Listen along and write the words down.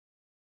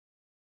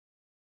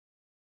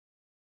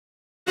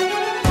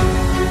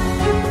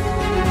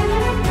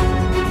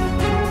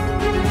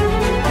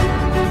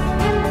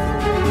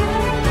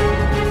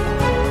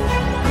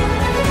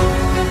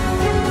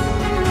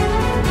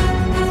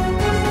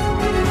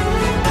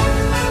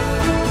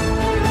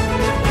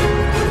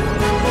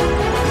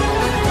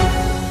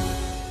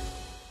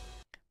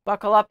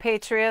Buckle up,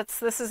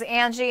 Patriots. This is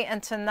Angie,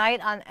 and tonight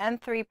on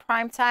N3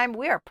 Primetime,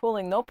 we are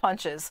pulling no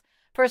punches.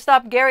 First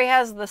up, Gary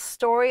has the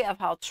story of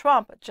how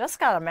Trump just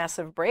got a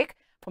massive break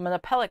from an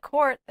appellate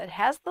court that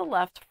has the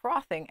left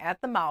frothing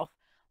at the mouth.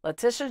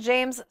 Letitia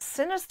James'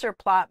 sinister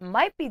plot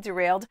might be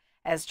derailed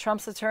as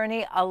Trump's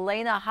attorney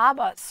Elena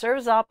Haba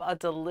serves up a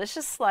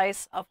delicious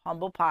slice of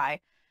humble pie.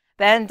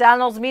 Then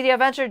Donald's media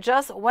venture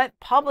just went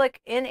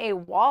public in a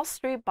Wall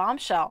Street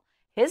bombshell.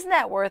 His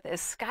net worth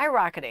is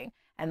skyrocketing,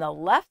 and the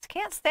left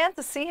can't stand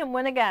to see him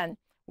win again.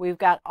 We've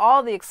got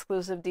all the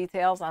exclusive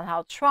details on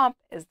how Trump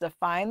is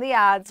defying the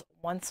odds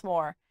once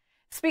more.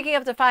 Speaking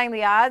of defying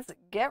the odds,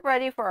 get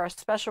ready for our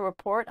special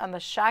report on the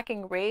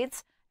shocking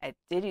raids at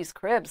Diddy's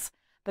cribs.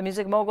 The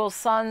music mogul's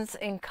son's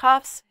in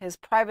cuffs, his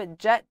private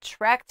jet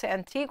tracked to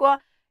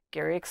Antigua.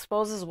 Gary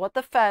exposes what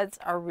the feds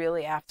are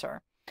really after.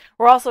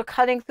 We're also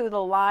cutting through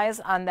the lies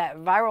on that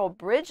viral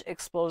bridge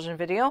explosion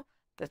video.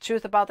 The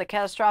truth about the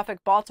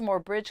catastrophic Baltimore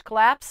bridge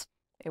collapse.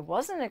 It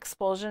wasn't an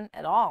explosion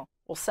at all.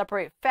 We'll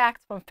separate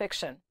fact from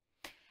fiction.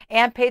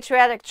 And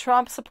patriotic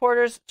Trump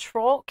supporters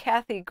troll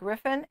Kathy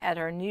Griffin at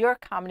her New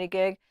York comedy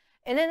gig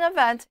in an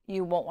event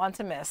you won't want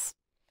to miss.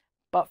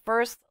 But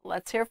first,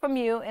 let's hear from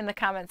you in the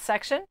comments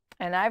section.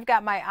 And I've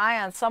got my eye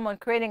on someone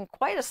creating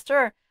quite a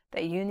stir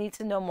that you need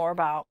to know more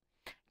about.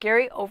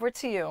 Gary, over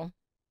to you.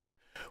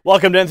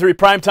 Welcome to N3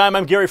 Primetime.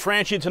 I'm Gary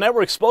Franchi. Tonight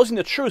we're exposing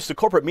the truths the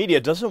corporate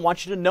media doesn't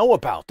want you to know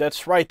about.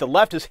 That's right, the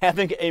left is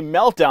having a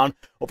meltdown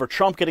over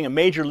Trump getting a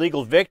major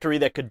legal victory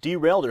that could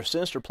derail their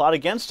sinister plot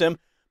against him.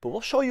 But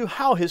we'll show you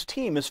how his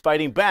team is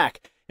fighting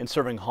back and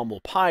serving humble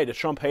pie to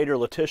Trump-hater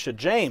Letitia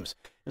James.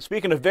 And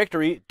speaking of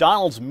victory,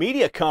 Donald's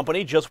media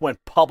company just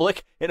went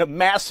public in a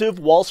massive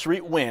Wall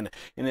Street win,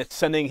 and it's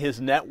sending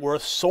his net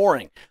worth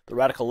soaring. The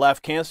radical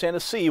left can't stand to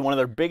see one of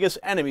their biggest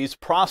enemies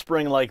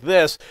prospering like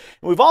this.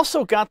 And we've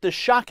also got the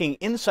shocking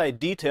inside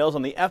details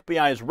on the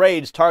FBI's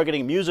raids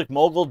targeting music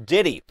mogul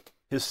Diddy.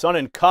 His son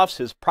in cuffs,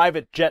 his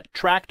private jet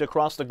tracked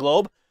across the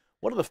globe.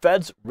 What are the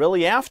feds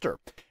really after?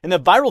 And the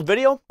viral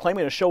video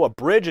claiming to show a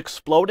bridge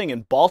exploding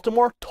in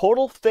Baltimore,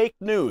 total fake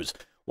news.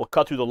 We'll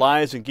cut through the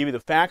lies and give you the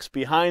facts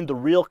behind the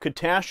real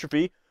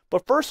catastrophe.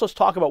 But first, let's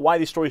talk about why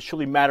these stories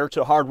truly matter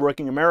to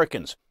hardworking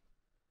Americans.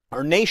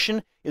 Our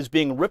nation is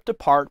being ripped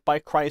apart by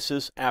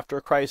crisis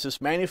after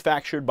crisis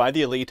manufactured by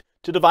the elite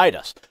to divide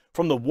us.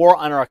 From the war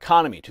on our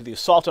economy, to the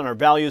assault on our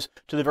values,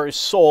 to the very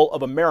soul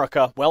of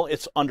America, well,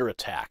 it's under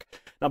attack.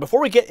 Now,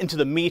 before we get into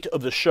the meat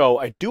of the show,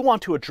 I do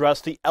want to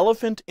address the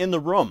elephant in the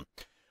room.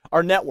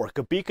 Our network,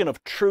 a beacon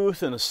of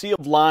truth in a sea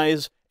of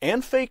lies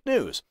and fake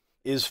news,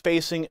 is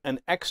facing an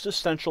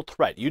existential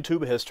threat.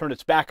 YouTube has turned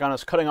its back on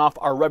us, cutting off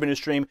our revenue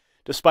stream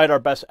despite our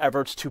best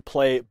efforts to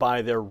play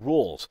by their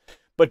rules.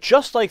 But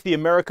just like the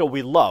America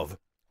we love,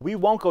 we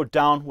won't go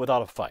down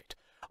without a fight.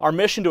 Our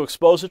mission to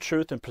expose the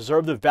truth and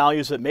preserve the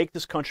values that make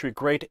this country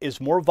great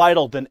is more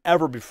vital than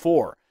ever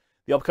before.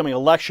 The upcoming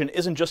election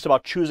isn't just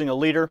about choosing a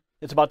leader,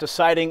 it's about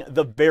deciding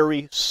the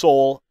very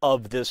soul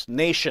of this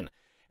nation.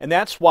 And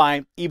that's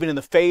why, even in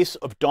the face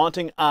of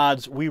daunting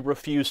odds, we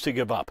refuse to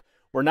give up.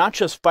 We're not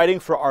just fighting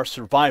for our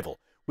survival,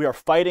 we are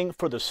fighting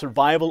for the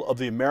survival of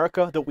the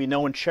America that we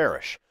know and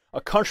cherish.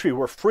 A country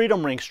where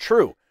freedom rings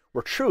true,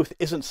 where truth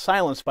isn't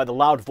silenced by the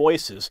loud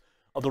voices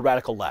of the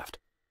radical left.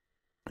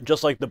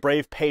 Just like the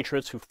brave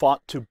patriots who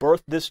fought to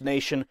birth this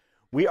nation,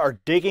 we are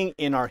digging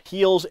in our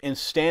heels and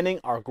standing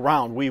our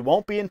ground. We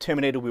won't be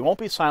intimidated, we won't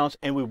be silenced,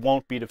 and we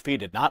won't be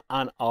defeated. Not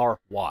on our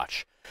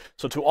watch.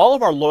 So to all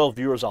of our loyal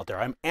viewers out there,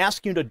 I'm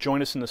asking you to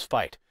join us in this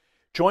fight.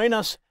 Join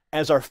us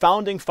as our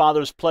founding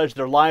fathers pledged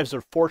their lives,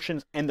 their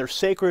fortunes, and their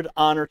sacred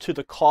honor to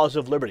the cause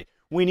of liberty.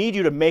 We need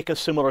you to make a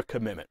similar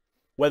commitment.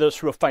 Whether it's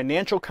through a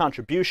financial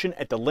contribution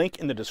at the link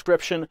in the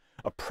description,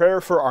 a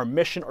prayer for our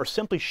mission, or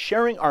simply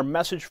sharing our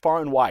message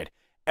far and wide,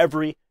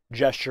 every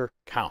gesture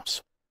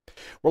counts.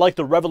 We're like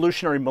the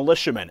revolutionary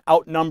militiamen,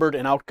 outnumbered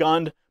and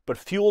outgunned, but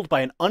fueled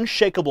by an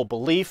unshakable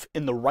belief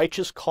in the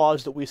righteous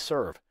cause that we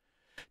serve.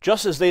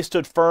 Just as they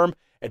stood firm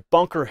at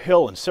Bunker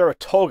Hill and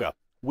Saratoga,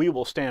 we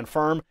will stand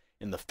firm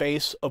in the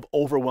face of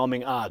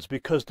overwhelming odds,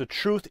 because the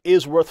truth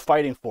is worth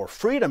fighting for.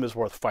 Freedom is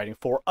worth fighting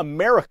for.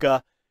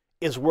 America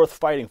is worth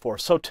fighting for.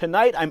 So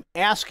tonight, I'm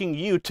asking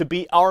you to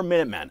be our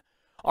Minutemen,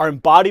 our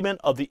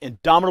embodiment of the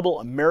indomitable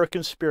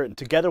American spirit, and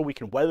together we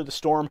can weather the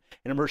storm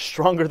and emerge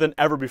stronger than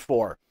ever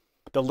before.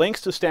 The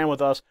links to stand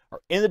with us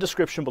are in the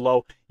description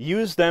below.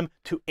 Use them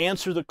to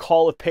answer the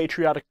call of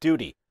patriotic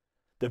duty.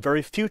 The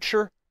very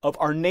future of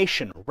our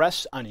nation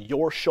rests on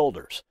your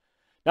shoulders.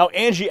 Now,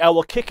 Angie, I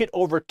will kick it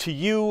over to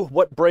you.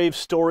 What brave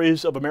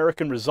stories of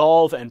American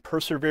resolve and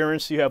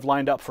perseverance do you have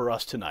lined up for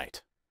us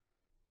tonight?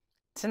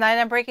 Tonight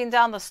I'm breaking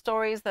down the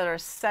stories that are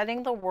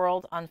setting the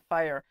world on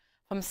fire.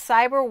 From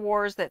cyber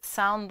wars that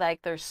sound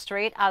like they're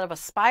straight out of a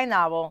spy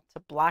novel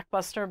to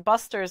blockbuster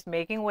busters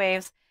making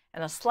waves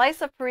and a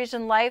slice of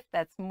Parisian life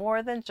that's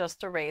more than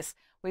just a race.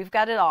 We've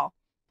got it all.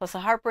 Plus a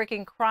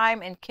heartbreaking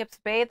crime in Kips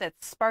Bay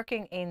that's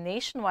sparking a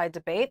nationwide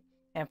debate,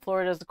 and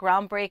Florida's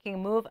groundbreaking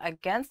move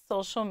against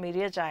social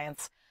media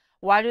giants.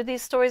 Why do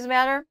these stories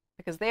matter?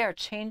 Because they are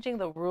changing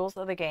the rules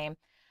of the game.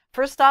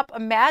 First up,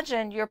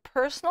 imagine your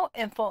personal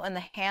info in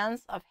the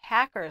hands of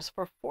hackers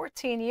for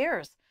 14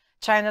 years.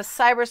 China's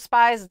cyber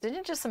spies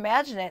didn't just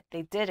imagine it,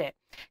 they did it,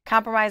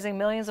 compromising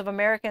millions of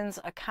Americans'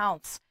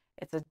 accounts.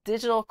 It's a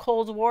digital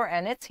Cold War,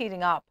 and it's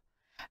heating up.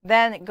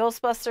 Then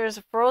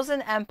Ghostbusters'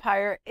 Frozen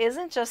Empire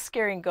isn't just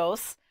scaring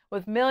ghosts.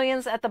 With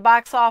millions at the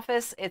box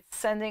office, it's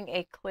sending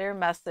a clear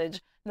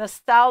message.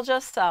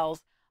 Nostalgia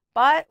sells.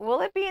 But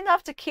will it be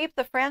enough to keep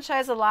the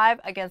franchise alive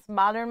against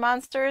modern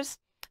monsters?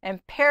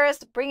 And Paris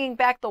bringing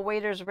back the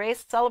waiter's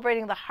race,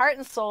 celebrating the heart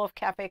and soul of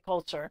cafe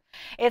culture.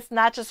 It's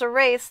not just a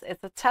race,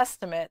 it's a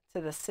testament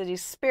to the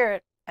city's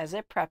spirit as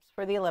it preps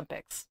for the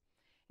Olympics.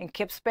 In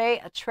Kips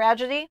Bay, a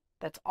tragedy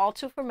that's all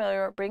too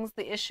familiar brings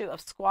the issue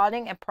of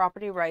squatting and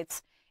property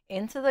rights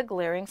into the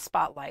glaring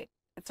spotlight.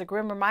 It's a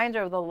grim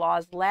reminder of the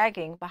laws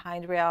lagging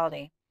behind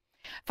reality.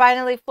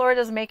 Finally,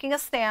 Florida is making a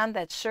stand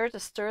that's sure to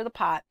stir the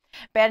pot,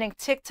 banning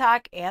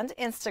TikTok and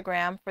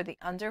Instagram for the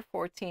under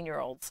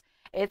 14-year-olds.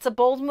 It's a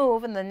bold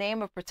move in the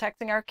name of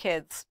protecting our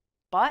kids,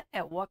 but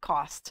at what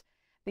cost?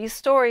 These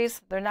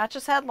stories, they're not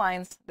just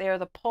headlines, they are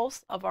the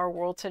pulse of our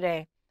world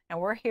today, and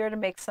we're here to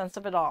make sense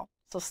of it all.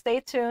 So stay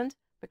tuned,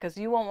 because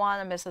you won't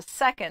want to miss a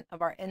second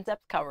of our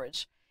in-depth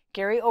coverage.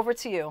 Gary, over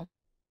to you.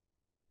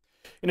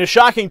 In a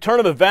shocking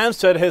turn of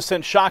events that has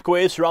sent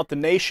shockwaves throughout the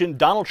nation,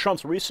 Donald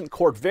Trump's recent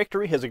court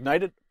victory has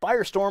ignited a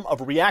firestorm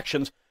of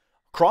reactions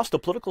across the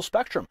political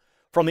spectrum.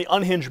 From the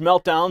unhinged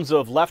meltdowns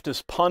of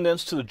leftist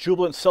pundits to the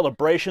jubilant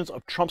celebrations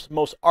of Trump's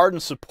most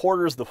ardent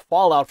supporters, the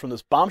fallout from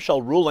this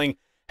bombshell ruling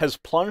has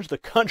plunged the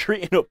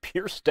country into a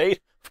pure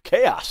state of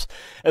chaos.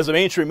 As the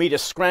mainstream media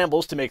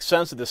scrambles to make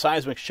sense of the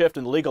seismic shift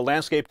in the legal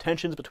landscape,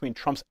 tensions between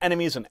Trump's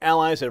enemies and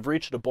allies have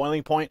reached a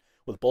boiling point,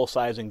 with both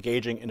sides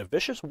engaging in a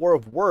vicious war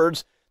of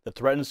words that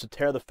threatens to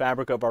tear the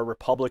fabric of our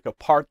republic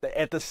apart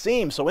at the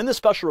seams. So in this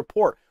special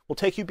report, we'll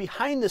take you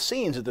behind the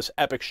scenes of this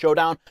epic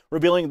showdown,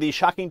 revealing the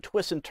shocking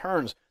twists and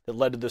turns that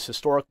led to this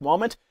historic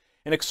moment,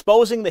 and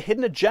exposing the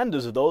hidden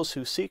agendas of those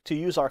who seek to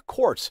use our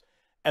courts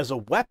as a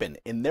weapon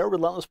in their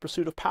relentless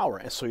pursuit of power.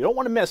 And so you don't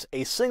want to miss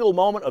a single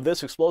moment of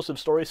this explosive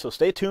story, so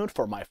stay tuned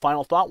for my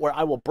final thought, where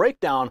I will break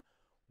down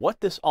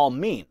what this all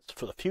means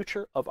for the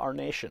future of our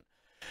nation.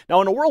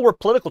 Now, in a world where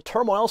political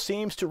turmoil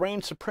seems to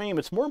reign supreme,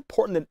 it's more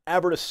important than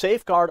ever to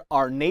safeguard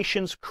our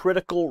nation's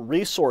critical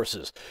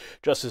resources.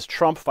 Just as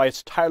Trump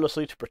fights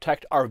tirelessly to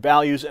protect our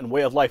values and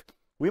way of life,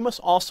 we must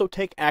also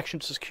take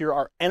action to secure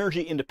our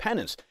energy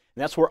independence.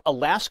 And that's where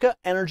Alaska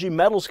Energy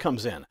Metals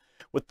comes in.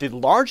 With the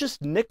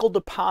largest nickel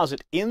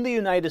deposit in the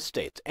United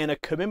States and a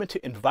commitment to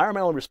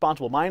environmentally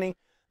responsible mining,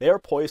 they are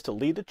poised to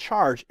lead the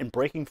charge in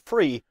breaking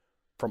free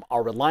from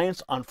our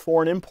reliance on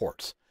foreign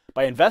imports.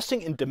 By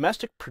investing in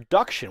domestic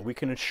production, we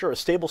can ensure a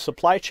stable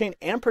supply chain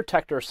and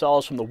protect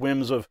ourselves from the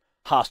whims of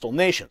hostile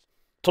nations.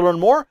 To learn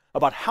more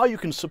about how you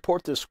can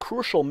support this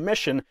crucial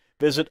mission,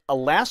 visit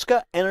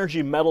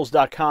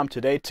AlaskaEnergyMetals.com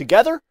today.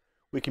 Together,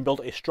 we can build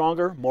a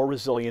stronger, more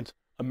resilient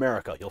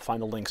America. You'll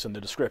find the links in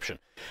the description.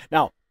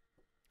 Now,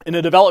 in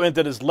a development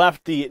that has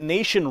left the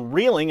nation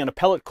reeling, an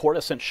appellate court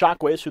has sent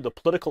shockwaves through the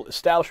political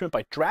establishment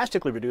by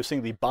drastically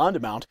reducing the bond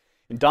amount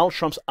in Donald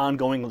Trump's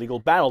ongoing legal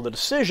battle. The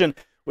decision,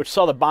 which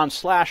saw the bond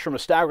slash from a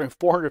staggering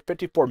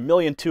 $454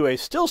 million to a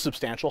still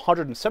substantial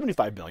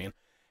 $175 million,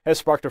 has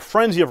sparked a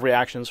frenzy of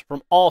reactions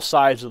from all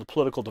sides of the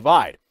political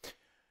divide.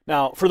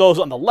 Now, for those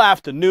on the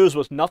left, the news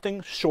was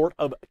nothing short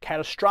of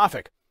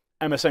catastrophic.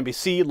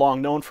 MSNBC,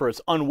 long known for its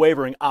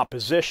unwavering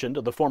opposition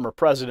to the former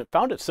president,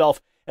 found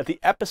itself at the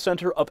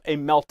epicenter of a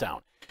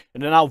meltdown.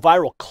 In a now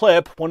viral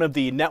clip, one of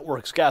the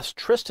network's guests,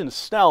 Tristan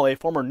Snell, a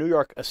former New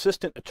York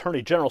Assistant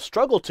Attorney General,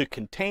 struggled to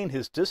contain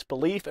his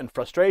disbelief and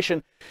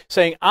frustration,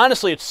 saying,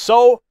 "Honestly, it's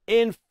so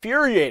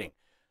infuriating."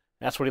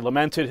 That's what he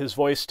lamented, his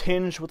voice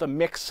tinged with a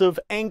mix of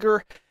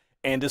anger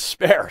and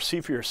despair. See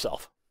for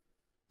yourself.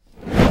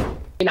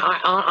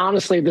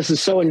 Honestly, this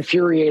is so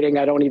infuriating,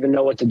 I don't even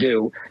know what to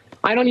do.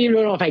 I don't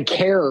even know if I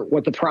care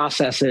what the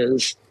process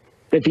is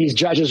that these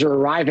judges are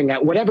arriving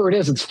at. Whatever it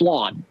is, it's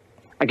flawed.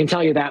 I can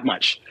tell you that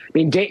much. I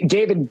mean,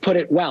 David put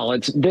it well.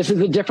 This is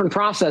a different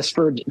process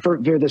for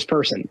this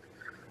person.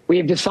 We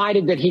have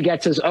decided that he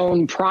gets his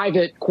own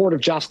private court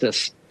of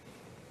justice.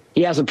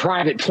 He has a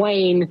private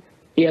plane.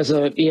 He has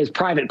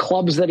private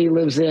clubs that he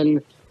lives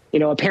in. You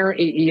know,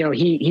 apparently, you know,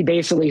 he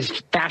basically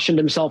fashioned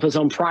himself his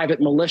own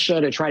private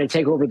militia to try to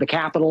take over the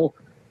Capitol.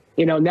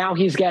 You know, now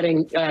he's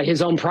getting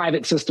his own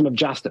private system of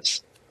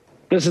justice.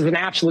 This is an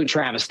absolute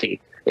travesty.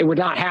 It would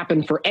not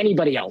happen for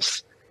anybody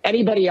else.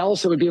 Anybody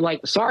else, it would be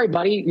like, sorry,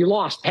 buddy, you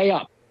lost, pay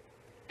up.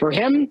 For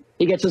him,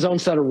 he gets his own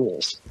set of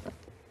rules.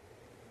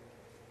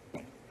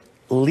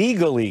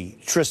 Legally,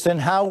 Tristan,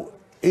 how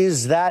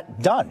is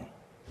that done?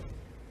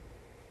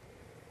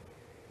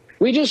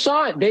 We just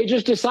saw it. They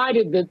just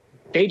decided that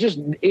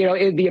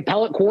the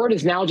appellate court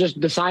has now just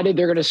decided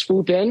they're going to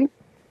swoop in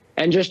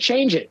and just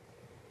change it.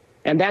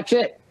 And that's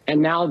it.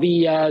 And now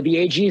the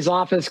AG's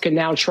office can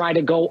now try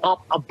to go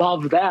up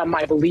above them.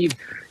 I believe,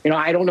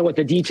 I don't know what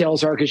the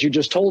details are because you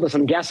just told us.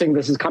 I'm guessing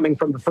this is coming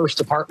from the First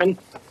Department,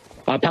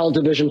 Appellate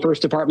Division,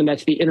 First Department.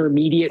 That's the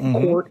intermediate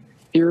court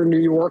here in New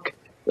York.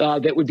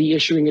 that would be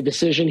issuing a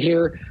decision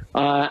here.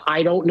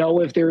 I don't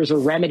know if there's a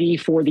remedy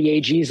for the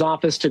AG's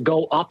office to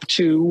go up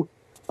to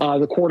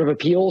the Court of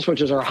Appeals,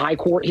 which is our high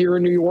court here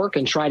in New York,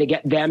 and try to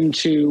get them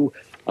to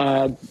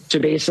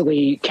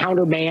basically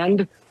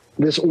countermand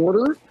this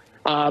order.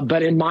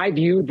 But in my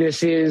view,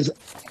 this is,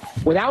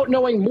 without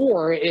knowing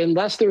more,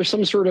 unless there's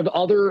some sort of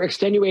other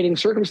extenuating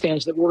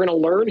circumstance that we're going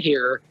to learn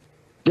here,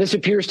 this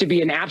appears to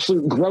be an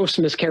absolute gross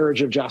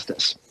miscarriage of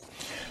justice.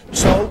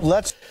 So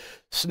let's.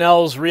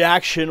 Snell's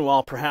reaction,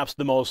 while perhaps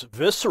the most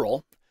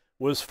visceral,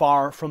 was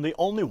far from the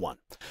only one.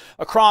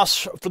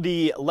 Across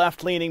the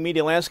left-leaning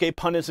media landscape,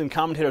 pundits and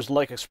commentators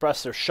alike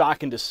expressed their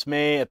shock and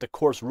dismay at the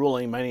court's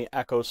ruling. Many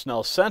echoed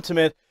Snell's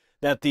sentiment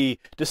that the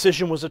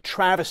decision was a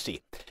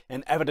travesty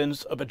and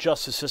evidence of a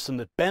justice system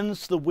that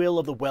bends to the will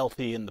of the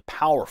wealthy and the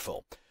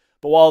powerful.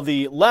 But while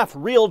the left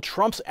reeled,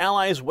 Trump's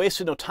allies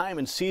wasted no time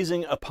in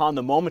seizing upon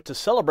the moment to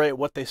celebrate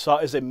what they saw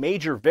as a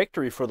major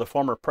victory for the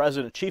former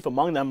president. Chief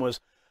among them was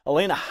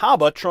Elena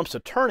Haba, Trump's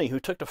attorney, who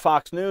took to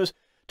Fox News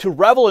to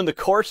revel in the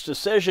court's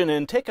decision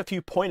and take a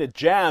few pointed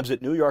jabs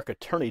at New York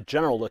Attorney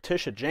General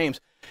Letitia James,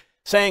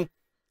 saying,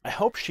 "I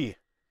hope she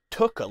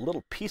took a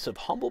little piece of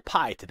humble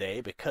pie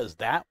today because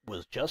that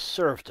was just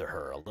served to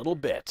her a little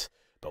bit,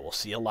 but we'll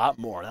see a lot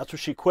more." That's what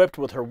she quipped,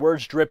 with her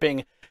words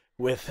dripping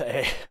with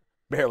a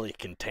barely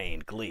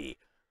contained glee.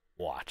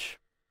 Watch.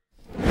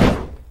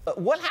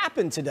 What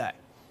happened today?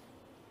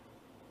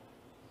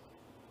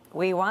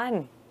 We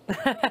won.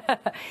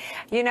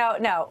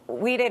 No,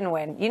 we didn't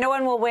win. You know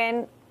when we'll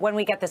win? When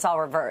we get this all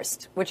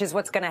reversed, which is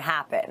what's going to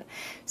happen.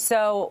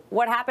 So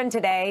what happened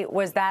today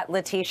was that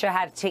Letitia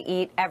had to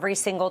eat every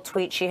single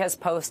tweet she has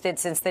posted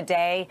since the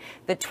day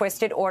the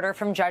twisted order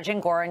from Judge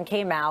Engoron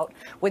came out,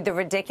 with the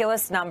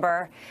ridiculous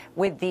number,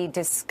 with the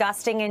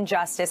disgusting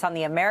injustice on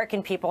the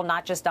American people,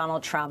 not just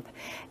Donald Trump.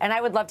 And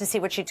I would love to see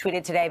what she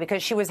tweeted today,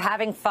 because she was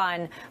having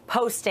fun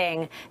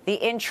posting the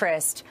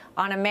interest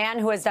on a man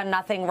who has done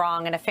nothing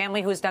wrong and a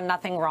family who has done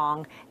nothing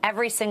wrong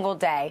every single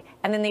day.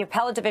 And then the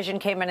appellate division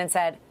came in and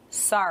said,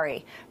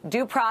 sorry,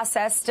 due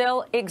process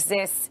still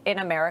exists in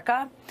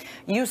America.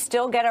 You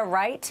still get a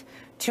right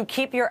to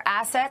keep your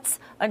assets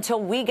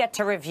until we get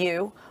to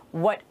review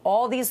what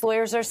all these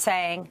lawyers are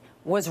saying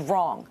was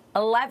wrong.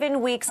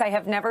 11 weeks, I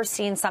have never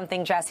seen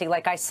something, Jesse,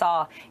 like I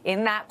saw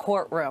in that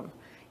courtroom.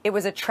 It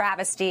was a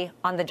travesty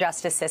on the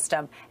justice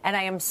system. And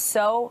I am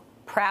so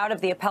proud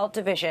of the appellate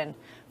division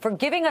for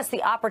giving us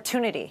the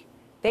opportunity.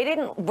 They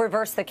didn't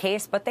reverse the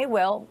case, but they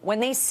will when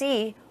they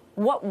see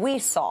what we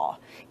saw.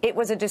 It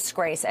was a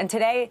disgrace. And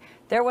today,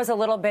 there was a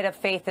little bit of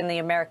faith in the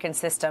American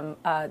system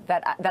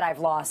that I've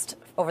lost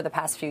over the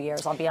past few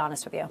years, I'll be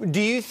honest with you.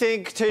 Do you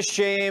think Tish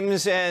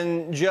James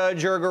and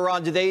Judge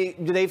Engoron, do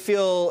they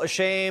feel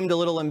ashamed, a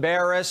little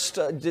embarrassed?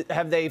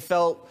 Have they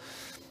felt,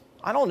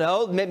 I don't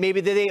know, maybe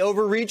they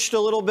overreached a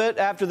little bit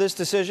after this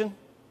decision?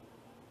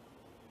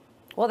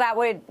 Well, that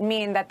would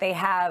mean that they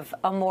have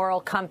a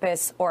moral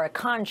compass or a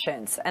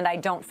conscience, and I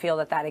don't feel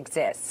that that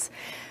exists.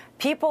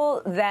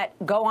 People that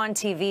go on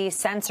TV,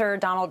 censor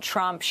Donald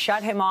Trump,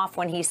 shut him off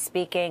when he's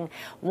speaking,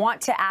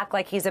 want to act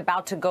like he's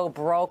about to go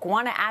broke,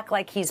 want to act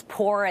like he's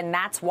poor, and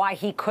that's why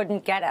he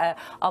couldn't get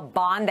a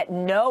bond that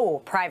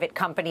no private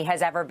company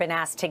has ever been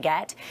asked to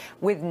get,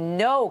 with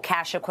no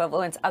cash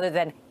equivalents other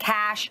than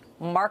cash,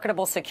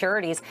 marketable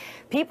securities.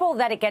 People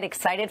that get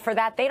excited for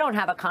that, they don't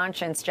have a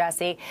conscience,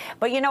 Jesse.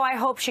 But, you know, I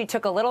hope she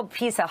took a little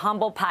piece of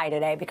humble pie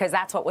today, because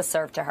that's what was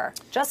served to her.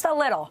 Just a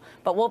little.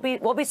 But we'll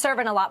be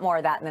serving a lot more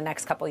of that in the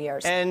next couple of years.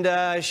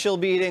 And she'll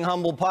be eating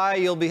humble pie.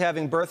 You'll be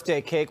having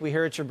birthday cake. We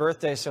hear it's your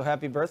birthday, so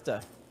happy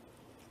birthday.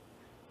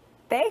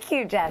 Thank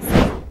you,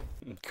 Jesse.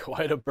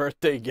 Quite a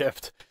birthday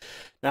gift.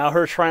 Now,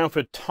 her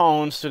triumphant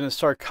tone stood in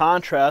stark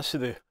contrast to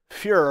the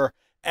furor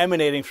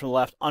emanating from the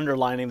left,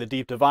 underlining the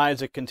deep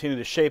divides that continue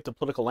to shape the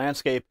political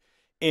landscape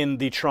in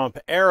the Trump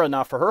era.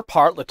 Now, for her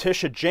part,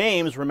 Letitia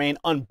James remained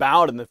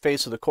unbowed in the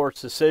face of the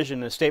court's decision.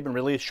 In a statement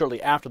released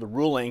shortly after the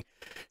ruling,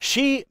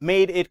 she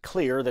made it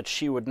clear that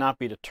she would not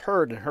be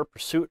deterred in her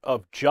pursuit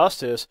of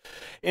justice.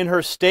 In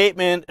her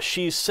statement,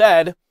 she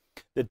said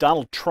that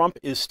Donald Trump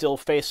is still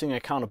facing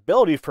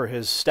accountability for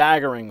his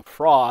staggering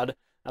fraud.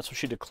 That's what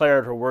she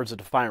declared, her words a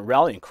defiant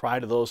rallying cry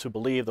to those who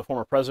believe the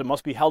former president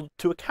must be held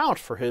to account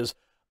for his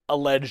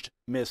alleged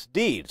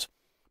misdeeds.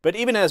 But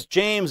even as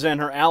James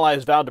and her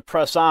allies vowed to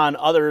press on,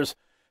 others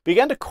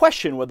began to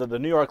question whether the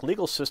New York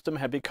legal system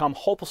had become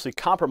hopelessly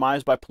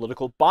compromised by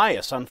political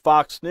bias. On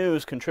Fox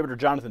News, contributor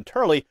Jonathan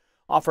Turley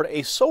offered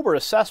a sober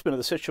assessment of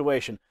the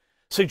situation,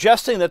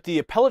 suggesting that the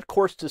appellate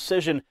court's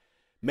decision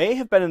may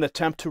have been an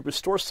attempt to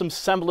restore some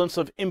semblance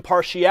of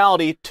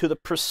impartiality to the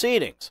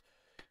proceedings.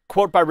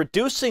 Quote, "By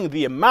reducing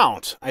the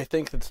amount, I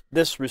think that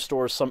this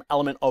restores some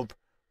element of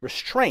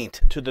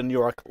restraint to the New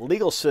York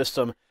legal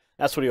system."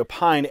 That's what he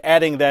opined,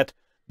 adding that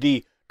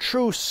the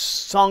true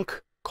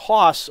sunk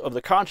costs of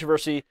the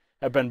controversy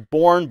have been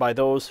borne by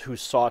those who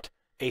sought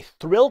a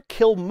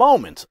thrill-kill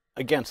moment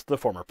against the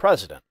former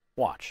president.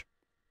 Watch.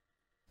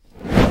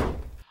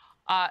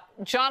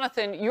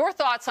 Jonathan, your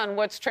thoughts on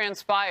what's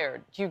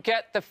transpired? You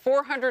get the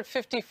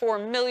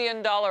 $454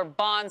 million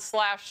bond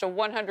slashed to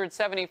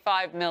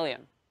 $175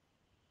 million.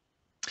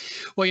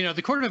 Well,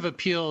 the Court of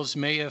Appeals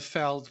may have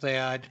felt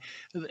that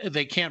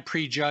they can't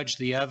prejudge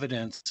the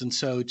evidence, and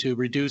so to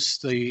reduce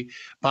the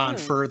bond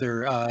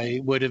further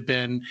would have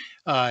been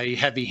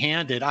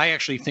heavy-handed. I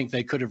actually think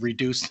they could have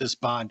reduced this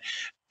bond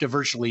to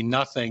virtually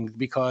nothing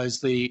because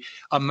the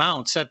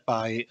amount set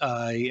by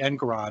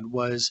Engoron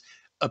was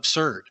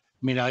absurd.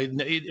 I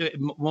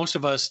mean, most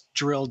of us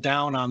drilled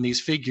down on these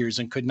figures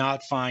and could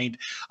not find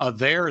a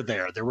there.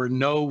 There were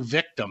no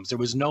victims. There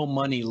was no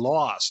money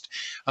lost.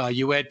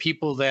 You had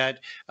people that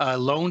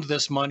loaned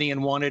this money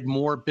and wanted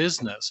more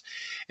business.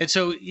 And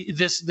so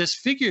this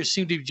figure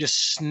seemed to be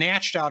just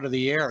snatched out of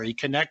the air. He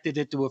connected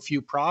it to a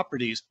few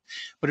properties,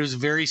 but it was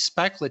very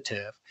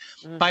speculative.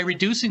 By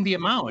reducing the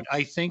amount,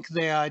 I think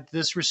that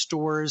this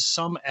restores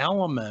some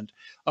element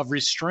of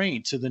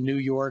restraint to the New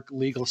York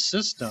legal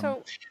system.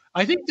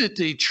 I think that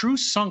the true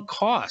sunk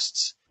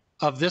costs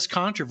of this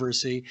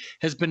controversy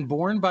has been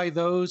borne by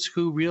those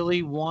who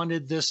really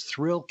wanted this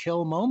thrill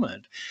kill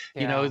moment.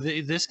 Yeah.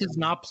 This has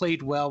not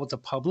played well with the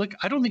public.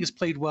 I don't think it's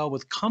played well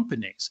with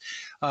companies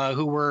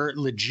who were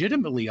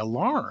legitimately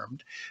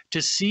alarmed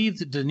to see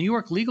the New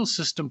York legal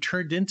system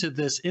turned into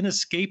this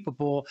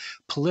inescapable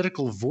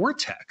political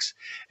vortex.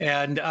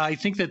 And I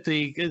think that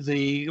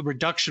the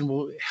reduction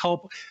will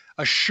help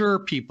assure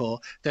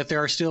people that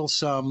there are still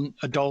some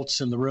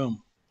adults in the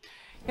room.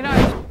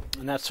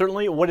 And that's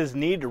certainly what is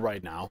needed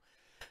right now.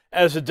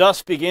 As the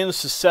dust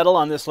begins to settle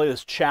on this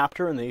latest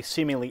chapter in the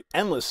seemingly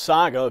endless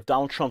saga of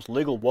Donald Trump's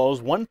legal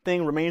woes, one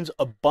thing remains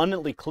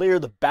abundantly clear.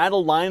 The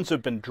battle lines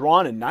have been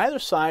drawn and neither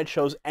side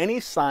shows any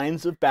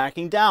signs of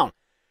backing down.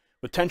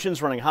 With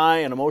tensions running high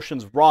and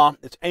emotions raw,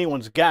 it's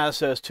anyone's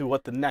guess as to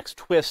what the next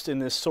twist in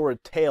this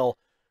sordid tale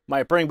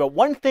might bring. But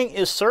one thing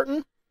is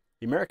certain,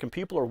 the American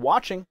people are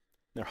watching.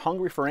 They're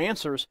hungry for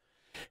answers.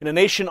 In a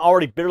nation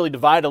already bitterly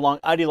divided along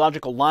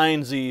ideological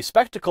lines, the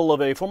spectacle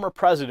of a former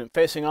president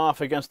facing off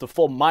against the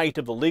full might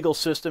of the legal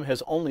system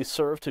has only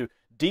served to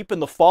deepen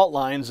the fault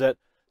lines that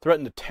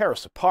threaten to tear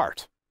us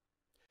apart.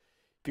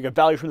 If you got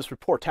value from this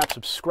report, tap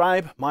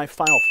subscribe. My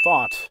final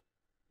thought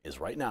is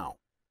right now.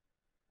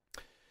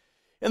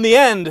 In the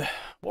end,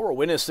 what we're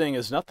witnessing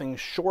is nothing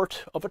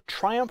short of a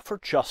triumph for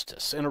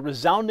justice and a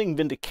resounding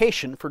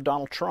vindication for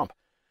Donald Trump.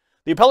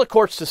 The appellate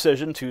court's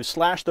decision to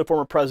slash the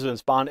former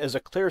president's bond is a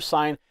clear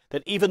sign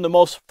that even the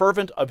most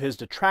fervent of his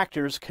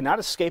detractors cannot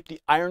escape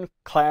the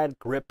ironclad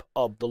grip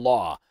of the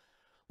law.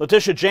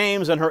 Letitia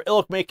James and her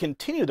ilk may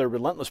continue their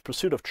relentless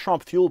pursuit of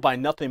Trump, fueled by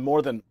nothing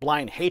more than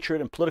blind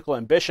hatred and political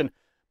ambition,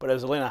 but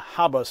as Elena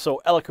Haba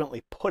so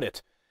eloquently put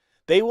it,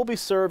 they will be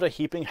served a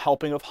heaping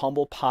helping of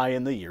humble pie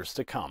in the years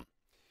to come.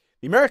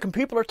 The American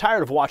people are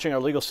tired of watching our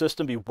legal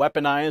system be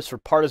weaponized for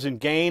partisan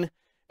gain,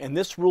 and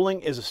this ruling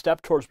is a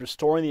step towards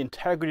restoring the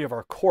integrity of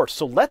our courts.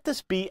 So let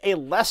this be a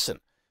lesson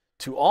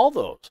to all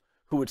those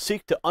who would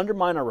seek to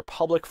undermine our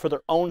republic for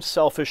their own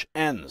selfish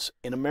ends.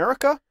 In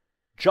America,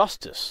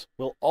 justice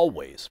will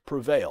always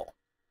prevail.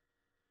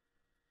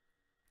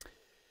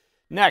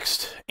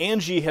 Next,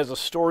 Angie has a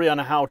story on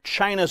how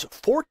China's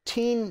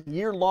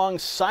 14-year-long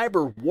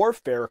cyber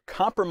warfare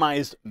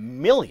compromised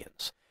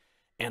millions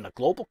and a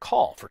global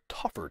call for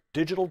tougher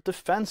digital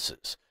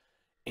defenses.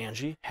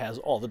 Angie has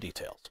all the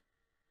details.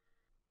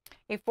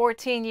 A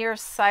 14-year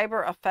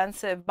cyber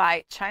offensive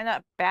by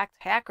China-backed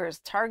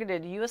hackers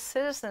targeted U.S.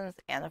 citizens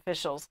and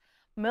officials.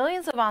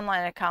 Millions of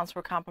online accounts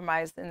were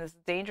compromised in this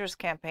dangerous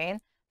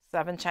campaign.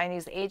 7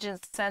 Chinese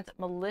agents sent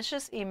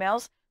malicious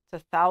emails to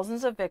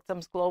thousands of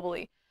victims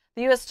globally.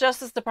 The U.S.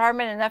 Justice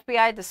Department and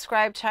FBI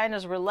described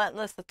China's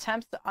relentless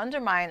attempts to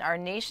undermine our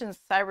nation's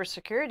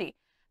cybersecurity.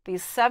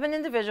 These 7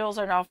 individuals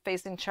are now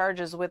facing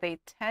charges with a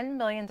 $10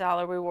 million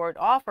reward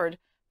offered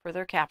for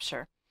their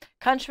capture.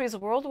 Countries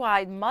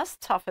worldwide must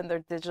toughen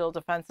their digital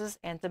defenses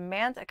and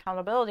demand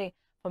accountability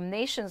from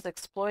nations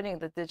exploiting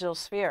the digital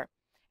sphere.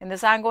 In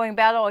this ongoing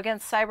battle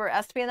against cyber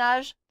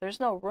espionage, there's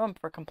no room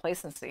for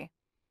complacency.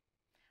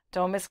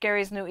 Don't miss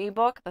Gary's new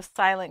ebook, The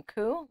Silent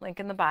Coup, link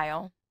in the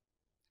bio.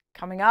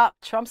 Coming up,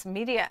 Trump's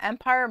media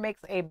empire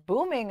makes a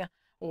booming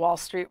Wall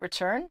Street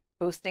return,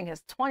 boosting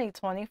his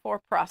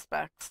 2024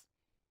 prospects.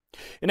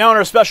 And now in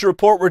our special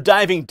report, we're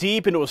diving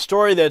deep into a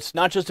story that's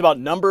not just about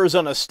numbers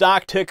on a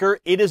stock ticker.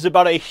 It is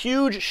about a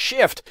huge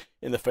shift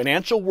in the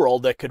financial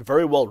world that could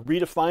very well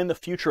redefine the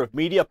future of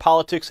media,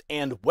 politics,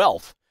 and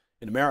wealth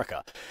in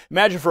America.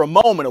 Imagine for a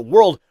moment a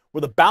world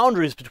where the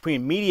boundaries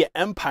between media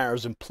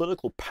empires and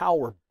political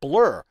power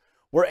blur,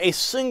 where a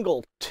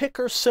single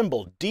ticker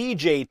symbol,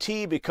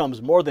 DJT,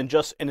 becomes more than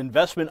just an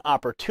investment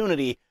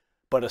opportunity,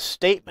 but a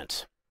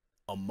statement,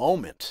 a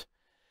moment.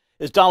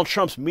 As Donald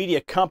Trump's media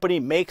company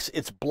makes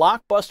its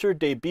blockbuster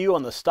debut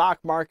on the stock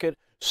market,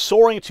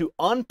 soaring to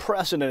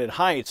unprecedented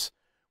heights,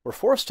 we're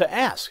forced to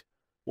ask,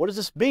 what does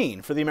this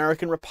mean for the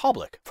American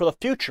Republic, for the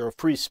future of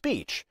free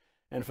speech,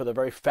 and for the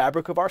very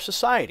fabric of our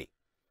society?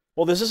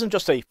 Well, this isn't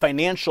just a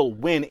financial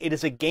win, it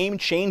is a game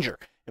changer.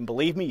 And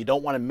believe me, you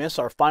don't want to miss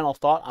our final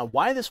thought on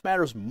why this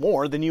matters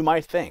more than you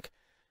might think.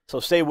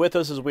 So stay with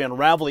us as we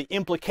unravel the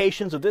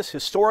implications of this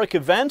historic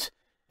event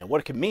and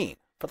what it can mean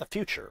for the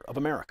future of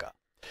America.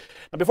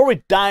 Now, before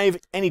we dive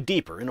any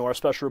deeper into our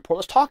special report,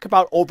 let's talk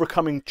about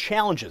overcoming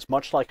challenges,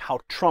 much like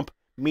how Trump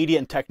Media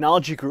and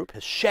Technology Group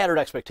has shattered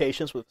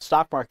expectations with the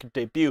stock market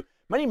debut.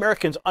 Many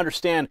Americans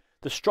understand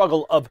the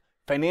struggle of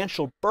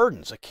financial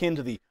burdens akin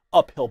to the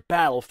uphill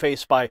battle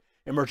faced by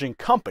emerging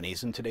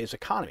companies in today's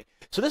economy.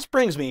 So this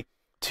brings me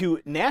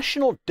to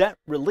National Debt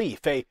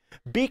Relief, a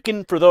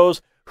beacon for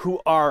those who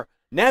are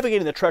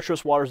navigating the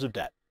treacherous waters of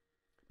debt.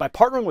 By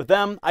partnering with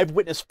them, I've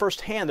witnessed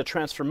firsthand the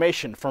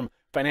transformation from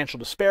financial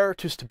despair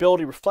to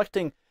stability,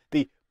 reflecting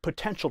the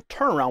potential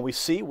turnaround we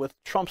see with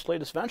Trump's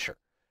latest venture.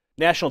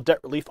 National Debt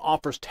Relief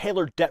offers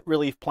tailored debt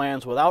relief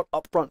plans without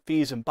upfront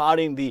fees,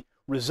 embodying the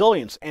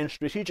resilience and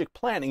strategic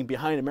planning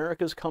behind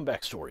America's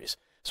comeback stories.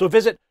 So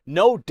visit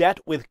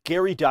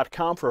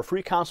NoDebtWithGary.com for a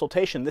free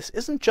consultation. This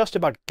isn't just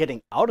about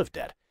getting out of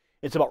debt.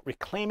 It's about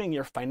reclaiming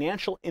your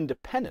financial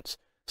independence.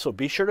 So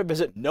be sure to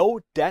visit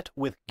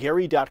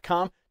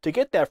NoDebtWithGary.com to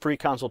get that free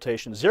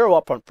consultation, zero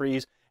upfront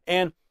fees,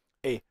 and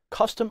a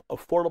custom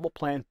affordable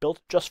plan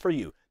built just for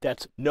you.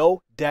 That's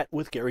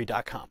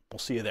NoDebtWithGary.com. We'll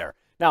see you there.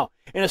 Now,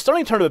 in a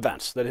stunning turn of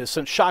events that has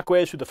sent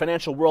shockwaves through the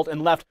financial world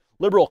and left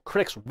liberal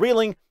critics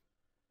reeling,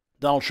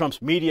 Donald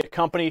Trump's media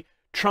company,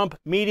 Trump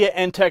Media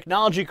and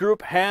Technology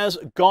Group, has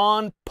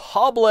gone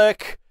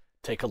public.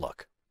 Take a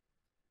look.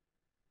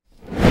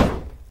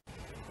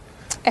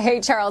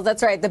 Hey, Charles,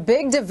 that's right. The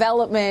big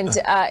development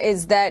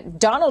is that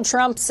Donald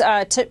Trump's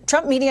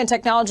Trump Media and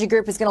Technology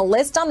Group is going to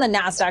list on the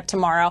NASDAQ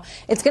tomorrow.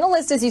 It's going to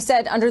list, as you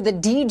said, under the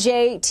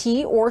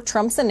DJT, or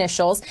Trump's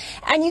initials.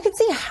 And you can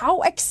see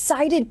how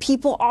excited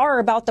people are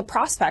about the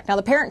prospect. Now,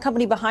 the parent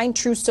company behind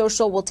True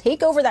Social will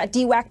take over that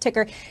DWAC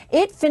ticker.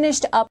 It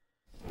finished up.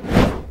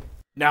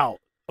 Now,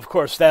 of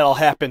course, that all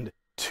happened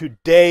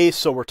today,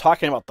 so we're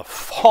talking about the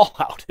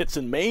fallout. It's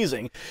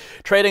amazing.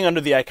 Trading under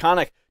the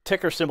iconic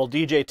ticker symbol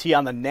DJT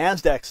on the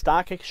NASDAQ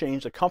stock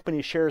exchange, the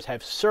company's shares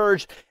have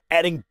surged,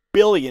 adding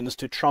billions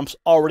to Trump's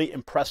already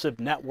impressive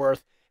net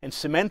worth and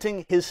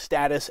cementing his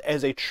status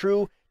as a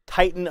true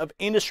titan of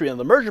industry. And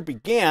the merger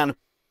began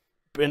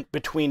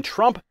between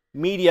Trump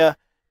Media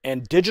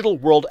and Digital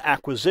World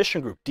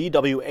Acquisition Group,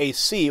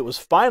 DWAC. It was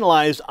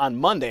finalized on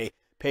Monday,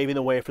 paving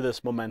the way for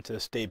this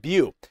momentous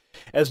debut.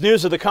 As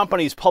news of the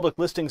company's public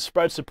listing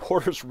spread,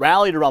 supporters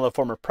rallied around the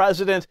former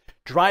president,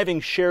 driving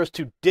shares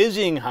to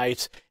dizzying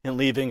heights and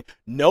leaving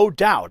no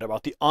doubt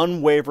about the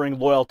unwavering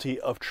loyalty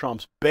of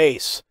Trump's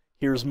base.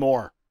 Here's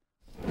more.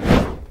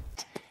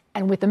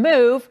 And with the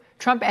move,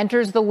 Trump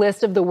enters the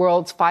list of the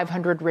world's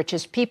 500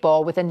 richest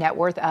people with a net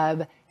worth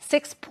of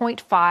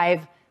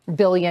 $6.5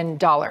 billion.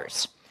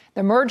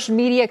 The merged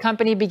media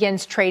company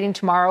begins trading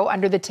tomorrow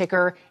under the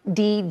ticker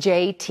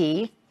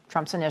DJT,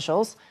 Trump's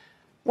initials.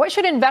 What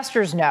should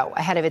investors know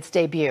ahead of its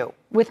debut?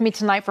 With me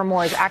tonight for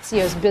more is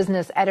Axios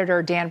business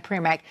editor Dan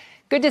Primack.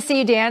 Good to see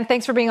you, Dan.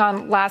 Thanks for being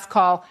on last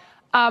call.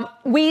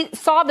 We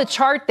saw the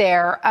chart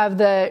there of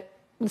the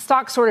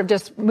stock sort of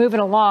just moving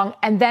along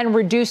and then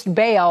reduced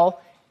bail,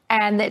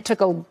 and it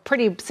took a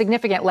pretty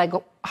significant leg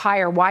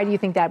higher. Why do you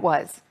think that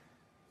was?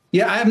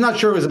 Yeah, I'm not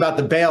sure it was about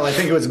the bail. I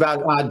think it was about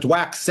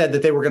DWAC said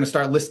that they were going to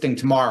start listing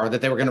tomorrow, that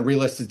they were going to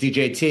relist as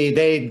DJT.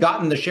 They'd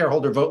gotten the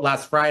shareholder vote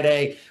last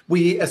Friday.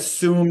 We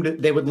assumed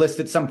they would list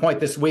at some point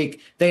this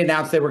week. They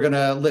announced they were going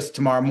to list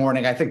tomorrow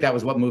morning. I think that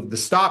was what moved the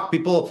stock.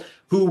 People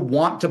who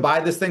want to buy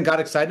this thing got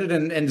excited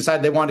and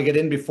decided they wanted to get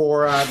in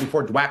before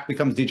DWAC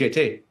becomes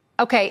DJT.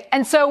 Okay,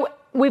 and so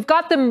we've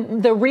got the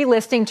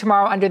relisting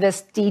tomorrow under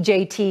this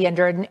DJT,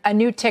 under a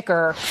new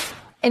ticker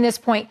in this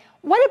point.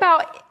 What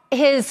about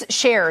his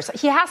shares?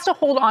 He has to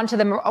hold on to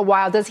them a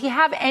while. Does he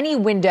have any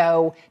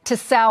window to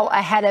sell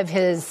ahead of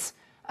his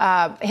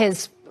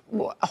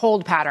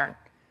hold pattern?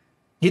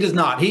 He does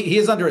not. He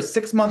is under a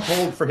 6-month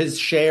hold for his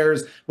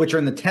shares, which are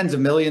in the tens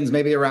of millions,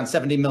 maybe around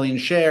 70 million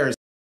shares.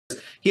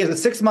 He has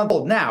a 6-month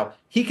hold. Now,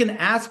 he can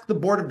ask the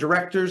board of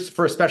directors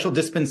for a special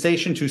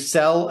dispensation to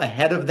sell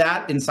ahead of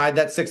that inside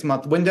that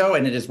 6-month window.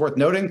 And it is worth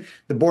noting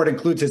the board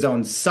includes his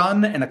own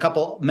son and a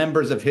couple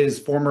members of his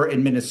former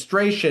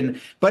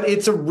administration. But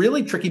it's a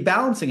really tricky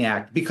balancing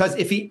act, because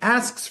if he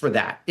asks for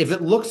that, if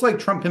it looks like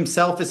Trump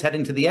himself is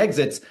heading to the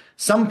exits,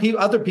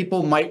 other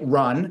people might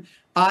run.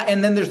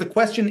 And then there's the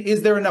question,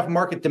 is there enough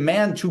market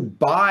demand to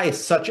buy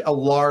such a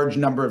large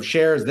number of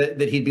shares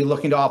that he'd be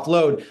looking to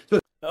offload?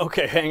 So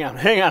Okay, hang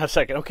on a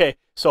second. Okay,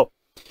 so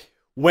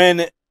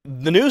when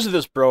the news of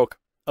this broke,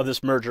 of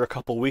this merger a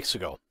couple of weeks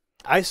ago,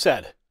 I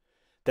said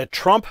that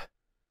Trump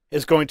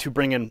is going to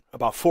bring in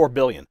about $4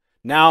 billion.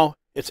 Now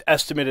it's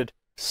estimated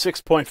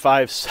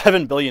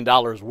 $6.57 billion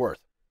worth.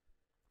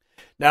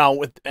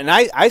 Now,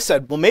 I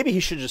said, well, maybe he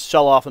should just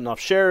sell off enough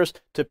shares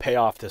to pay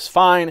off this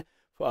fine,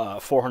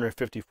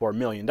 $454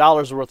 million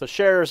worth of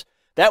shares.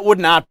 That would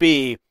not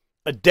be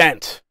a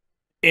dent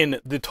in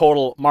the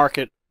total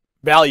market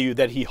value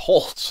that he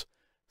holds.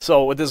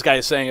 So what this guy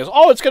is saying is,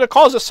 oh, it's going to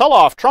cause a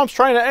sell-off. Trump's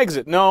trying to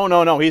exit.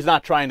 No, he's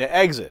not trying to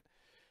exit.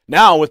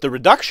 Now, with the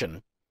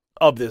reduction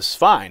of this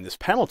fine, this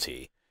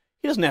penalty,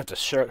 he doesn't have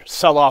to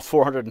sell off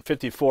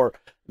 $454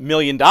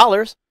 million.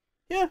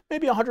 Yeah,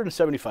 maybe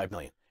 $175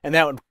 million. And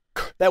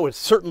that would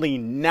certainly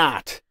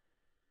not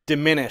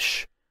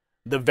diminish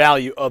the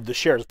value of the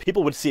shares.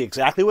 People would see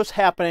exactly what's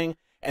happening,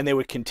 and they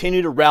would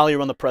continue to rally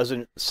around the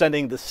president,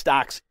 sending the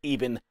stocks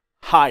even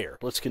higher.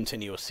 Let's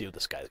continue and see what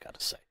this guy's got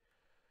to say.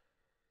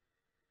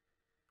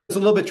 It's a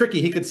little bit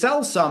tricky. He could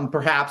sell some,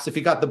 perhaps, if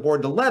he got the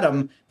board to let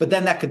him, but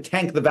then that could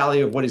tank the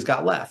value of what he's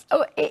got left.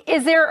 Oh,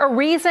 is there a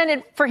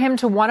reason for him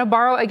to want to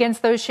borrow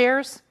against those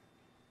shares?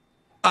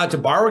 To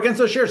borrow against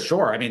those shares?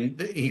 Sure. I mean,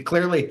 he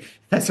clearly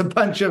has a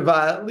bunch of,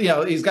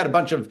 he's got a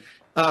bunch of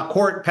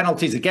court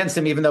penalties against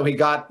him, even though he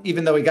got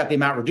the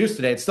amount reduced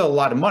today. It's still a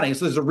lot of money.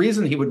 So there's a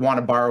reason he would want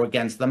to borrow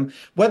against them.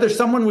 Whether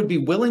someone would be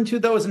willing to,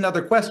 though, is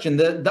another question.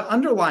 The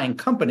underlying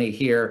company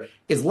here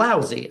is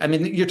lousy. I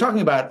mean, you're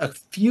talking about a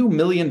few $1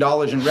 million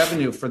in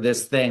revenue for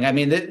this thing. I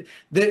mean,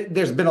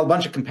 there's been a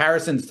bunch of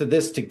comparisons to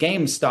this to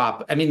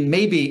GameStop. I mean,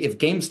 maybe if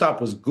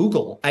GameStop was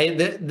Google,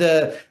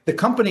 the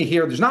company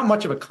here, there's not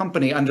much of a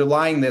company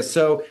underlying this.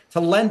 So to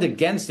lend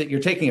against it, you're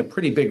taking a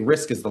pretty big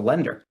risk as the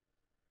lender.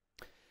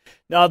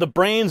 Now, the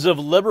brains of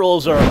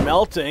liberals are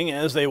melting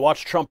as they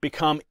watch Trump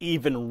become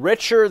even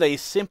richer. They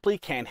simply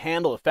can't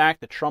handle the fact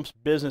that Trump's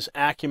business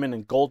acumen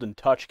and golden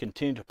touch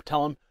continue to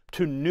propel him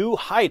to new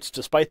heights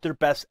despite their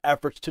best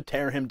efforts to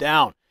tear him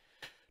down.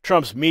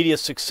 Trump's media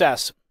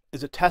success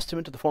is a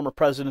testament to the former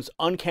president's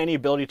uncanny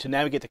ability to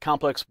navigate the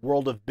complex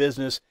world of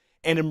business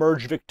and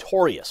emerge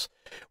victorious.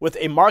 With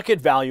a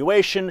market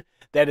valuation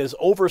that is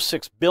over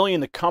 $6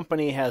 billion, the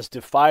company has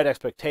defied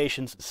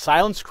expectations and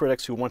silenced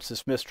critics who once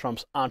dismissed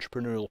Trump's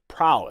entrepreneurial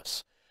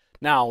prowess.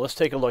 Now, let's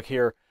take a look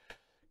here.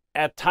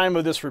 At time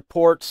of this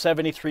report,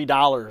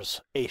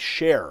 $73 a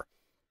share.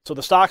 So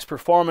the stock's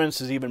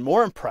performance is even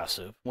more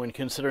impressive when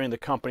considering the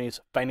company's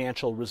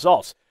financial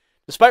results.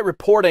 Despite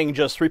reporting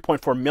just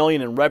 $3.4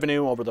 million in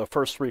revenue over the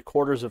first 3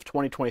 quarters of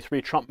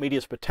 2023, Trump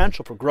media's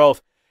potential for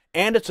growth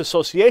and its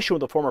association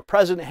with the former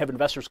president have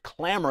investors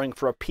clamoring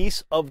for a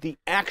piece of the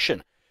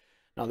action.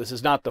 Now, this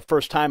is not the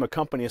first time a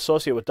company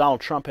associated with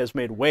Donald Trump has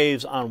made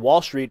waves on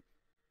Wall Street.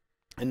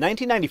 In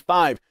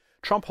 1995,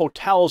 Trump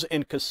Hotels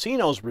and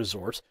Casinos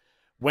Resorts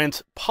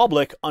went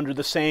public under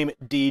the same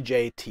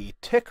DJT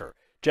ticker,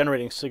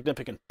 generating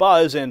significant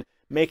buzz and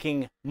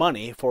making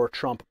money for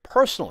Trump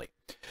personally.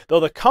 Though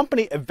the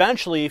company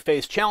eventually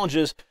faced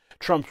challenges,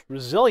 Trump's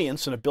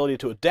resilience and ability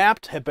to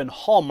adapt have been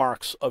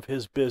hallmarks of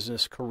his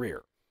business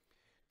career.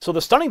 So the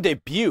stunning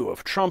debut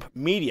of Trump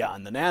media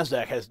on the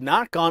NASDAQ has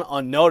not gone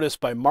unnoticed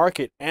by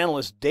market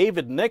analyst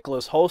David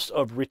Nicholas, host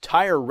of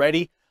Retire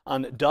Ready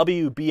on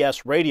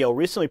WBS Radio,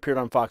 recently appeared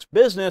on Fox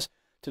Business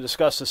to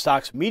discuss the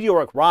stock's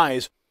meteoric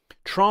rise.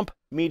 Trump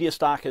media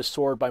stock has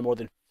soared by more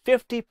than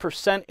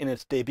 50% in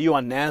its debut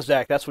on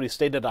NASDAQ. That's what he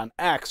stated on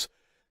X.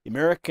 The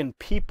American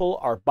people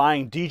are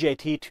buying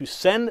DJT to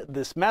send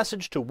this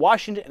message to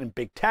Washington and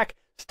big tech.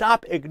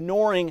 Stop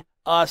ignoring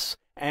us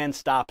and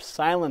stop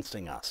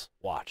silencing us.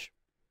 Watch.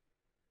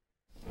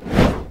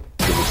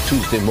 It was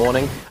Tuesday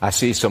morning. I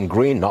see some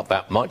green, not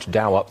that much.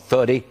 Dow up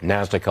 30,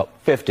 NASDAQ up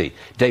 50.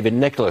 David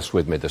Nicholas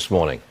with me this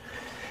morning.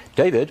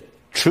 David,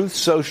 Truth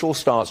Social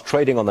starts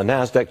trading on the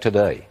NASDAQ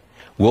today.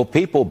 Will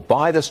people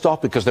buy the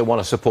stock because they want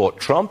to support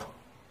Trump,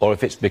 or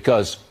if it's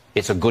because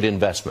it's a good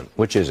investment?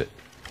 Which is it?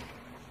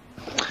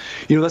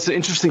 You know, that's an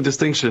interesting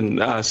distinction,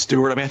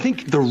 Stuart. I mean, I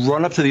think the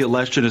run-up to the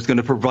election is going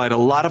to provide a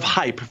lot of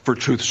hype for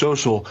Truth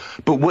Social.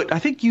 But what I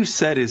think you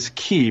said is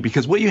key,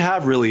 because what you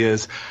have really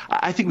is,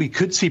 I think we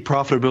could see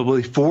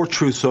profitability for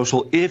Truth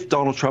Social if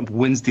Donald Trump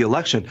wins the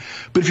election.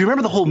 But if you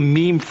remember the whole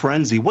meme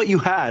frenzy, what you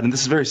had, and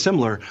this is very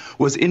similar,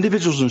 was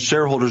individuals and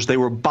shareholders, they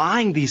were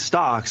buying these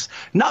stocks,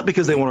 not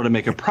because they wanted to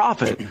make a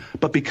profit,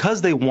 but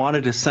because they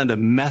wanted to send a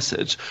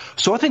message.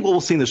 So I think what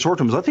we'll see in the short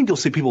term is I think you'll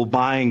see people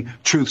buying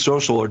Truth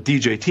Social or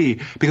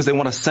DJT because they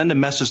want to send a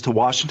message to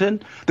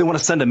Washington. They want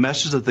to send a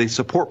message that they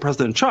support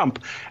President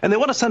Trump, and they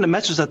want to send a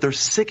message that they're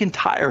sick and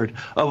tired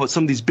of what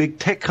some of these big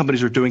tech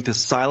companies are doing to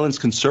silence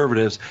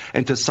conservatives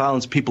and to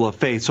silence people of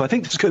faith. So I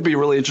think this could be a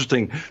really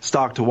interesting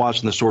stock to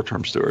watch in the short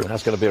term, Stuart.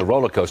 That's going to be a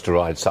roller coaster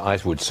ride, so I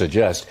would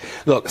suggest.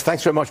 Look,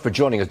 thanks very much for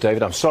joining us,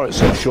 David. I'm sorry it's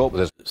so short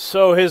with us.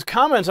 So his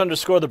comments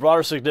underscore the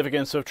broader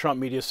significance of Trump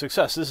media's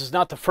success. This is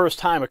not the first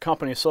time a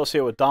company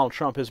associated with Donald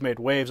Trump has made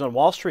waves on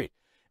Wall Street.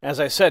 As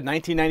I said,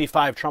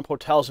 1995, Trump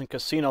Hotels and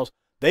Casinos,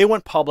 they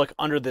went public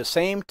under the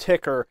same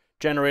ticker,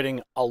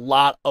 generating a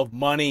lot of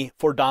money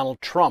for Donald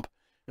Trump.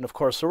 And of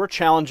course, there were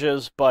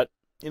challenges, but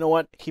you know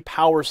what? He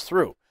powers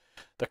through.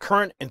 The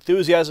current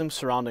enthusiasm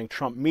surrounding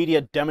Trump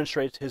media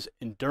demonstrates his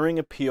enduring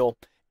appeal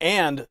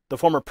and the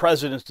former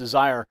president's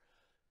desire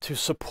to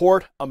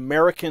support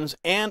Americans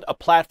and a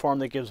platform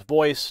that gives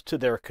voice to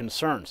their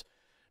concerns.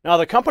 Now,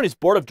 the company's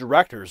board of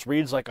directors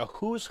reads like a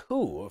who's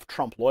who of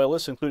Trump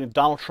loyalists, including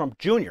Donald Trump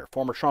Jr.,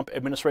 former Trump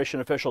administration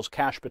officials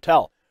Kash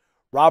Patel,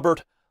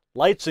 Robert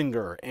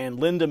Lightzinger, and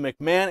Linda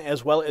McMahon,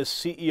 as well as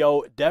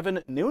CEO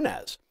Devin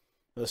Nunes.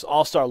 This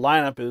all-star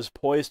lineup is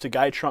poised to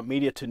guide Trump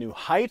media to new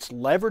heights,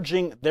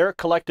 leveraging their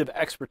collective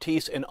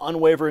expertise and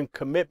unwavering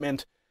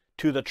commitment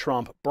to the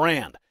Trump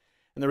brand.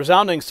 And the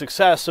resounding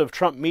success of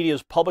Trump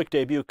Media's public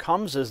debut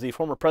comes as the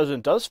former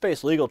president does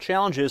face legal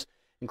challenges,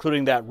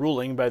 including that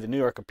ruling by the New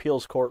York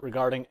Appeals Court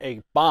regarding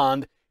a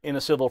bond in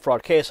a civil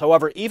fraud case.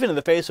 However, even in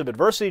the face of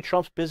adversity,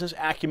 Trump's business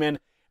acumen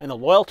and the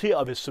loyalty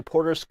of his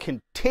supporters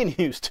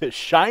continues to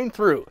shine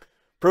through,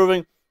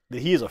 proving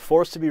that he is a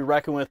force to be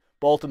reckoned with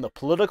both in the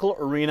political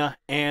arena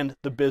and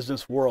the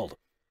business world.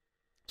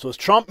 So as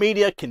Trump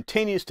Media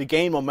continues to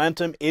gain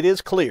momentum, it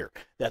is clear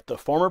that the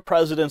former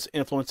president's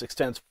influence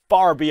extends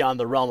far beyond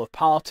the realm of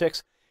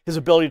politics. His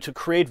ability to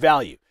create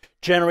value,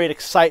 generate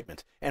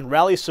excitement, and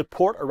rally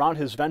support around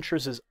his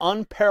ventures is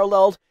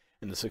unparalleled,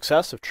 and the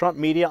success of Trump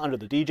Media under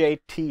the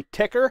DJT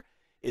ticker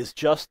is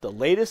just the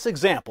latest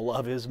example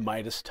of his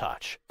Midas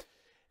touch.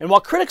 And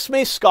while critics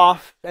may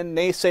scoff and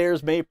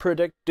naysayers may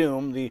predict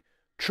doom, the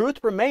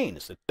truth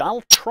remains that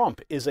Donald Trump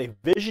is a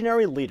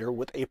visionary leader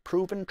with a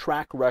proven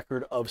track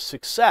record of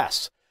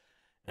success.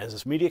 As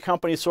his media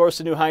company soars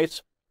to new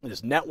heights and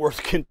his net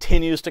worth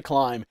continues to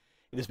climb,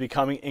 it is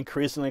becoming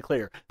increasingly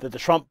clear that the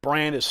Trump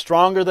brand is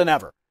stronger than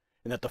ever,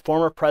 and that the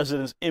former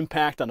president's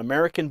impact on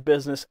American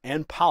business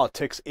and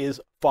politics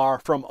is far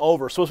from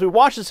over. So as we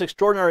watch this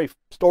extraordinary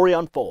story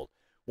unfold,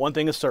 one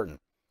thing is certain: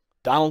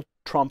 Donald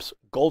Trump's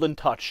golden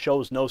touch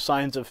shows no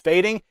signs of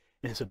fading,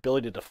 and his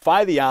ability to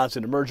defy the odds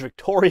and emerge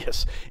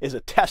victorious is a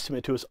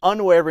testament to his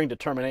unwavering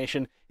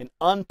determination and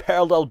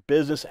unparalleled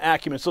business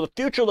acumen. So the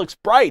future looks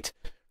bright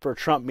for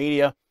Trump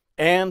Media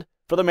and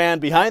for the man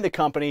behind the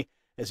company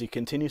as he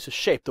continues to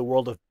shape the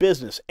world of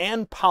business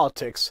and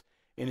politics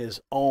in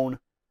his own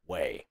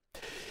way.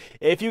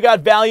 If you got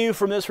value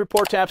from this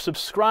report, tap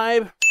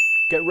subscribe.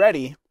 Get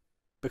ready,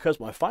 because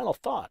my final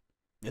thought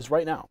is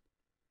right now.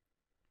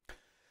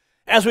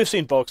 As we've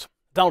seen, folks,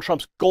 Donald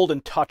Trump's golden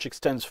touch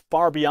extends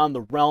far beyond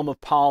the realm of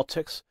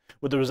politics.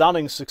 With the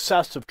resounding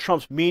success of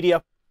Trump's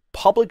Media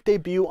public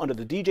debut under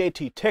the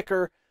DJT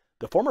ticker,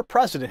 the former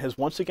president has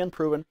once again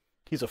proven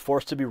he's a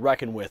force to be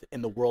reckoned with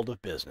in the world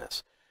of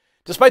business.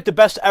 Despite the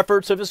best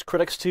efforts of his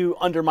critics to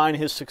undermine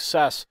his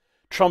success,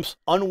 Trump's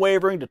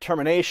unwavering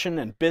determination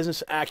and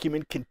business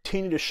acumen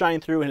continue to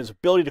shine through, and his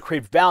ability to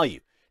create value,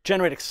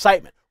 generate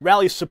excitement,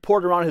 rally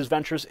support around his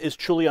ventures is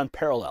truly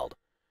unparalleled.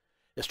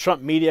 As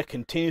Trump Media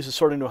continues to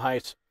soar to new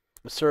heights,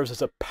 it serves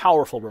as a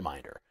powerful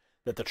reminder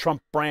that the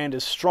Trump brand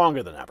is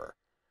stronger than ever.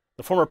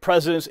 The former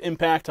president's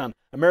impact on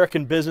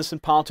American business and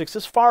politics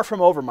is far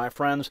from over, my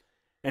friends,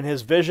 and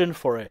his vision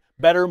for a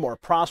better, more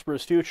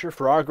prosperous future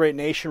for our great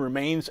nation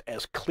remains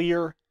as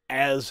clear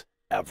as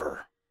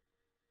ever.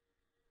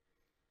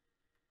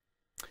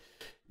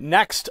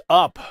 Next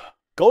up,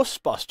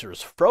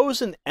 Ghostbusters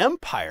Frozen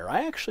Empire.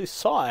 I actually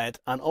saw it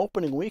on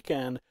opening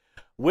weekend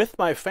with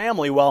my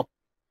family. Well,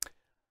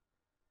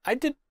 I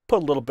did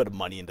put a little bit of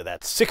money into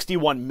that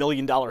 $61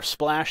 million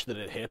splash that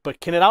it hit, but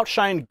can it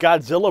outshine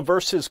Godzilla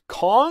vs.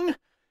 Kong?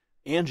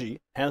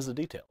 Angie has the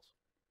details.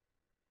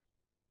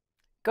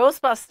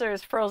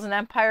 Ghostbusters Frozen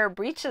Empire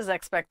breaches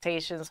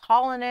expectations,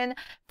 hauling in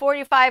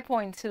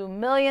 $45.2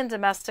 million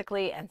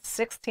domestically and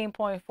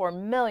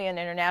 $16.4 million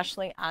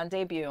internationally on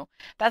debut.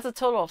 That's a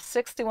total of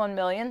 $61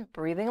 million,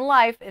 breathing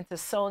life into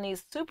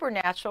Sony's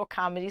supernatural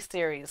comedy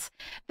series.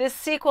 This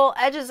sequel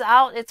edges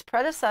out its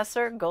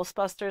predecessor,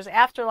 Ghostbusters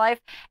Afterlife,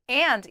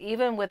 and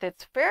even with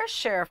its fair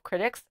share of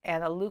critics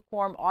and a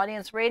lukewarm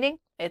audience rating,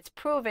 it's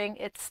proving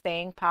its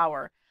staying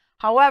power.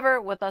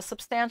 However, with a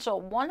substantial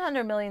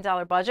 $100 million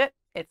budget,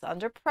 it's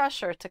under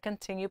pressure to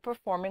continue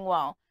performing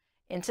well.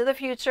 Into the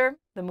future,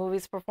 the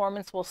movie's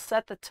performance will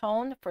set the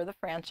tone for the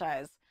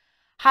franchise.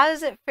 How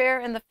does it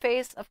fare in the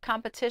face of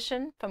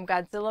competition from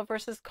Godzilla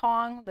vs.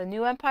 Kong, The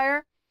New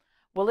Empire?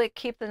 Will it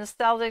keep the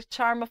nostalgic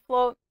charm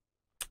afloat?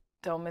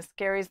 Don't miss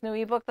Gary's new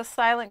ebook, The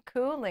Silent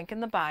Coup, link in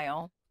the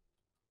bio.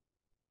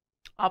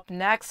 Up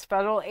next,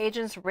 federal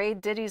agents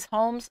raid Diddy's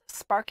homes,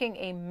 sparking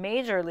a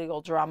major legal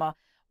drama.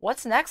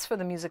 What's next for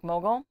the music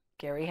mogul?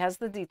 Gary has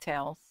the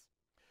details.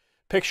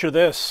 Picture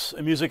this,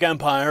 a music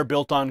empire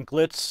built on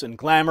glitz and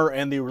glamour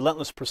and the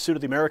relentless pursuit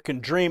of the American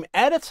dream.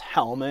 At its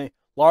helm, a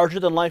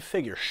larger-than-life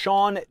figure,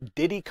 Sean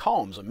Diddy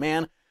Combs, a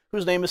man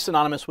whose name is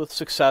synonymous with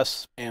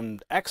success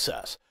and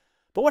excess.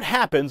 But what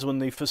happens when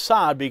the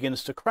facade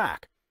begins to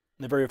crack?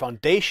 The very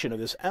foundation of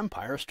this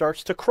empire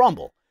starts to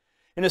crumble.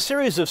 In a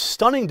series of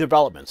stunning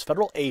developments,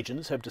 federal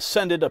agents have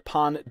descended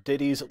upon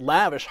Diddy's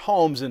lavish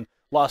homes in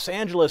Los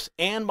Angeles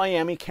and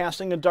Miami,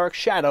 casting a dark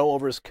shadow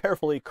over his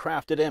carefully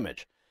crafted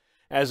image.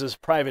 As his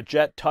private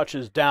jet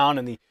touches down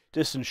in the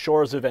distant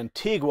shores of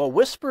Antigua,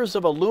 whispers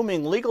of a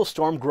looming legal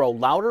storm grow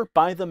louder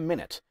by the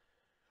minute.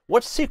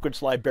 What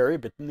secrets lie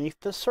buried beneath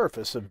the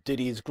surface of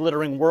Diddy's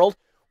glittering world?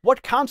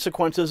 What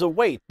consequences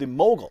await the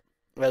mogul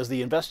as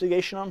the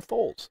investigation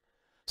unfolds?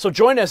 So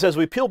join us as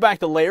we peel back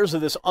the layers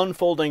of this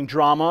unfolding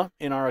drama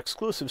in our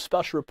exclusive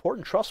special report,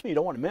 and trust me, you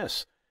don't want to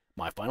miss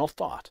my final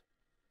thought.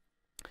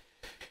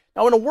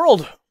 Now, in a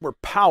world where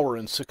power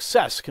and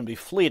success can be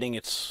fleeting,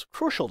 it's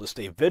crucial to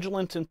stay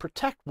vigilant and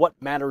protect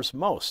what matters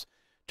most.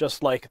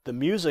 Just like the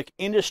music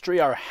industry,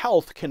 our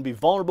health can be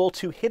vulnerable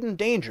to hidden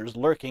dangers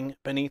lurking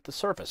beneath the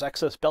surface.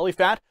 Excess belly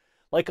fat,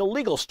 like a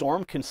legal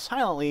storm, can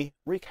silently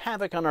wreak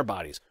havoc on our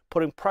bodies,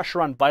 putting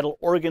pressure on vital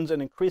organs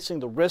and increasing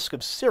the risk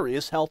of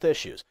serious health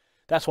issues.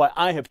 That's why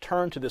I have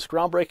turned to this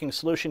groundbreaking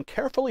solution,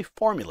 carefully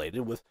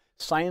formulated with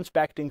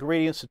science-backed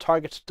ingredients to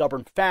target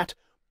stubborn fat,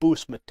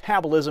 boost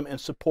metabolism, and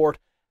support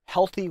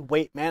healthy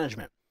weight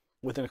management.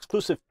 With an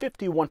exclusive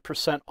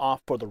 51%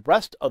 off for the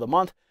rest of the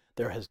month,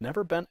 there has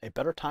never been a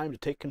better time to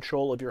take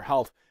control of your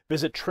health.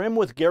 Visit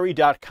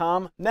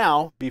trimwithgary.com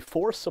now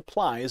before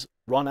supplies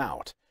run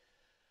out.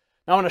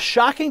 Now, in a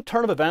shocking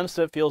turn of events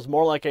that feels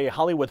more like a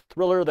Hollywood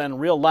thriller than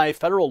real life,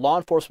 federal law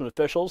enforcement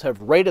officials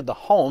have raided the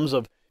homes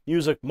of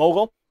music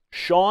mogul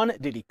Sean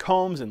Diddy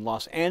Combs in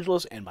Los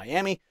Angeles and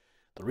Miami.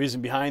 The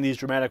reason behind these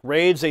dramatic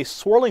raids, a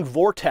swirling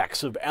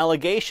vortex of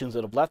allegations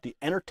that have left the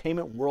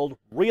entertainment world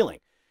reeling.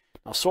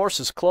 Now,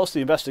 sources close to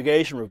the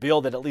investigation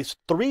revealed that at least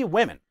 3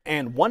 women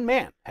and 1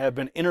 man have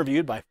been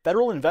interviewed by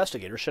federal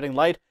investigators, shedding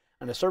light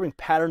on a disturbing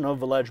pattern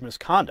of alleged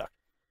misconduct.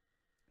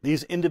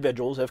 These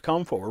individuals have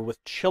come forward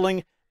with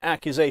chilling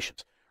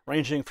accusations,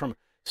 ranging from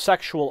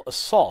sexual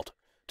assault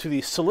to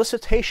the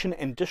solicitation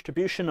and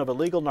distribution of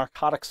illegal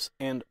narcotics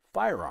and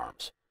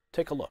firearms.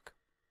 Take a look.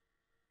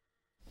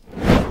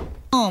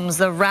 Combs,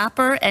 the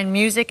rapper and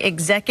music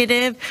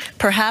executive,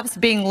 perhaps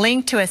being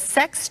linked to a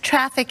sex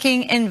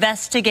trafficking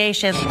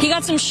investigation. He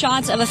got some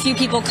shots of a few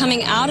people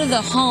coming out of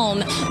the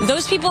home.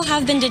 Those people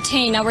have been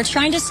detained. Now, we're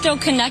trying to still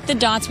connect the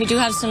dots. We do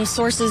have some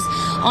sources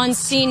on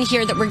scene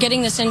here that we're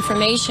getting this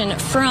information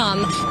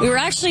from. We were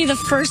actually the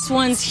first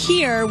ones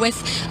here with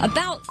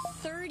about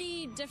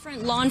 30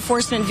 different law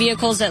enforcement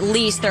vehicles at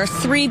least. There are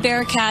 3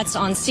 Bearcats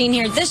on scene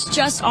here. This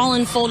just all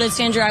unfolded,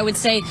 Sandra, I would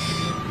say,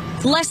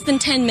 less than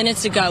 10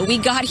 minutes ago. We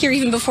got here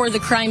even before the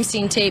crime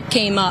scene tape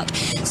came up.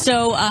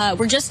 So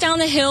we're just down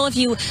the hill. If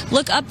you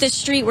look up this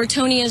street where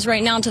Tony is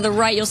right now to the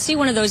right, you'll see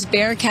one of those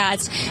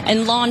Bearcats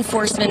and law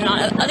enforcement. And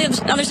on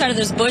the other side of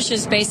those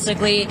bushes,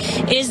 basically,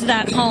 is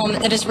that home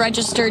that is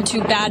registered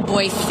to Bad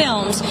Boy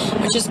Films,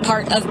 which is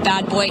part of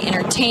Bad Boy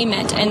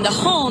Entertainment. And the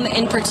home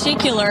in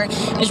particular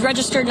is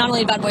registered not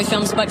only to Bad Boy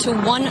Films, but to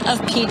one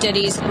of P.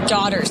 Diddy's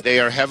daughters.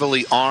 They are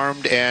heavily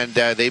armed, and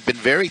they've been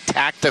very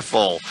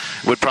tactful,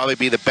 would probably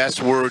be the best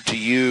word to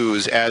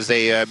use, as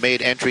they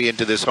made entry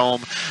into this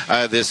home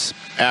this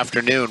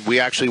afternoon.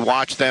 We actually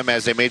watched them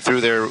as they made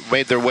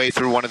their way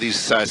through one of these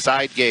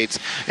side gates,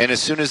 and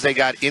as soon as they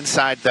got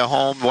inside the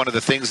home, one of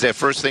the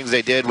first things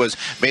they did was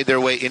made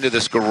their way into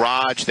this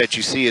garage that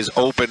you see is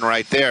open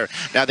right there.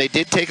 Now, they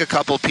did take a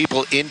couple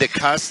people into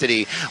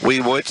custody.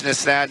 We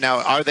witnessed that.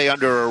 Now, are they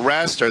under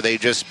arrest? Are they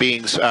just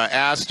being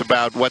asked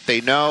about what they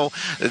know?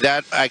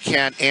 That I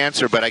can't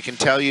answer, but I can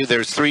tell you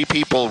there's 3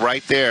 people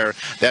right there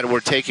that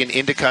were taken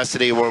into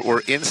custody,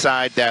 were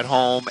inside that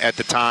home at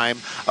the time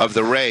of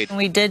the raid.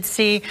 We did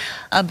see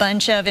a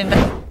bunch of...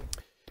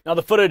 Now,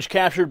 the footage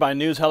captured by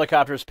news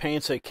helicopters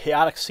paints a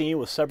chaotic scene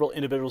with several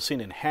individuals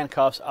seen in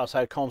handcuffs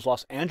outside Combs'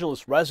 Los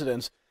Angeles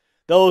residence.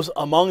 Those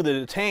among the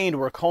detained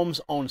were Combs'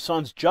 own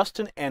sons,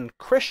 Justin and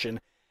Christian,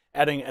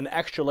 adding an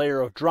extra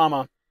layer of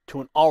drama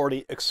to an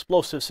already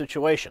explosive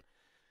situation.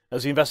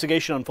 As the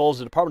investigation unfolds,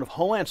 the Department of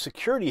Homeland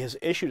Security has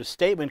issued a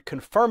statement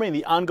confirming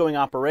the ongoing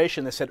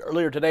operation. They said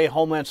earlier today,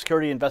 Homeland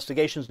Security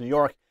Investigations New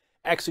York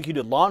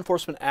executed law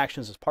enforcement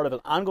actions as part of an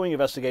ongoing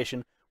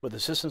investigation with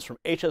assistance from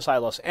HSI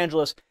Los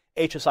Angeles,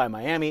 HSI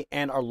Miami,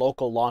 and our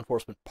local law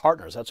enforcement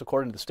partners. That's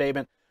according to the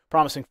statement,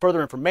 promising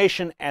further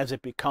information as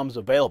it becomes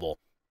available.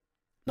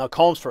 Now,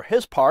 Combs, for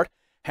his part,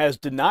 has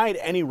denied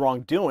any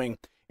wrongdoing.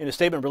 In a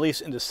statement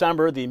released in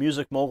December, the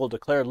music mogul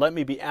declared, "Let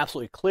me be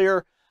absolutely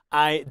clear.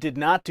 I did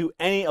not do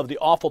any of the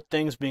awful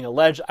things being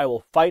alleged. I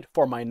will fight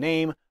for my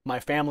name, my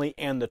family,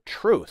 and the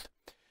truth."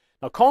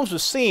 Now, Combs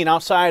was seen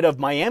outside of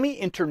Miami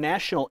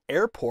International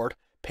Airport,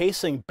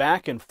 pacing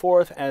back and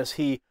forth as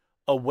he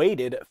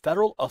awaited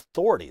federal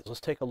authorities.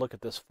 Let's take a look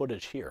at this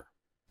footage here.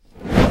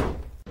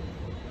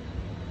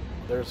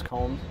 There's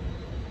Combs.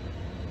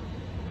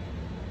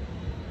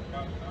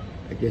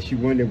 I guess you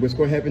wonder what's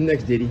going to happen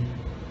next, Diddy.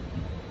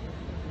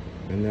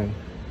 I know.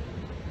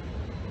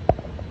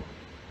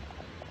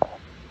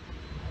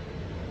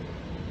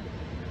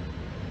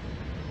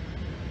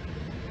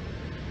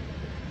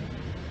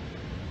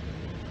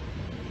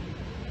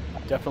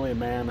 Definitely a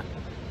man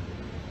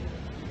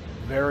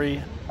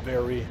very,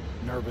 very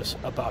nervous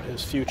about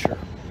his future.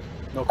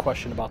 No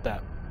question about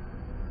that.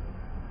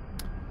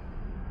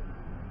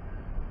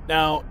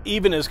 Now,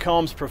 even as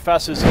Combs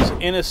professes his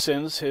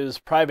innocence, his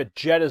private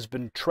jet has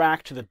been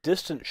tracked to the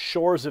distant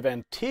shores of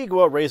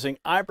Antigua, raising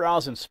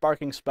eyebrows and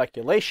sparking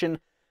speculation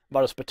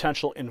about his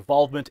potential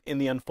involvement in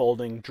the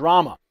unfolding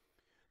drama.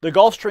 The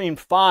Gulfstream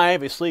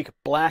 5, a sleek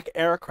black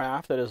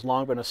aircraft that has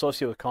long been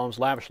associated with Combs'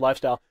 lavish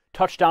lifestyle,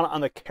 touched down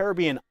on the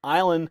Caribbean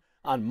island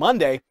on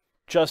Monday,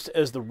 just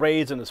as the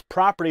raids on his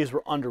properties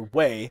were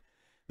underway.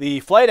 The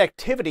flight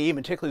activity,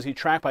 meticulously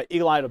tracked by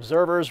eagle-eyed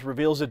observers,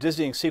 reveals a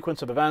dizzying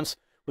sequence of events,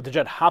 with the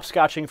jet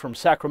hopscotching from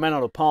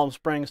Sacramento to Palm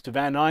Springs to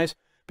Van Nuys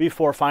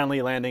before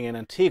finally landing in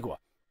Antigua.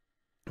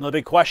 The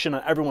big question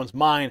on everyone's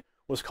mind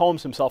was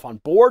Combs himself on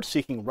board,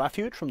 seeking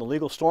refuge from the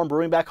legal storm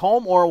brewing back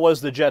home, or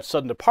was the jet's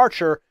sudden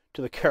departure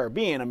to the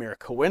Caribbean a mere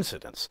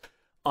coincidence,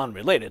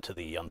 unrelated to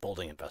the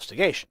unfolding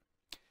investigation.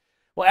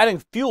 Well,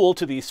 adding fuel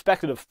to the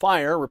speculative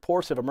fire,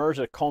 reports have emerged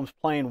that Combs'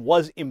 plane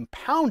was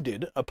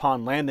impounded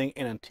upon landing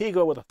in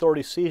Antigua, with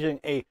authorities seizing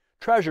a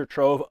treasure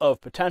trove of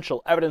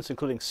potential evidence,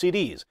 including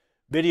CDs,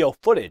 video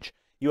footage,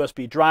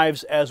 USB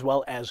drives, as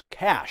well as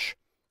cash.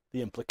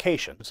 The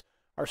implications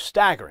are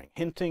staggering,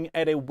 hinting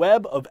at a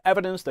web of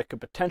evidence that could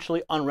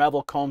potentially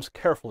unravel Combs'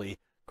 carefully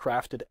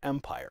crafted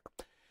empire.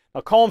 Now,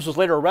 Combs was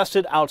later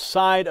arrested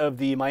outside of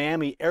the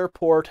Miami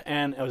airport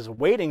and was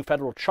awaiting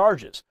federal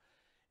charges.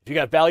 If you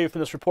got value from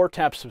this report,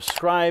 tap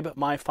subscribe.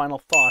 My final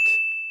thought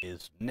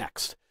is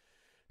next.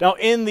 Now,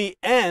 in the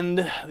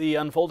end, the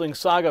unfolding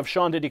saga of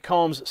Sean Diddy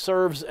Combs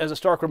serves as a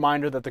stark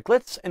reminder that the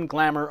glitz and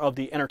glamour of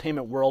the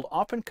entertainment world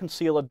often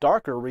conceal a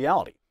darker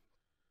reality.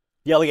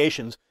 The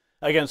allegations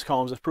against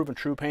Combs, if proven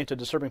true, paint a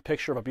disturbing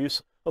picture of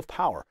abuse of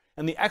power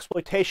and the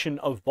exploitation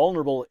of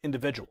vulnerable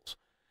individuals.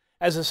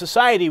 As a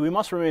society, we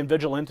must remain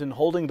vigilant in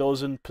holding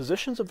those in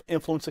positions of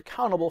influence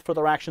accountable for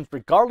their actions,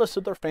 regardless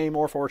of their fame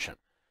or fortune.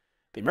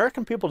 The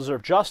American people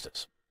deserve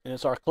justice, and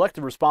it's our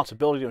collective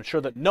responsibility to ensure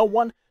that no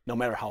one, no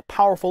matter how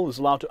powerful, is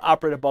allowed to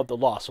operate above the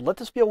law. So let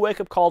this be a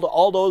wake-up call to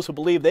all those who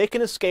believe they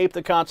can escape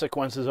the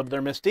consequences of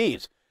their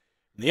misdeeds.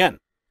 In the end,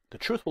 the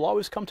truth will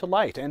always come to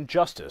light, and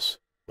justice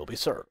will be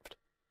served.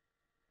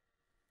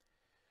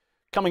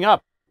 Coming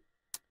up,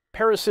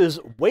 Paris's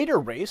waiter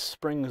race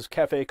brings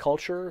cafe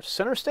culture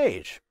center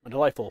stage, a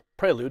delightful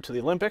prelude to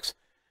the Olympics.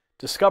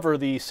 Discover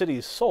the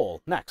city's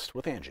soul next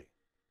with Angie.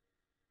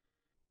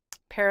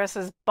 Paris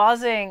is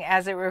buzzing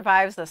as it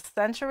revives a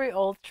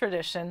century-old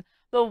tradition,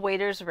 the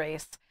waiter's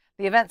race.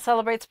 The event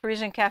celebrates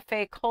Parisian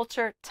cafe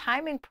culture,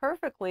 timing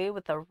perfectly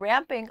with the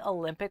ramping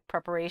Olympic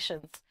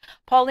preparations.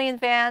 Pauline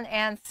Van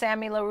and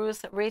Sammy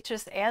LaRousse,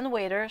 waitress and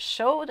waiter,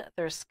 showed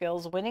their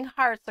skills, winning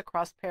hearts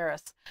across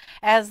Paris.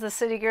 As the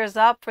city gears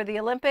up for the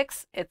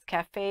Olympics, its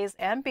cafes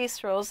and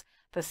bistros,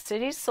 the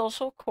city's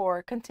social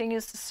core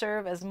continues to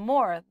serve as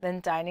more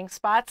than dining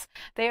spots.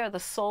 They are the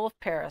soul of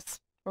Paris.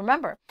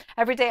 Remember,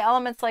 everyday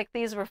elements like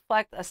these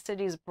reflect a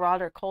city's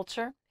broader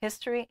culture,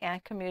 history,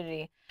 and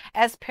community.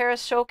 As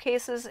Paris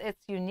showcases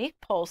its unique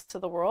pulse to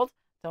the world,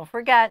 don't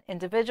forget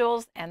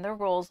individuals and their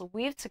roles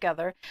weave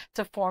together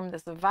to form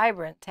this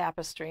vibrant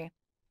tapestry.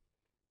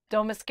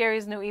 Don't miss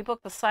Gary's new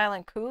ebook, The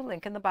Silent Coup,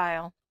 link in the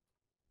bio.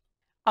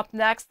 Up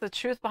next, the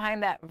truth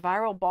behind that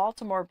viral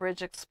Baltimore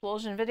bridge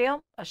explosion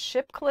video. A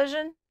ship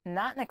collision,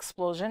 not an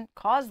explosion,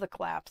 caused the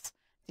collapse.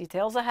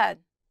 Details ahead.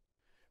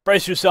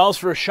 Brace yourselves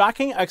for a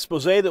shocking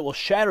expose that will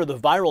shatter the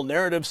viral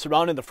narrative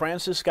surrounding the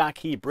Francis Scott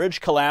Key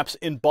Bridge collapse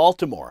in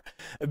Baltimore.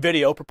 A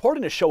video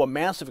purporting to show a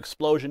massive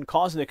explosion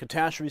causing the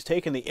catastrophe is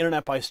taking the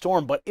internet by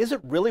storm, but is it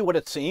really what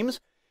it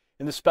seems?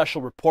 In this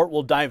special report,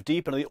 we'll dive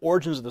deep into the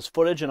origins of this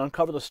footage and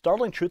uncover the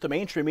startling truth the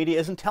mainstream media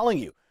isn't telling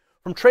you.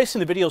 From tracing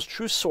the video's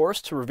true source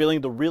to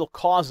revealing the real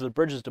cause of the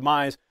bridge's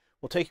demise,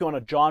 we'll take you on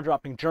a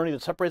jaw-dropping journey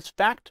that separates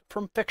fact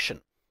from fiction.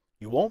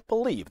 You won't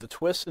believe the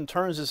twists and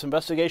turns this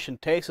investigation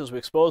takes as we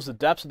expose the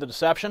depths of the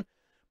deception,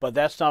 but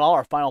that's not all.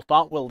 Our final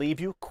thought will leave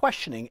you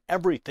questioning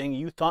everything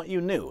you thought you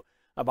knew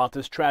about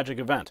this tragic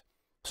event.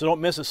 So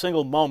don't miss a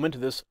single moment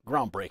of this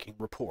groundbreaking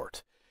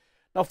report.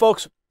 Now,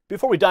 folks,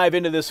 before we dive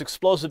into this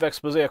explosive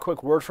expose, a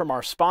quick word from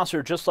our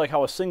sponsor. Just like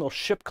how a single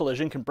ship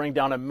collision can bring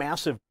down a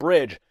massive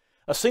bridge,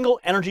 a single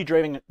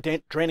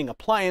energy-draining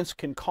appliance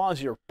can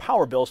cause your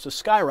power bills to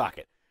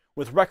skyrocket.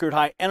 With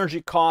record-high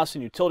energy costs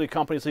and utility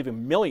companies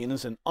leaving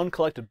millions in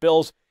uncollected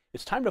bills,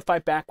 it's time to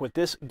fight back with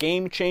this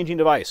game-changing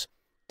device.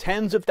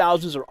 Tens of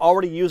thousands are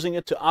already using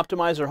it to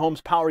optimize their home's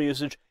power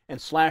usage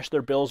and slash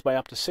their bills by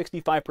up to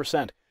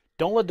 65%.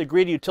 Don't let the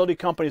greedy utility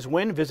companies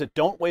win. Visit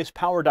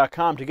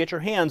don'twastepower.com to get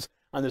your hands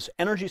on this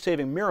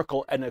energy-saving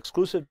miracle at an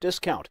exclusive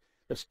discount.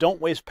 That's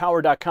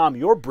don'twastepower.com,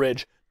 your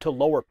bridge to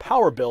lower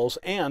power bills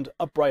and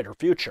a brighter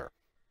future.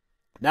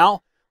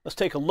 Now, let's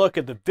take a look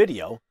at the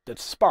video that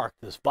sparked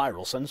this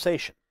viral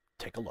sensation.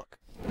 Take a look.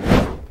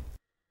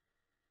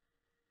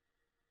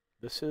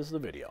 This is the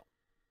video.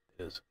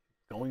 It is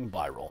going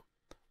viral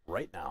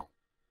right now,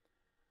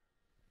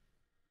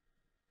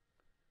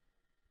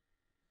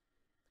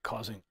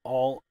 causing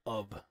all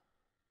of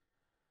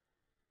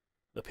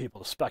the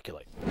people to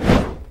speculate.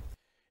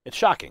 It's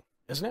shocking,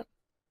 isn't it?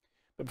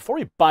 But before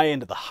we buy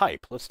into the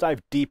hype, let's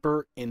dive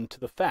deeper into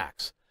the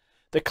facts.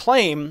 The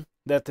claim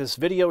that this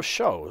video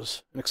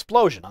shows an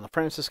explosion on the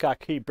Francis Scott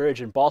Key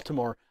Bridge in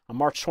Baltimore on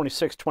March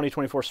 26,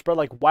 2024 spread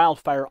like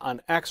wildfire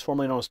on X,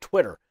 formerly known as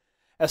Twitter.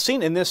 As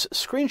seen in this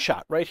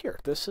screenshot right here,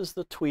 this is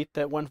the tweet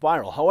that went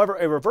viral. However,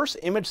 a reverse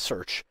image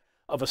search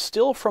of a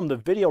still from the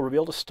video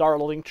revealed a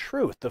startling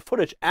truth. The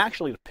footage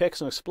actually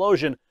depicts an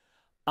explosion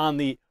on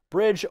the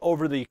bridge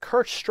over the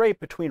Kerch Strait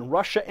between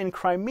Russia and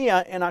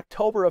Crimea in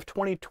October of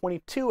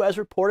 2022, as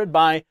reported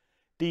by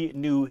the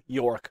New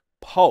York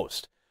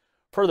Post.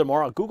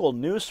 Furthermore, a Google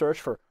News search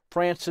for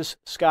Francis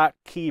Scott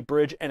Key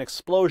Bridge and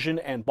explosion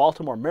in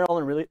Baltimore,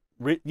 Maryland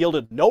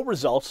yielded no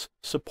results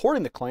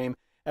supporting the claim,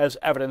 as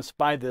evidenced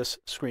by this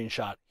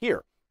screenshot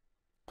here.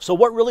 So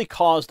what really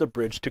caused the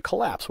bridge to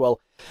collapse?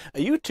 Well,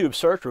 a YouTube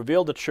search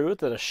revealed the truth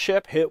that a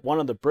ship hit one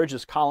of the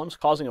bridge's columns,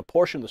 causing a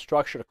portion of the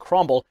structure to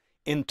crumble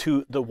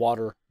into the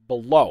water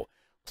below.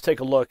 Let's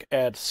take a look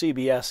at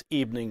CBS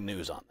Evening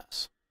News on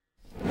this.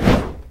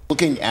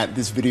 Looking at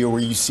this video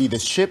where you see the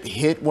ship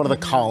hit one of the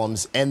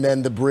columns and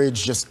then the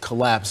bridge just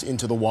collapse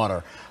into the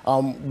water.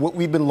 What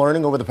we've been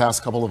learning over the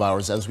past couple of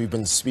hours as we've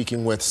been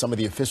speaking with some of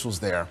the officials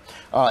there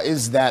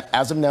is that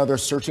as of now they're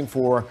searching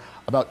for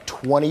about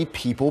 20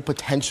 people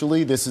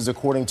potentially. This is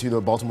according to the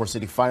Baltimore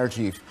City Fire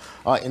Chief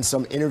in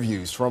some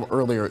interviews from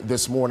earlier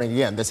this morning.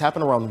 Again, this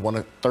happened around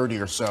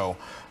 1:30 or so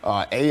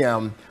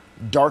a.m.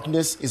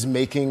 Darkness is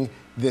making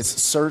this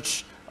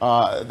search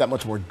that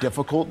much more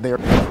difficult there.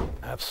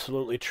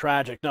 Absolutely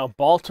tragic. Now,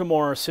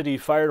 Baltimore City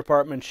Fire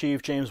Department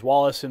Chief James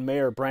Wallace and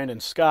Mayor Brandon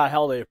Scott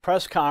held a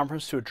press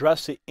conference to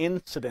address the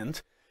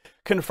incident,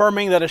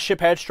 confirming that a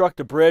ship had struck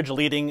the bridge,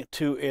 leading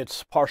to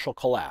its partial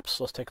collapse.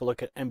 Let's take a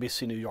look at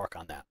NBC New York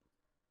on that.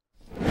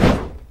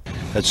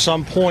 At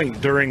some point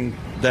during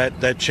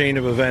that chain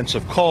of events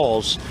of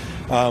calls,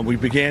 we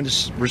began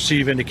to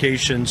receive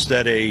indications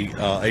that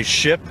a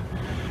ship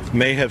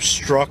may have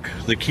struck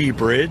the Key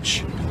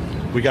Bridge.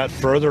 We got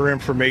further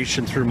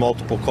information through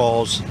multiple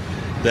calls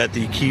that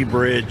the Key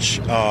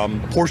Bridge,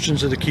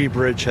 portions of the Key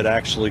Bridge had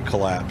actually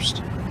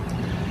collapsed.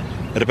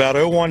 At about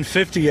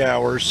 01:50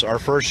 hours, our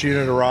first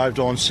unit arrived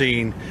on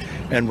scene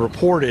and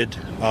reported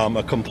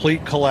a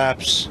complete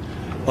collapse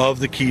of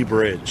the Key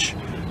Bridge.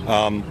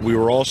 We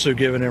were also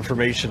given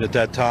information at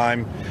that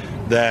time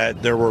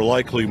that there were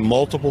likely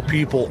multiple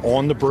people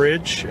on the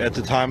bridge at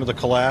the time of the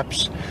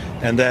collapse,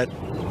 and that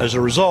as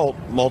a result,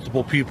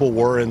 multiple people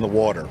were in the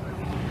water.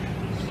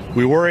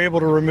 We were able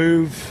to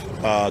remove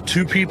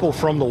 2 people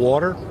from the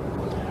water.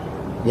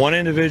 One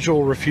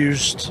individual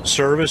refused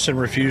service and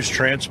refused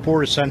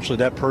transport. Essentially,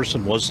 that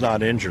person was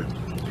not injured.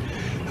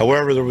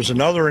 However, there was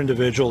another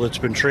individual that's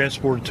been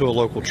transported to a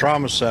local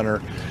trauma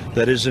center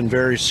that is in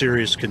very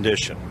serious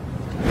condition.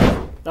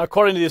 Now,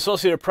 according to the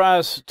Associated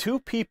Press, 2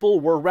 people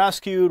were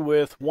rescued,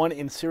 with one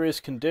in serious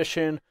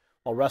condition,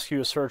 while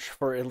rescuers searched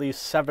for at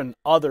least 7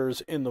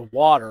 others in the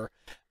water.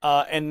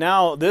 And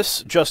now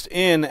this just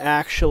in,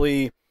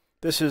 actually,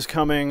 this is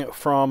coming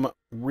from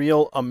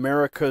Real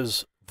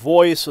America's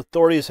Voice.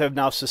 Authorities have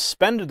now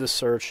suspended the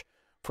search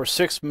for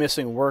 6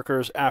 missing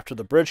workers after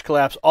the bridge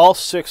collapse. All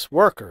 6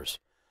 workers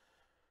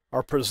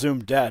are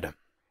presumed dead,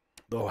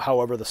 though,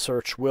 however, the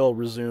search will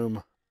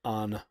resume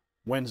on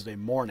Wednesday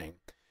morning.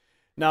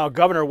 Now,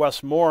 Governor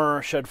Wes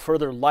Moore shed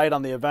further light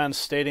on the events,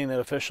 stating that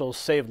officials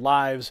saved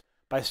lives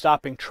by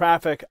stopping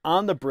traffic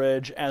on the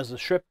bridge as the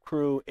ship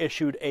crew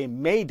issued a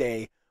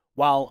mayday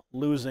while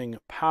losing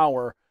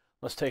power.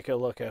 Let's take a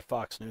look at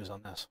Fox News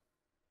on this.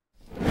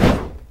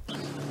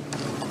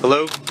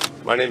 Hello,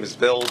 my name is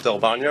Bill Del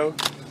Bagno.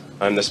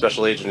 I'm the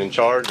special agent in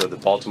charge of the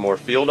Baltimore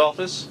field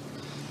office.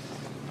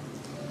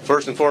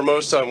 First and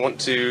foremost, I want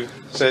to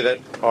say that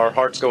our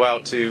hearts go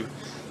out to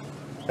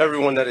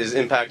everyone that is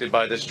impacted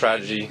by this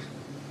tragedy,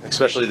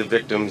 especially the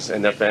victims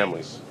and their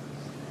families.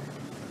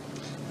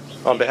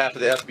 On behalf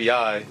of the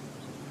FBI,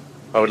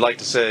 I would like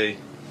to say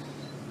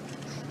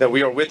that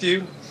we are with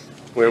you,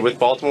 we're with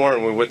Baltimore,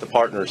 and we're with the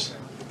partners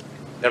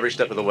every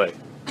step of the way.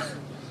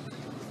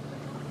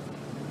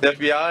 The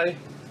FBI,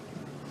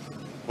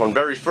 on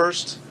very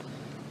first,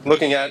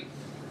 looking at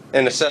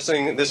and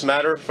assessing this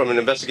matter from an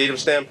investigative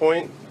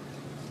standpoint,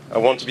 I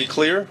want to be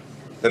clear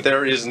that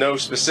there is no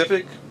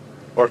specific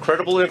or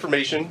credible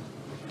information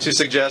to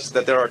suggest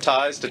that there are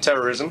ties to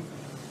terrorism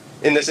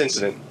in this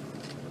incident.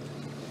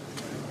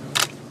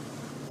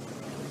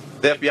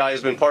 The FBI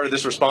has been part of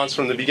this response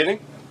from the beginning.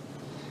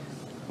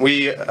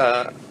 We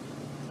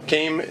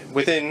came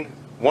within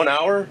 1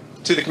 hour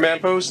to the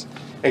command post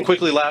and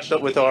quickly lashed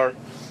up with our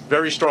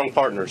very strong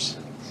partners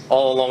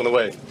all along the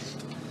way.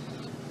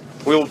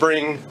 We will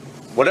bring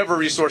whatever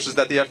resources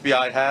that the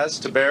FBI has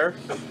to bear.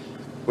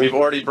 We've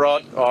already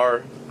brought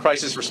our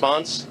crisis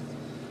response,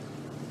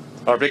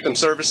 our victim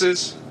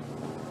services,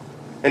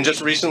 and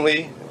just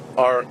recently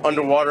our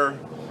underwater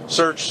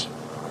search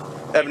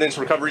evidence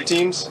recovery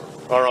teams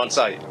are on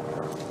site.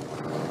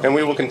 And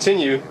we will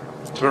continue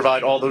to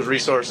provide all those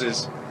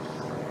resources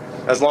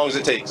as long as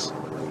it takes.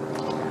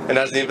 And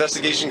as the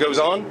investigation goes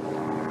on,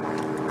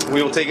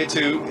 we will take it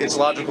to its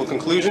logical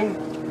conclusion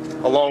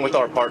along with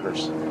our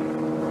partners.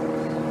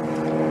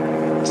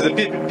 To the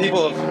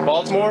people of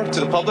Baltimore, to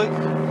the public,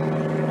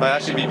 I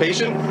ask you to be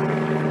patient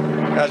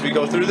as we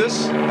go through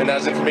this and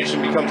as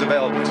information becomes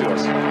available to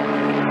us.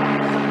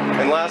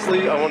 And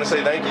lastly, I want to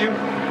say thank you.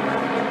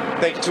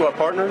 Thank you to our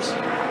partners.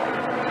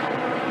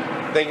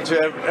 Thank you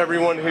to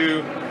everyone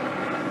who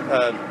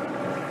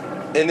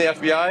in the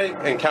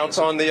FBI and counts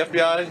on the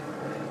FBI.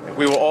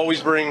 We will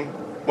always bring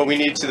what we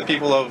need to the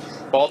people of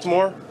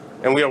Baltimore,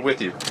 and we are with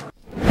you.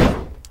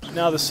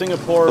 Now, the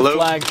Singapore Hello,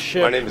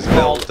 flagship my name is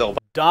Bill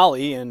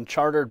Dolly, and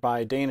chartered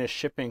by Danish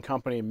shipping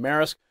company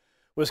Maersk,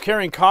 was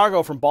carrying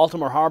cargo from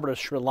Baltimore Harbor to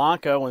Sri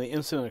Lanka when the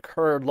incident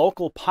occurred.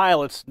 Local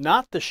pilots,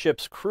 not the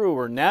ship's crew,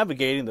 were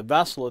navigating the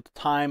vessel at the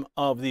time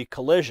of the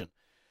collision.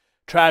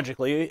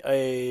 Tragically,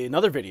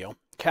 another video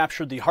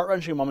captured the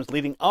heart-wrenching moments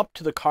leading up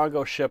to the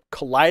cargo ship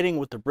colliding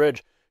with the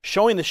bridge,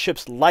 showing the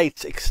ship's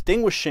lights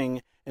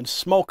extinguishing and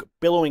smoke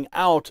billowing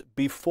out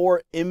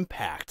before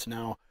impact.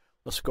 Now,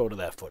 let's go to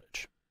that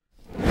footage.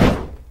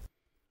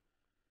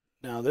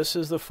 Now, this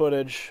is the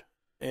footage.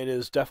 It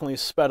is definitely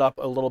sped up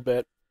a little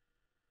bit.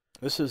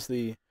 This is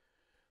the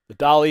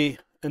dolly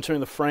entering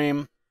the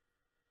frame.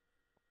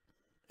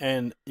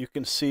 And you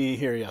can see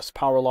here, yes,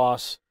 power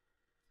loss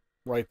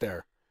right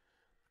there.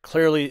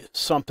 Clearly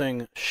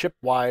something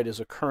ship-wide is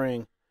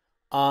occurring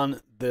on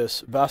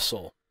this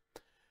vessel.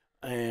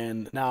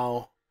 And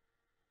now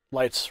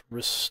lights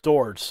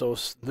restored. So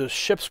the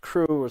ship's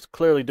crew is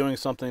clearly doing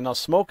something. Now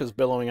smoke is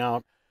billowing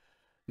out.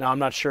 Now I'm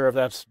not sure if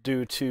that's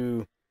due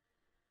to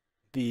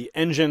the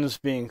engines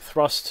being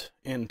thrust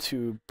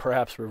into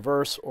perhaps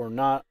reverse or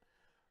not,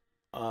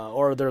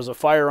 or there's a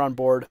fire on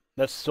board.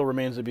 That still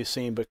remains to be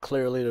seen, but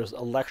clearly there's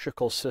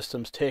electrical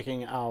systems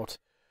taking out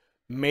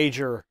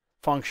major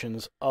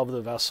functions of the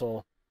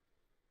vessel,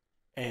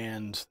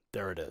 and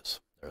there it is.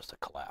 There's the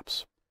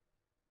collapse.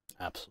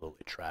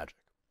 Absolutely tragic.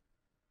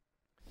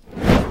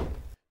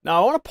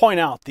 Now I want to point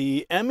out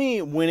the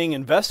Emmy-winning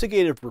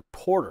investigative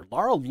reporter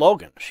Lara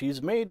Logan.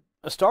 She's made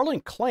a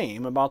startling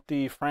claim about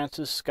the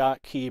Francis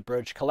Scott Key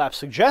Bridge collapse,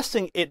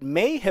 suggesting it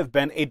may have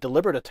been a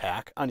deliberate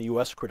attack on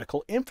U.S.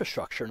 critical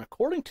infrastructure. And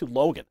according to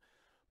Logan,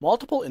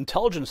 multiple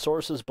intelligence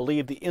sources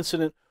believe the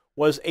incident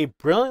was a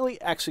brilliantly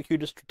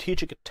executed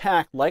strategic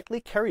attack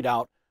likely carried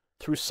out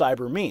through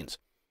cyber means.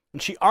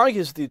 And she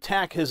argues the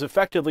attack has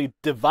effectively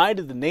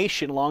divided the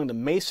nation along the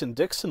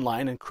Mason-Dixon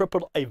line and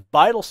crippled a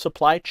vital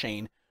supply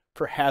chain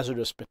for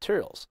hazardous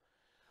materials.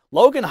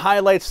 Logan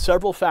highlights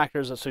several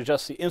factors that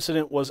suggest the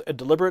incident was a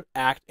deliberate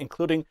act,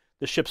 including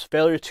the ship's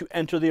failure to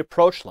enter the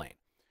approach lane,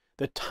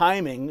 the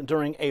timing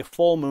during a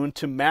full moon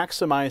to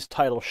maximize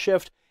tidal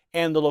shift,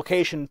 and the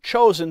location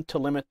chosen to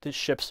limit the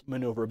ship's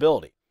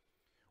maneuverability.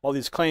 While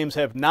these claims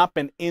have not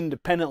been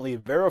independently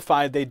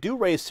verified, they do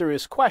raise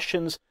serious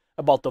questions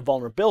about the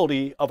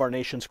vulnerability of our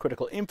nation's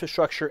critical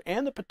infrastructure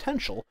and the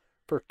potential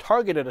for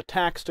targeted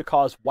attacks to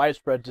cause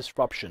widespread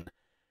disruption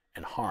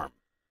and harm.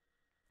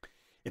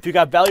 If you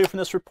got value from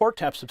this report,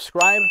 tap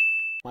subscribe.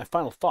 My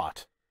final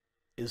thought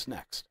is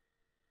next.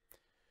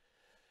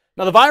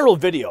 Now, the viral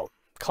video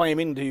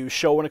claiming to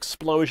show an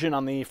explosion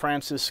on the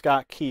Francis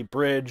Scott Key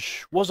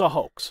Bridge was a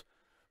hoax.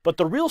 But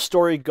the real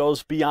story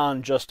goes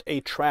beyond just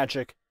a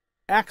tragic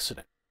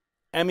accident.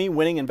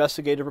 Emmy-winning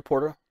investigative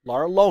reporter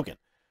Lara Logan,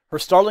 her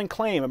startling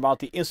claim about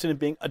the incident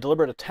being a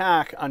deliberate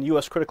attack on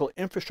U.S. critical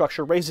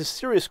infrastructure raises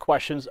serious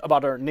questions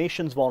about our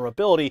nation's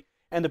vulnerability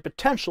and the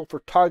potential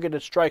for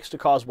targeted strikes to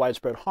cause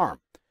widespread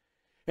harm.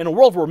 In a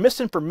world where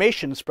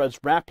misinformation spreads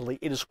rapidly,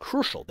 it is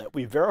crucial that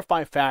we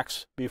verify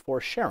facts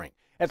before sharing.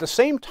 At the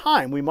same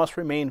time, we must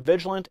remain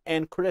vigilant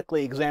and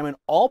critically examine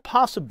all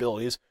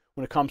possibilities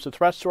when it comes to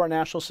threats to our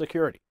national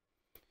security.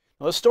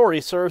 Now, this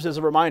story serves as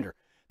a reminder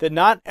that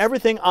not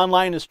everything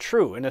online is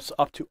true, and it's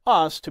up to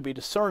us to be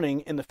discerning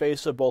in the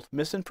face of both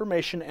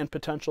misinformation and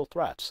potential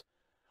threats.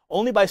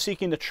 Only by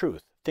seeking the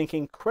truth,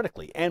 thinking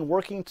critically, and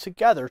working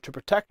together to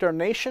protect our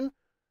nation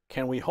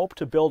can we hope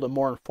to build a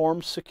more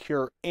informed,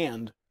 secure,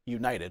 and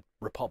united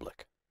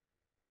republic.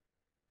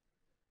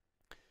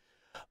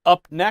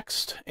 Up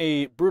next,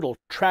 a brutal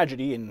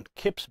tragedy in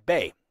Kips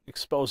Bay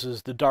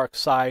exposes the dark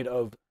side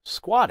of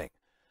squatting.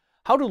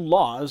 How do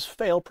laws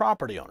fail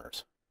property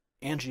owners?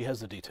 Angie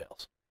has the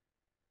details.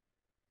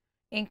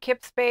 In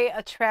Kips Bay,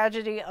 a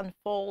tragedy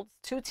unfolds.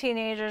 Two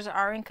teenagers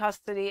are in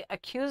custody,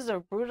 accused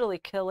of brutally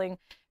killing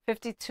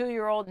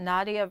 52-year-old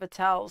Nadia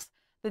Vitals.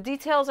 The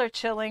details are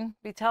chilling.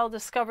 Vital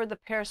discovered the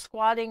pair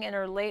squatting in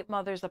her late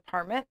mother's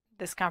apartment.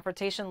 This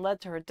confrontation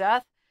led to her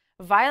death,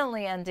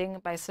 violently ending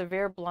by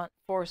severe blunt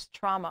force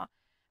trauma.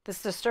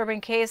 This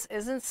disturbing case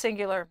isn't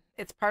singular.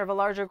 It's part of a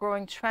larger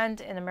growing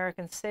trend in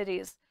American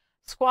cities.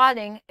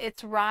 Squatting,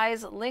 its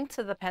rise linked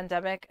to the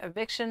pandemic,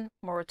 eviction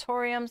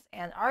moratoriums,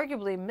 and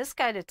arguably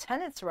misguided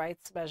tenants'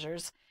 rights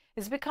measures,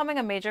 is becoming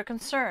a major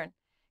concern.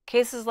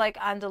 Cases like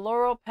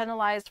Andeloro,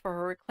 penalized for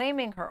her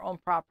reclaiming her own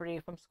property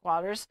from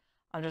squatters,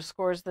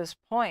 underscores this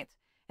point.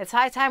 It's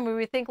high time we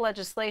rethink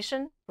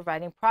legislation,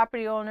 providing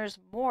property owners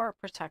more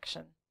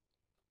protection.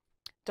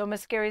 Don't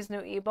miss Gary's new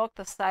ebook,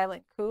 The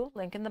Silent Coup,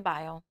 link in the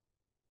bio.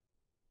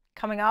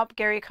 Coming up,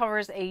 Gary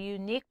covers a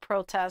unique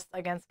protest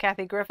against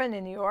Kathy Griffin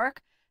in New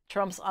York.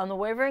 Trump's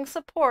unwavering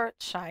support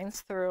shines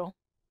through.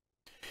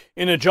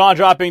 In a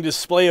jaw-dropping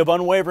display of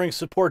unwavering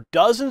support,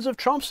 dozens of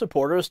Trump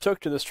supporters took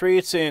to the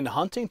streets in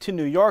Huntington,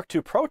 New York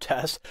to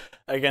protest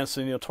against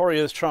the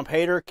notorious Trump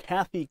hater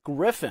Kathy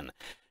Griffin.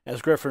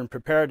 As Griffin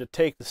prepared to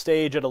take the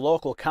stage at a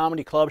local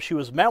comedy club, she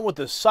was met with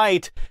a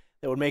sight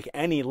that would make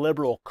any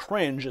liberal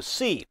cringe: a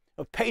sea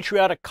of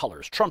patriotic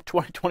colors, Trump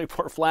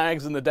 2024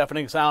 flags, and the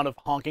deafening sound of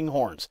honking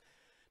horns.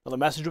 Now, the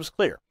message was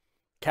clear.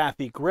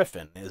 Kathy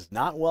Griffin is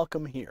not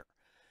welcome here.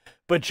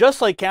 But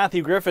just like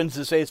Kathy Griffin's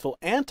distasteful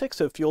antics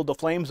have fueled the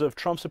flames of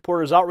Trump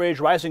supporters' outrage,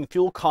 rising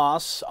fuel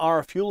costs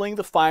are fueling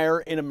the fire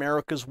in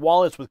America's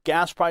wallets, with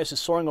gas prices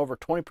soaring over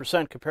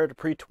 20% compared to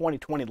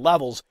pre-2020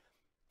 levels.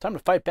 Time to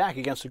fight back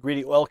against the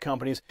greedy oil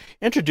companies,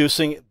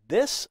 introducing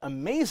this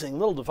amazing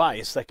little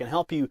device that can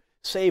help you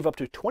save up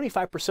to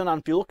 25%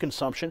 on fuel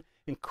consumption,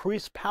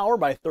 increase power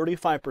by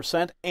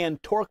 35%,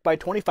 and torque by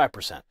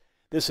 25%.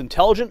 This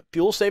intelligent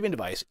fuel-saving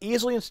device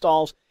easily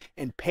installs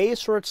and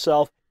pays for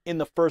itself in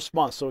the first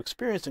month. So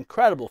experience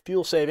incredible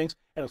fuel savings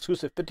and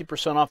exclusive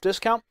 50% off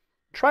discount.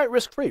 Try it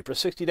risk-free for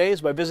 60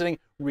 days by visiting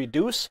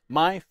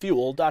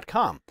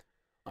reducemyfuel.com.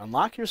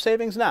 Unlock your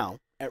savings now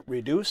at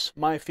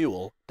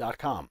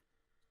reducemyfuel.com.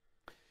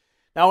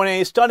 Now, in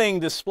a stunning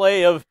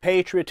display of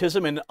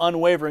patriotism and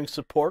unwavering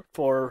support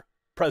for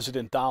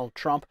President Donald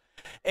Trump,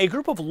 a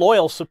group of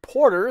loyal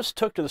supporters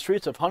took to the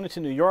streets of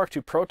Huntington, New York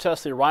to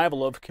protest the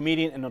arrival of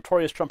comedian and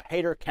notorious Trump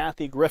hater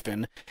Kathy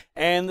Griffin,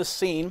 and the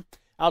scene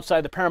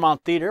outside the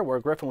Paramount Theater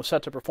where Griffin was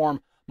set to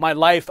perform My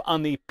Life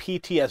on the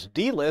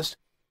PTSD List.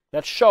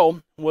 That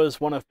show was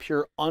one of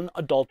pure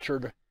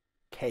unadulterated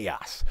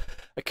chaos.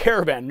 A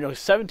caravan, nearly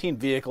 17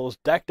 vehicles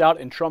decked out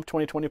in Trump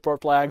 2024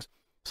 flags,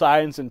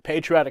 signs, and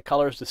patriotic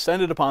colors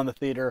descended upon the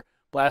theater,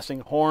 blasting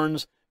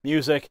horns,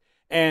 music,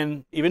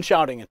 and even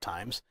shouting at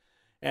times.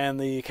 And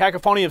the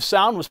cacophony of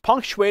sound was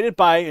punctuated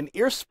by an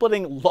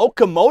ear-splitting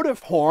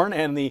locomotive horn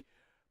and the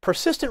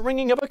persistent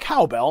ringing of a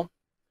cowbell,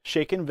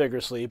 shaken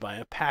vigorously by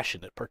a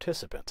passionate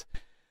participant.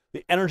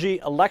 The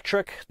energy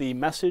electric, the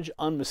message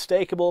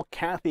unmistakable.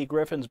 Kathy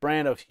Griffin's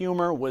brand of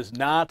humor was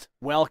not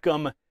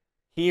welcome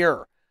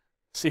here.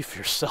 See for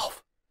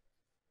yourself.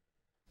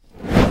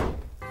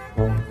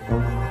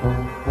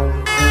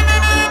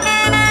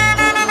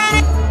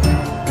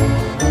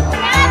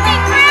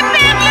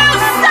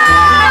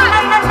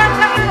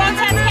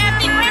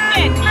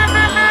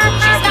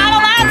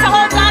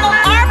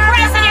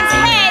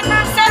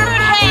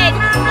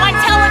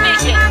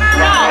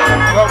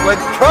 We're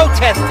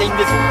protesting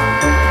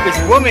this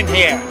woman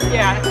here.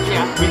 Yeah.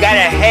 We got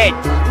a head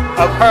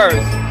of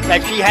hers,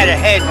 like she had a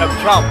head of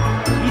Trump.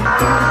 You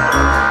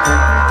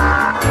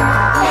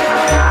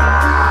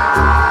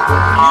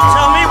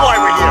tell me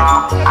why we're here.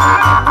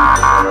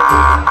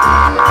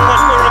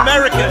 Because we're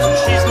Americans and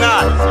she's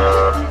not.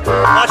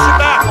 Watch your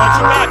back,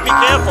 be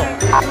careful.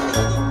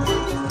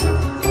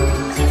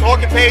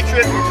 Talking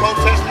Patriots, we're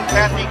protesting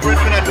Kathy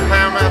Griffin at the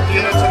Paramount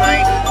Theater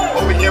tonight,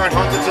 over here in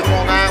Huntington,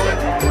 Long Island.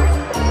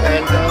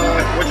 And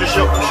we're just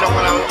showing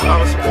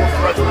our support for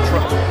President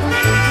Trump.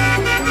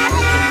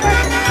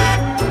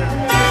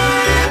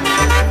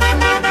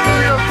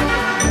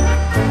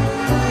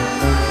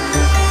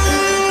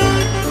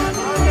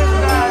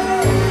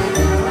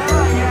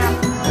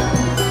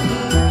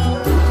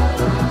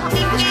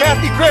 It's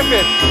Kathy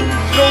Griffin.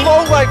 So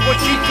low like what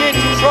she did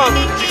to Trump.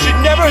 She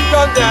should never have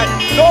done that.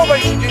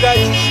 Nobody should do that.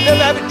 She should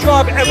never have a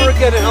job ever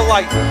again in her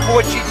life for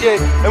what she did.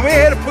 And we're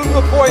here to prove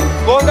the point.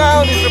 Long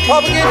Island is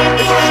Republican,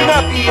 and she should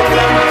not be here for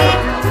that reason.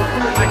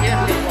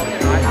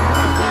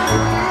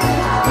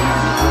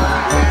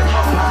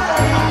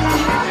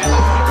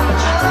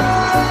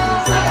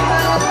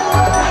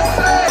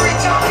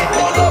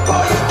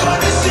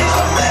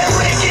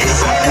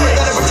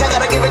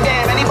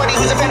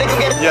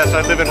 Yes,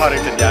 I live in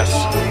Huntington, yes.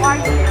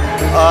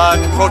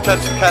 To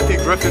protest Kathy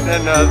Griffin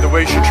and the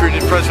way she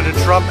treated President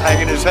Trump,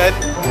 hanging his head.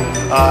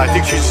 I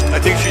think she's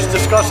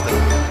disgusting.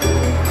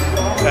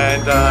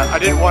 And I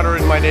didn't want her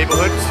in my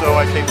neighborhood, so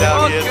I came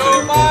down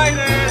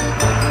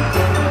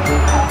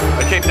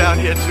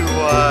here to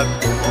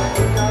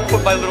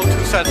put my little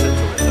 2 cents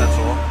into it, that's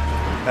all.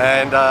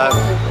 And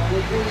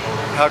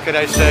how can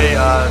I say,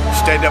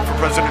 stand up for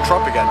President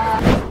Trump again.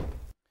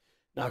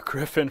 Now,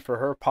 Griffin, for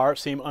her part,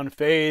 seemed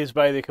unfazed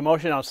by the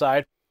commotion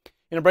outside.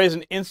 In a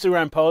brazen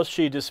Instagram post,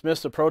 she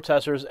dismissed the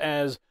protesters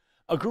as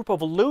a group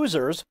of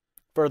losers,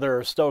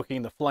 further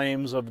stoking the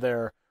flames of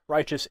their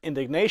righteous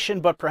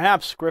indignation. But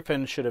perhaps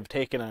Griffin should have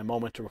taken a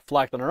moment to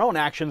reflect on her own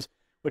actions,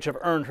 which have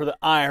earned her the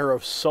ire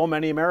of so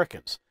many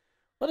Americans.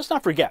 Let us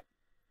not forget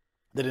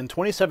that in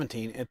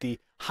 2017, at the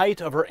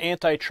height of her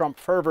anti-Trump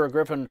fervor,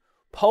 Griffin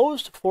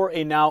posed for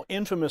a now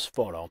infamous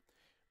photo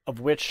of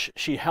which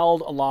she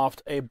held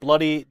aloft a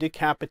bloody,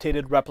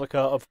 decapitated replica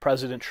of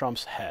President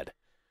Trump's head.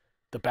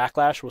 The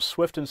backlash was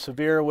swift and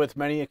severe, with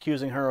many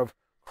accusing her of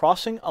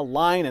crossing a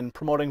line and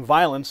promoting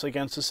violence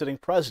against the sitting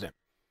president.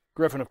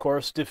 Griffin, of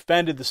course,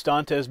 defended the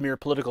stunt as mere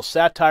political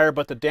satire,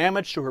 but the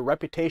damage to her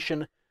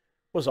reputation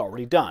was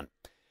already done.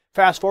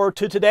 Fast forward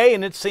to today,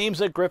 and it seems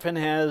that Griffin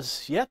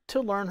has yet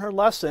to learn her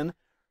lesson.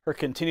 Her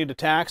continued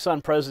attacks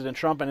on President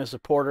Trump and his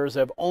supporters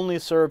have only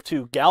served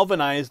to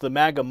galvanize the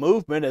MAGA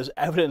movement, as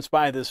evidenced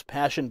by this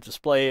passionate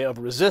display of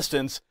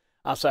resistance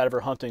outside of her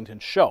Huntington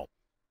show.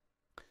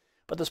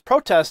 But this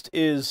protest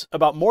is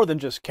about more than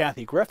just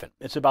Kathy Griffin.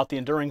 It's about the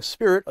enduring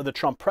spirit of the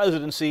Trump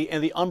presidency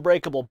and the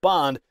unbreakable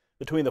bond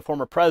between the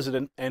former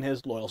president and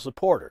his loyal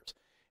supporters.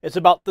 It's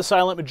about the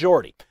silent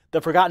majority,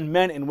 the forgotten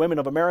men and women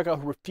of America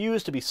who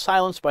refuse to be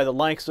silenced by the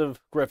likes of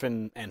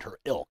Griffin and her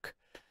ilk.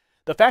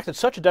 The fact that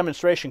such a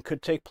demonstration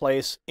could take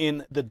place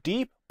in the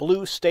deep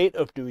blue state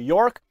of New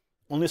York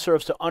only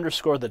serves to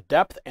underscore the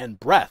depth and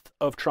breadth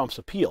of Trump's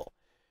appeal.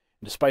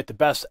 Despite the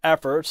best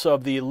efforts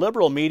of the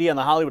liberal media and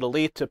the Hollywood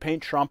elite to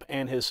paint Trump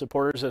and his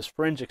supporters as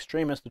fringe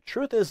extremists, the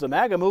truth is the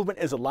MAGA movement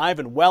is alive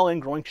and well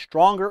and growing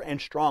stronger and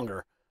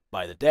stronger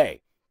by the day.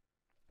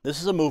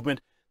 This is a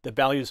movement that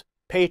values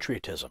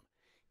patriotism,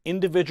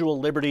 individual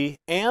liberty,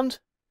 and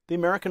the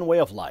American way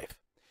of life.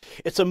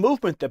 It's a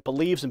movement that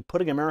believes in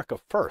putting America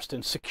first,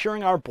 in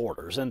securing our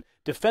borders, and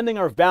defending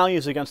our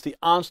values against the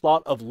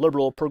onslaught of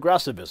liberal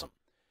progressivism.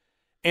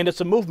 And it's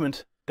a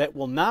movement that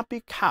will not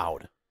be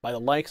cowed by the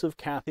likes of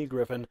Kathy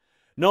Griffin,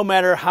 no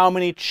matter how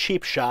many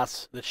cheap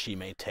shots that she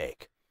may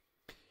take.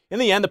 In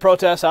the end, the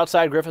protest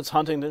outside Griffin's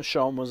Huntington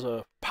Showroom was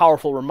a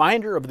powerful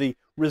reminder of the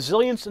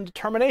resilience and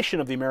determination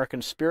of the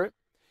American spirit.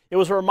 It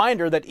was a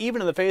reminder that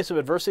even in the face of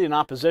adversity and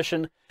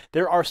opposition,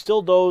 there are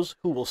still those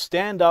who will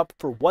stand up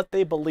for what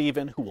they believe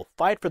in, who will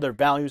fight for their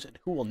values, and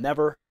who will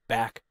never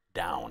back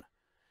down.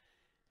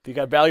 If you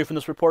got value from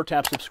this report,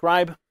 tap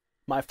subscribe.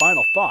 My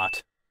final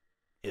thought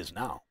is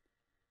now.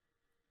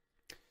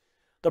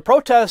 The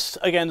protest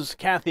against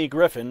Kathy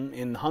Griffin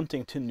in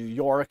Huntington, New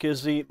York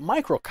is the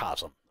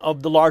microcosm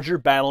of the larger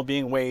battle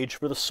being waged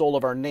for the soul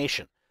of our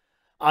nation.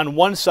 On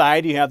one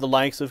side, you have the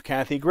likes of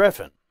Kathy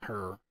Griffin,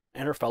 her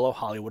fellow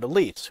Hollywood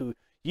elites, who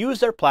use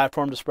their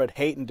platform to spread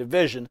hate and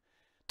division,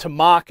 to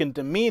mock and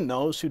demean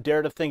those who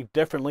dare to think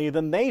differently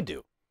than they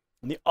do.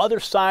 On the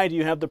other side,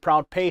 you have the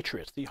proud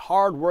patriots, the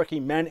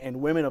hard-working men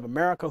and women of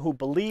America who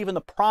believe in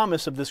the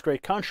promise of this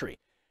great country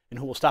and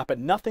who will stop at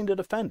nothing to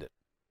defend it.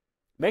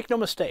 Make no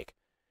mistake,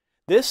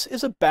 this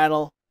is a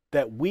battle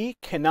that we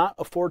cannot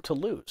afford to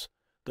lose.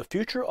 The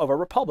future of our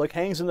republic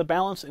hangs in the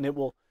balance, and it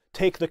will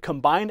take the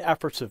combined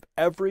efforts of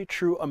every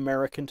true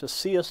American to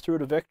see us through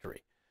to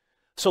victory.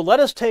 So let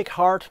us take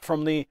heart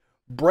from the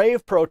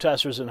brave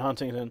protesters in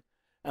Huntington,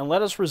 and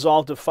let us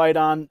resolve to fight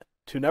on,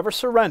 to never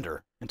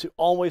surrender, and to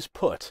always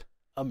put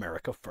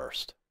America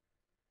first.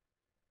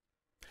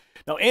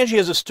 Now, Angie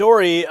has a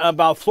story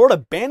about Florida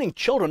banning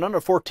children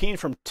under 14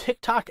 from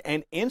TikTok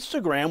and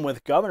Instagram,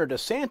 with Governor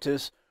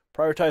DeSantis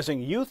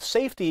prioritizing youth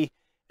safety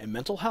and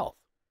mental health.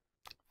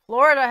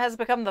 Florida has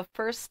become the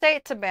first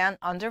state to ban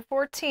under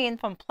 14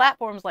 from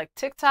platforms like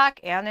TikTok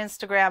and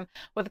Instagram,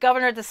 with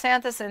Governor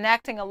DeSantis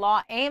enacting a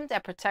law aimed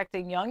at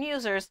protecting young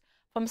users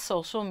from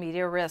social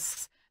media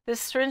risks.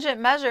 This stringent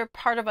measure,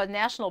 part of a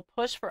national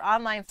push for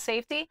online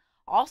safety,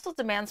 also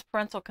demands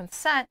parental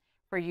consent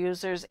for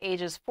users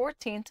ages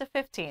 14 to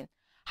 15.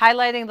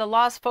 Highlighting the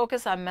law's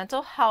focus on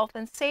mental health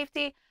and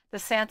safety,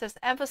 DeSantis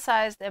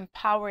emphasized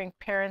empowering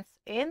parents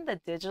in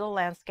the digital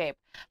landscape.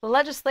 The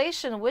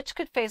legislation, which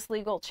could face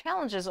legal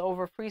challenges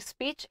over free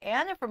speech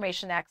and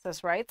information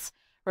access rights,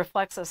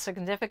 reflects a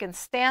significant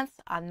stance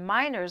on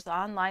minors'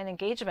 online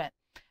engagement.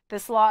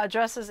 This law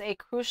addresses a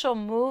crucial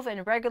move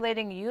in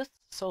regulating youth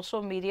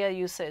social media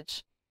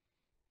usage.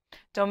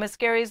 Don't miss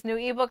Gary's new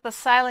ebook, The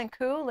Silent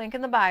Coup, link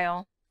in the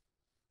bio.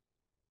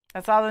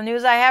 That's all the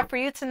news I have for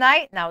you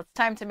tonight. Now it's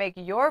time to make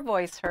your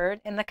voice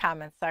heard in the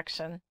comments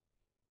section.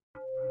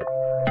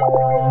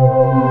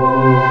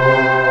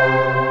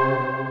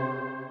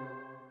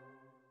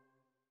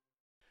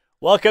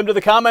 Welcome to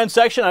the comment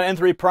section on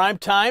N3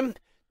 Primetime.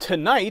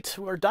 Tonight,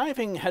 we're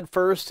diving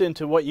headfirst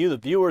into what you, the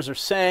viewers, are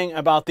saying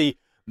about the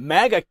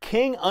MAGA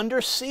King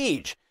under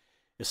siege.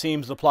 It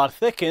seems the plot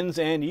thickens,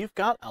 and you've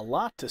got a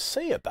lot to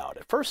say about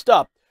it. First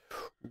up,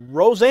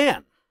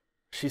 Roseanne.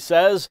 She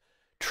says,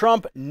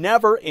 Trump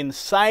never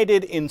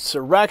incited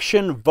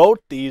insurrection.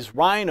 Vote these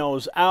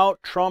rhinos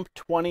out. Trump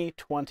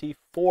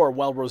 2024.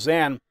 Well,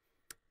 Roseanne,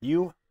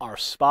 you are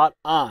spot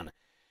on.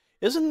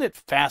 Isn't it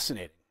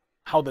fascinating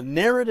how the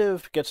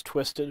narrative gets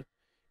twisted?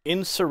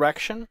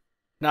 Insurrection?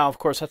 Now, of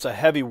course, that's a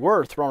heavy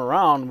word thrown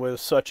around with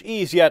such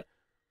ease, yet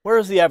where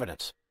is the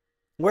evidence?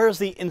 Where is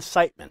the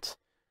incitement?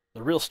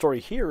 The real story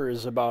here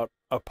is about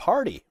a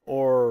party,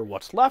 or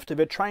what's left of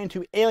it, trying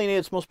to alienate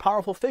its most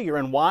powerful figure.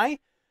 And why?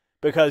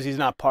 Because he's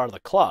not part of the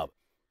club.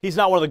 He's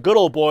not one of the good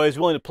old boys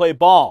willing to play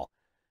ball.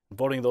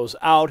 Voting those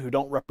out who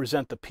don't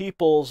represent the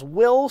people's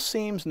will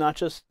seems not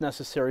just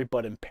necessary,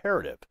 but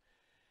imperative.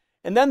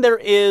 And then there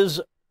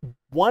is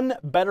one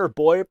better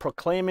boy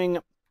proclaiming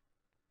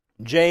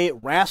Jay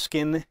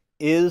Raskin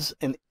is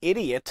an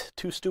idiot,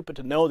 too stupid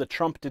to know that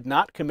Trump did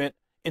not commit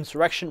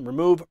insurrection.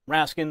 Remove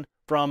Raskin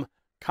from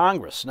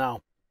Congress.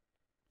 Now,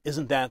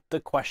 isn't that the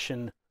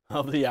question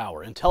of the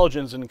hour?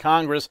 Intelligence in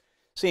Congress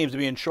seems to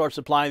be in short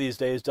supply these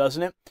days,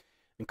 doesn't it?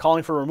 And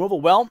calling for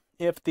removal, well,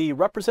 if the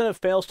representative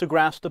fails to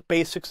grasp the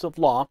basics of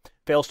law,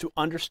 fails to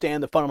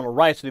understand the fundamental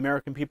rights of the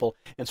American people,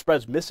 and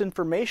spreads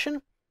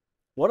misinformation,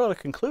 what other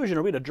conclusion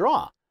are we to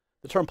draw?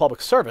 The term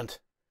public servant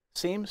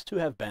seems to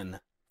have been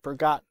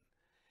forgotten.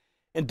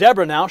 And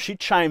Deborah now, she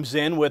chimes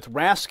in with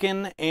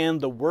Raskin and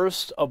the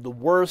worst of the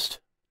worst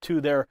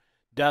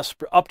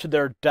up to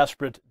their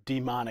desperate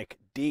demonic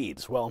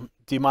deeds. Well,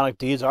 demonic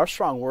deeds are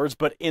strong words,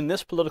 but in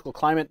this political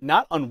climate,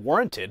 not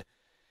unwarranted.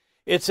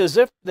 It's as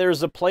if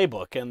there's a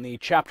playbook and the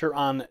chapter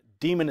on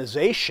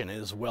demonization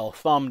is well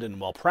thumbed and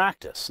well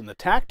practiced. And the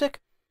tactic?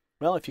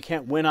 Well, if you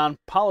can't win on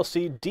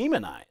policy,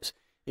 demonize.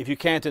 If you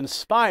can't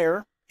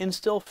inspire,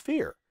 instill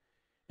fear.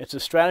 It's a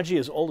strategy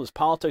as old as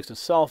politics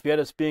itself, yet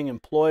it's being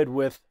employed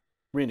with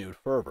renewed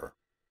fervor.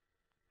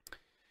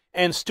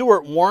 And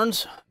Stewart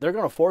warns they're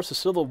going to force a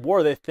civil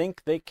war they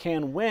think they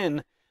can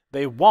win.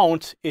 They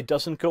won't. It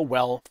doesn't go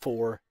well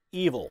for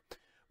evil.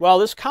 Well,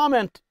 this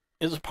comment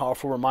is a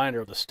powerful reminder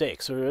of the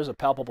stakes. There is a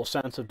palpable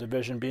sense of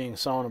division being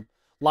sown,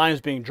 lines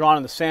being drawn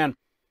in the sand,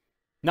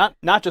 not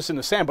just in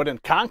the sand, but in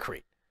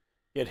concrete.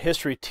 Yet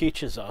history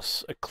teaches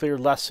us a clear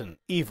lesson: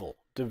 evil,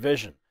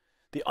 division,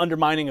 the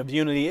undermining of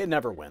unity, it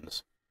never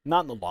wins,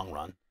 not in the long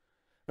run.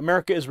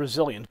 America is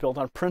resilient, built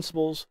on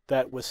principles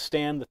that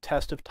withstand the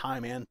test of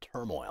time and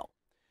turmoil.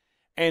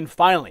 And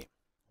finally,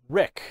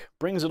 Rick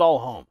brings it all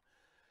home.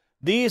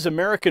 These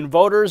American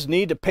voters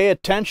need to pay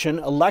attention.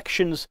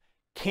 Elections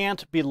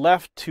can't be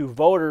left to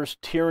voters'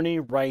 tyranny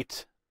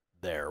right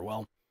there.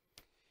 Well,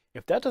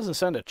 if that doesn't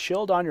send a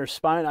chill down your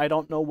spine, I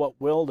don't know what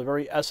will. The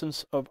very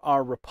essence of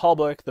our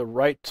republic, the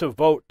right to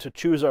vote, to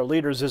choose our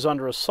leaders, is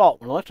under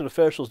assault. When elected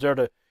officials dare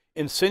to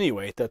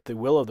insinuate that the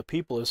will of the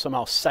people is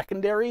somehow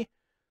secondary,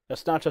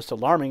 that's not just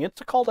alarming,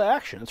 it's a call to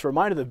action. It's a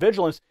reminder that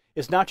vigilance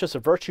is not just a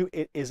virtue,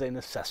 it is a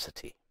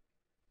necessity.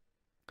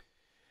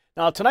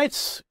 Now,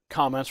 tonight's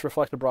comments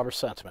reflect a broader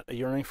sentiment, a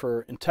yearning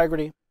for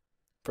integrity,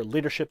 for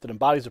leadership that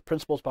embodies the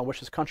principles upon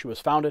which this country was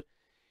founded.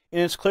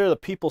 And it's clear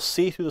that people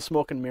see through the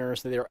smoke and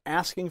mirrors that they are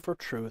asking for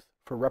truth,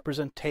 for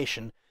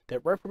representation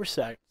that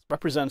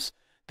represents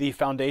the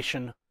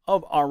foundation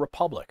of our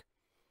republic.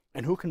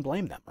 And who can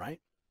blame them, right?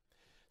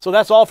 So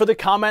that's all for the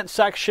comment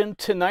section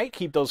tonight.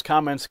 Keep those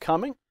comments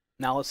coming.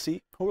 Now let's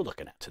see who we're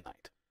looking at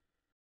tonight.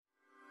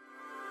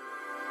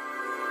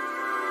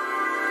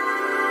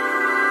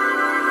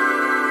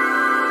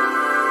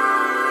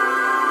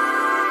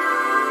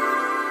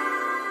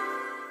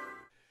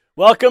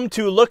 Welcome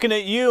to Looking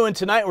at You, and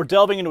tonight we're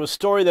delving into a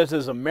story that's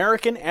as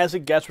American as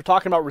it gets. We're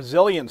talking about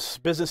resilience,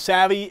 business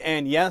savvy,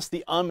 and yes,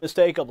 the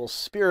unmistakable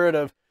spirit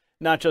of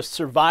not just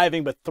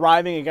surviving but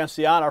thriving against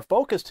the odd. Our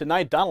focus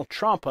tonight, Donald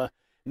Trump, a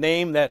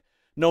name that,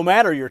 no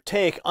matter your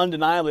take,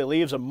 undeniably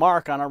leaves a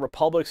mark on our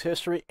republic's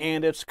history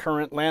and its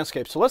current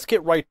landscape. So let's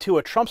get right to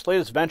it. Trump's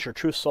latest venture,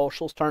 Truth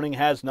Social, is turning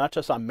heads not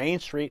just on Main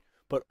Street,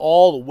 but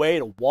all the way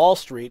to Wall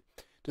Street.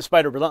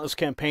 Despite a relentless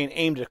campaign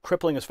aimed at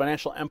crippling his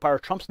financial empire,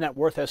 Trump's net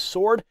worth has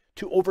soared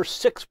to over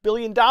 $6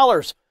 billion.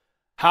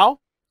 How?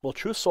 Well,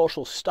 Truth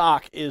Social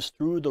stock is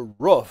through the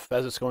roof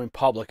as it's going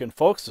public. And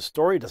folks, the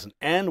story doesn't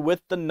end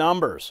with the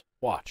numbers.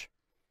 Watch.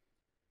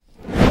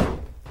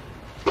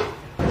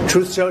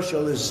 Truth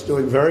Social is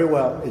doing very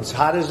well. It's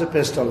hot as a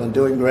pistol and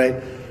doing great.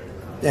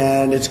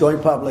 And it's going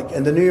public.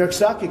 And the New York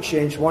Stock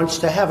Exchange wants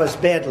to have us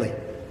badly.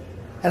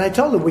 And I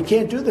told them, we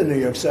can't do the New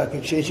York Stock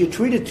Exchange. You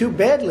treated too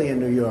badly in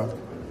New York.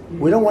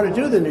 We don't want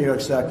to do the New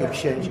York Stock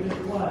Exchange.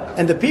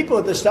 And the people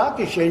at the Stock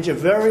Exchange are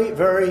very,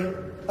 very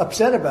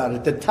upset about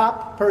it. The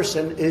top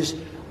person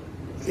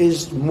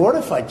is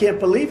mortified, can't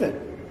believe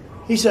it.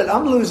 He said,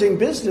 I'm losing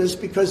business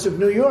because of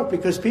New York,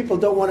 because people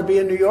don't want to be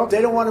in New York.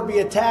 They don't want to be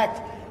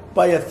attacked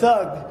by a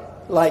thug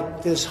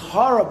like this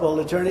horrible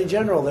Attorney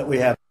General that we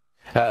have.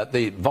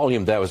 The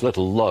volume there was a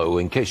little low.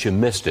 In case you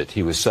missed it,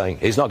 he was saying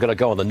he's not going to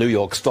go on the New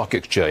York Stock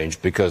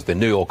Exchange because the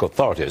New York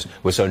authorities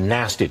were so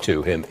nasty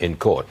to him in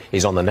court.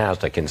 He's on the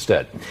NASDAQ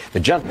instead.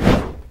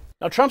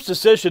 Now, Trump's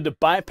decision to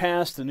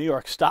bypass the New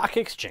York Stock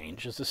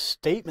Exchange is a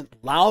statement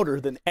louder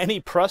than any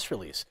press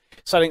release.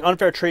 Citing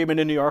unfair treatment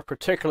in New York,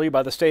 particularly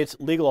by the state's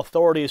legal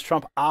authorities,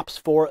 Trump opts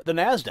for the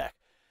NASDAQ.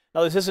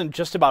 Now, this isn't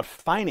just about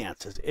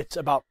finances. It's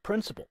about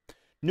principle.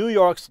 New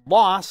York's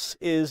loss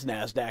is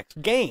NASDAQ's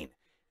gain.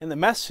 And the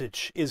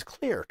message is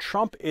clear.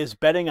 Trump is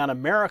betting on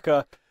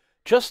America,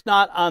 just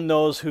not on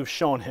those who've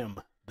shown him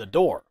the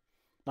door.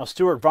 Now,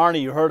 Stuart Varney,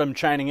 you heard him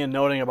chiming in,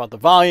 noting about the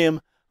volume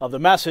of the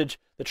message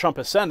that Trump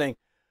is sending,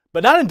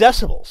 but not in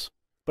decibels,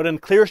 but in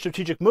clear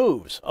strategic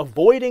moves.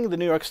 Avoiding the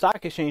New York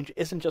Stock Exchange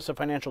isn't just a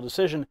financial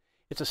decision.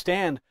 It's a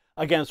stand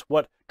against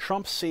what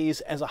Trump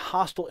sees as a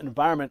hostile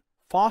environment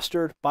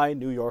fostered by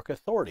New York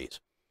authorities.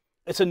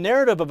 It's a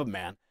narrative of a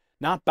man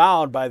not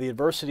bowed by the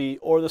adversity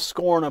or the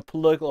scorn of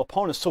political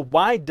opponents. So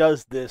why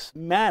does this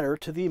matter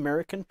to the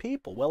American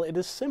people? Well, it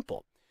is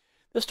simple.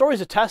 This story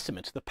is a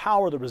testament to the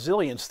power, the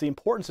resilience, the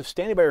importance of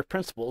standing by your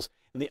principles,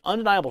 and the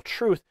undeniable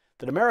truth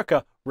that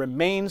America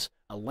remains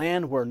a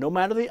land where, no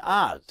matter the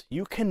odds,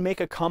 you can make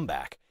a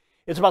comeback.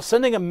 It's about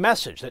sending a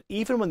message that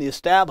even when the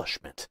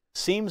establishment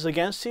seems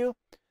against you,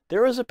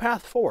 there is a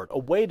path forward, a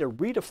way to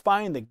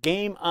redefine the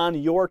game on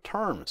your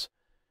terms.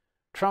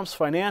 Trump's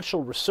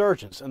financial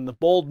resurgence and the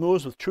bold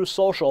moves with Truth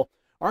Social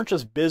aren't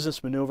just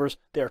business maneuvers,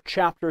 they are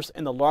chapters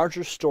in the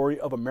larger story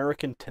of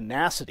American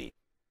tenacity.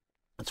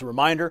 It's a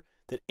reminder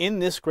that in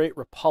this great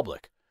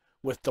republic,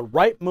 with the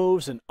right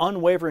moves and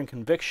unwavering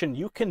conviction,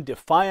 you can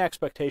defy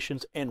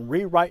expectations and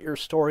rewrite your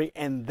story.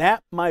 And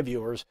that, my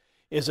viewers,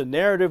 is a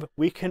narrative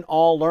we can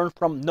all learn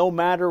from, no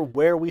matter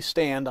where we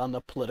stand on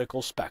the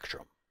political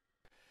spectrum.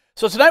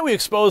 So tonight we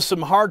expose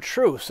some hard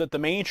truths that the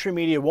mainstream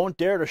media won't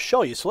dare to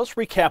show you. So let's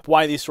recap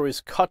why these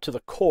stories cut to the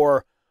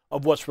core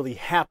of what's really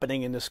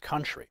happening in this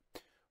country.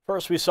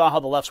 First, we saw how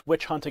the left's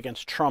witch hunt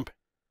against Trump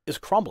is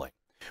crumbling.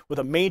 with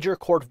a major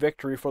court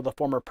victory for the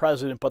former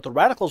president, but the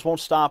radicals won't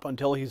stop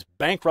until he's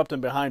bankrupt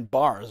and behind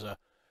bars, a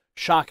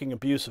shocking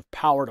abuse of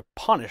power to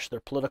punish their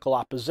political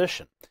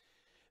opposition.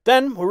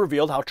 Then we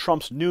revealed how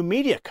Trump's new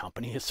media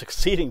company is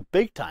succeeding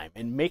big time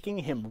in making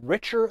him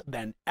richer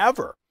than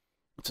ever.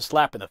 It's a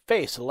slap in the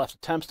face to the left's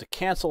attempts to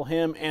cancel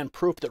him and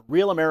proof that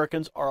real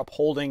Americans are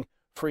upholding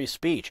free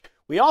speech.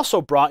 We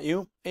also brought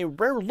you a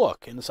rare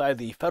look inside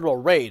the federal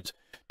raids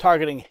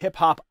targeting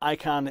hip-hop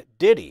icon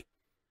Diddy.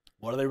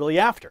 What are they really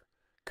after?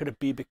 Could it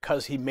be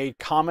because he made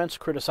comments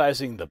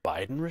criticizing the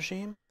Biden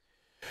regime?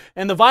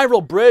 And the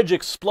viral bridge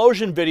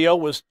explosion video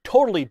was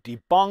totally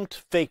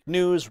debunked, fake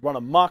news, run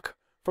amok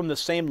from the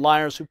same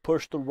liars who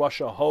push the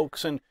Russia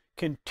hoax and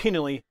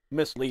continually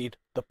mislead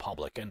the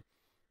public. And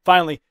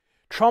finally,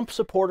 Trump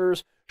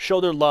supporters show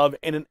their love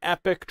in an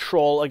epic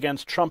troll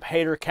against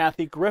Trump-hater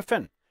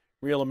Griffin,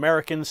 real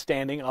Americans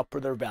standing up for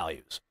their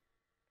values.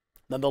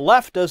 Now, the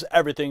left does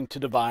everything to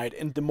divide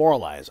and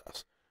demoralize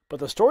us,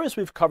 but the stories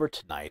we've covered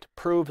tonight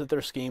prove that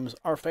their schemes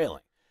are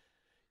failing.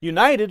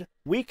 United,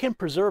 we can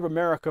preserve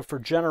America for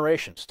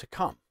generations to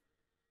come.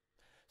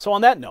 So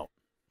on that note,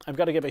 I've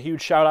got to give a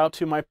huge shout out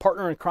to my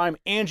partner in crime,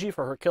 Angie,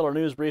 for her killer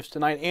news briefs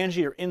tonight.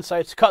 Angie, your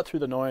insights cut through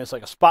the noise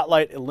like a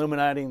spotlight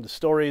illuminating the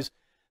stories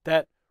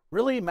that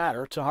really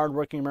matter to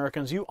hardworking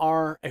Americans. You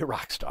are a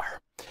rock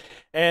star.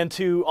 And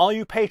to all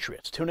you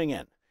patriots tuning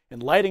in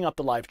and lighting up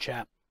the live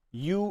chat,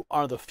 you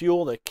are the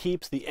fuel that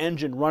keeps the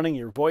engine running.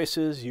 Your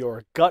voices,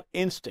 your gut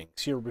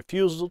instincts, your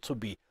refusal to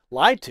be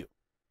lied to.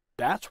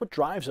 That's what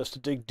drives us to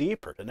dig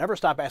deeper, to never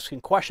stop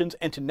asking questions,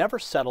 and to never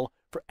settle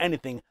for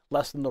anything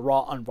less than the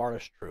raw,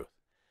 unvarnished truth.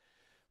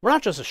 We're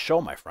not just a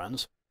show, my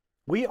friends.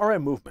 We are a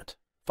movement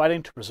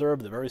fighting to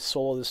preserve the very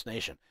soul of this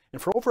nation.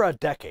 And for over a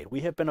decade,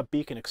 we have been a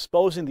beacon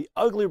exposing the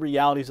ugly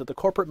realities that the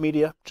corporate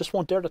media just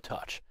won't dare to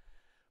touch.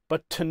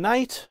 But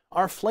tonight,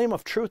 our flame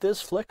of truth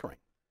is flickering.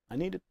 I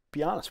need to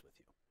be honest with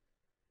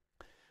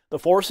you. The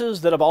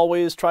forces that have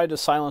always tried to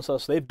silence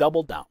us, they've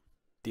doubled down,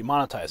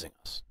 demonetizing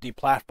us,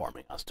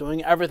 deplatforming us,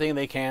 doing everything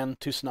they can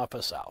to snuff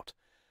us out.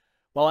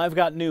 Well, I've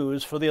got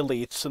news for the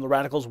elites and the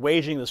radicals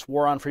waging this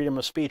war on freedom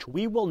of speech.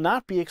 We will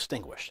not be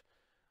extinguished.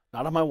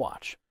 Not on my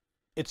watch.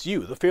 It's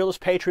you, the fearless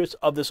patriots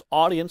of this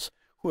audience,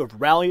 who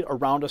have rallied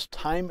around us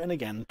time and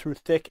again through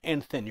thick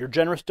and thin. Your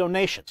generous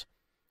donations,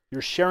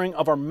 your sharing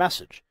of our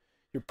message,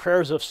 your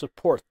prayers of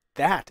support,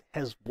 that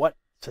has what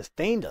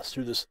sustained us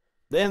through this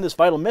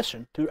vital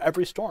mission through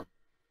every storm.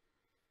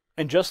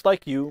 And just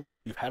like you've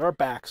had our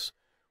backs,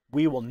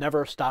 we will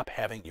never stop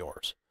having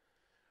yours.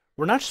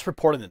 We're not just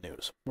reporting the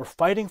news. We're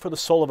fighting for the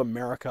soul of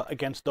America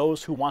against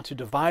those who want to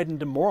divide and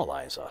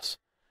demoralize us.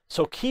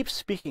 So keep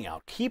speaking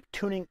out, keep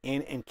tuning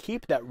in, and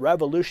keep that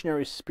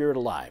revolutionary spirit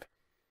alive.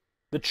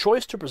 The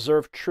choice to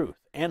preserve truth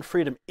and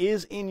freedom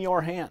is in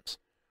your hands.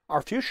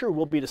 Our future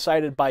will be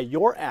decided by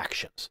your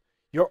actions,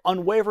 your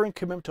unwavering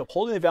commitment to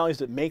upholding the values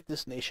that make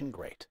this nation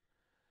great.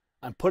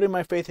 I'm putting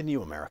my faith in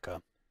you,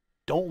 America.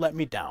 Don't let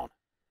me down.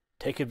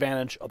 Take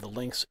advantage of the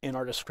links in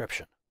our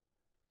description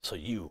so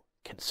you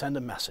can send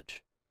a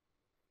message.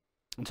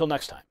 Until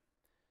next time,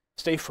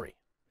 stay free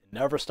and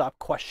never stop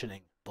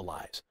questioning the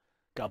lies.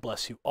 God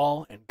bless you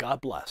all, and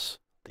God bless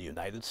the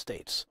United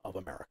States of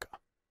America.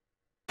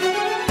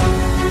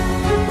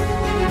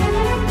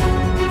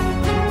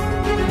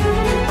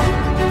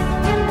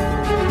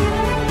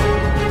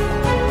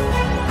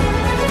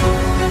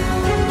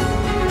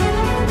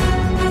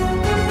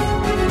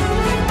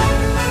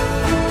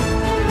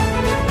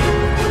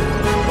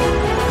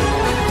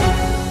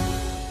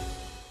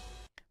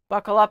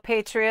 Buckle up,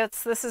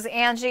 Patriots. This is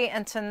Angie,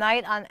 and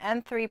tonight on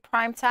N3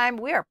 Primetime,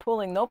 we are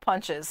pulling no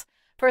punches.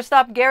 First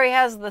up, Gary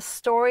has the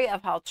story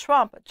of how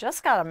Trump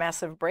just got a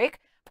massive break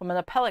from an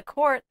appellate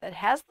court that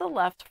has the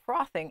left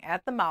frothing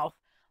at the mouth.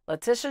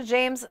 Letitia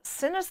James'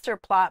 sinister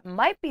plot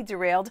might be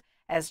derailed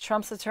as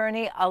Trump's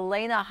attorney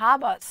Elena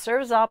Haba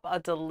serves up a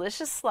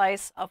delicious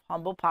slice of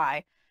humble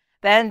pie.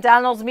 Then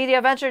Donald's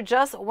media venture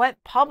just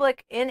went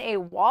public in a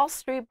Wall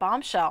Street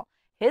bombshell.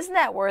 His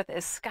net worth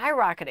is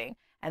skyrocketing,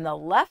 and the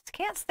left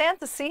can't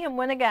stand to see him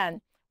win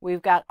again.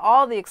 We've got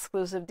all the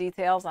exclusive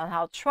details on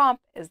how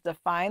Trump is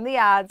defying the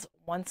odds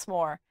once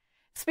more.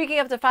 Speaking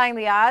of defying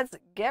the odds,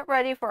 get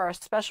ready for our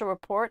special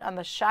report on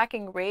the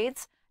shocking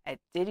raids at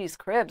Diddy's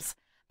cribs.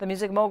 The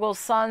music mogul's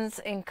son's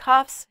in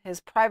cuffs, his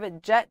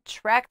private jet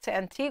tracked to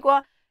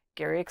Antigua.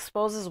 Gary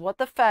exposes what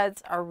the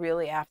feds are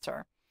really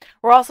after.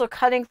 We're also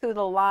cutting through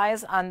the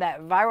lies on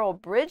that viral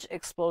bridge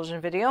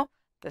explosion video.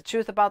 The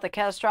truth about the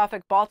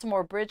catastrophic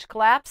Baltimore bridge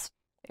collapse.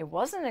 It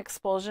wasn't an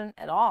explosion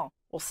at all.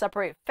 We'll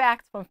separate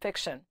fact from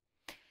fiction.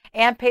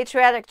 And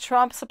patriotic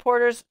Trump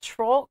supporters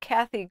troll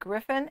Kathy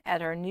Griffin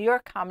at her New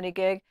York comedy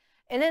gig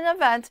in an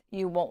event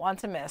you won't want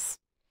to miss.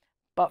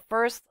 But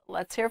first,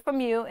 let's hear from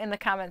you in the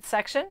comments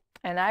section.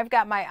 And I've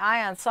got my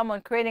eye on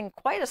someone creating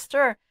quite a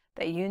stir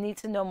that you need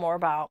to know more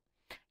about.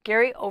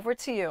 Gary, over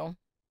to you.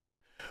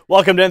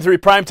 Welcome to N3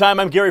 Primetime.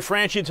 I'm Gary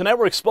Franchi. Tonight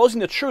we're exposing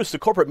the truths the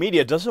corporate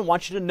media doesn't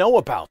want you to know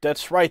about.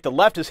 That's right, the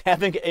left is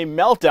having a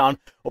meltdown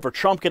over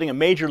Trump getting a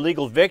major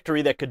legal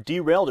victory that could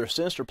derail their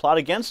sinister plot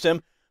against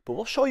him. but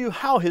we'll show you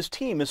how his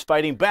team is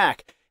fighting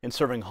back and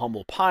serving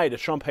humble pie to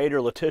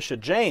Trump-hater Letitia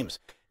James.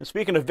 And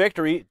speaking of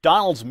victory,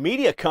 Donald's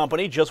media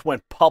company just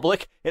went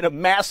public in a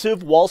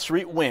massive Wall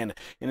Street win,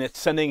 and it's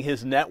sending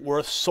his net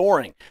worth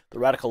soaring. The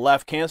radical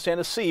left can't stand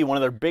to see one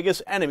of their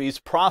biggest enemies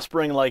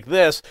prospering like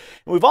this.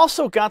 And we've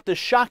also got the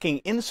shocking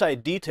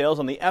inside details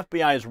on the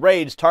FBI's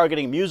raids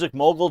targeting music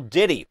mogul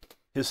Diddy.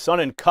 His son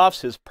in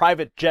cuffs, his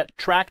private jet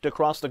tracked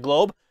across the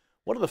globe.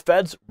 What are the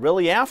feds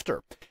really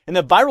after? And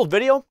the viral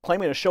video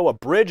claiming to show a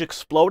bridge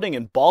exploding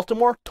in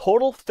Baltimore,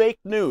 total fake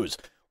news.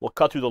 We'll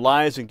cut through the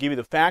lies and give you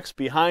the facts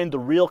behind the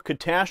real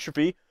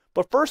catastrophe.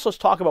 But first, let's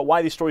talk about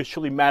why these stories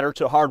truly matter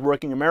to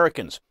hardworking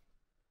Americans.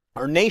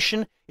 Our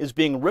nation is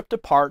being ripped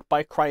apart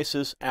by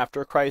crisis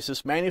after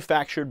crisis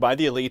manufactured by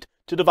the elite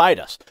to divide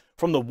us.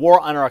 From the war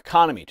on our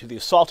economy, to the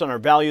assault on our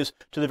values,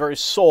 to the very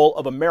soul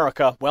of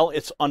America, well,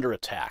 it's under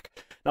attack.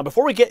 Now,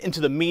 before we get into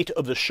the meat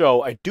of the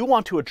show, I do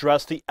want to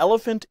address the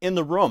elephant in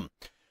the room.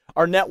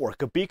 Our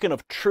network, a beacon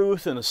of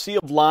truth in a sea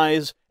of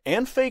lies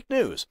and fake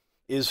news,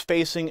 is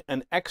facing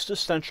an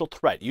existential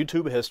threat.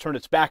 YouTube has turned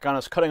its back on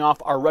us, cutting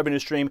off our revenue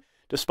stream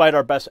despite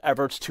our best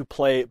efforts to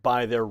play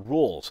by their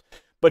rules.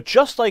 But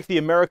just like the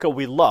America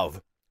we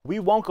love, we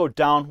won't go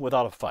down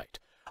without a fight.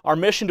 Our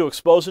mission to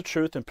expose the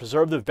truth and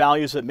preserve the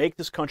values that make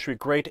this country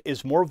great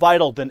is more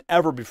vital than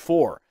ever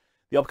before.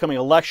 The upcoming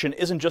election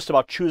isn't just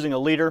about choosing a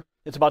leader,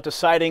 it's about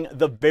deciding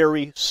the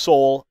very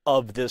soul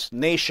of this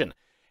nation.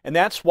 And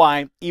that's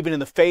why, even in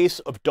the face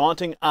of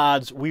daunting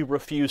odds, we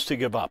refuse to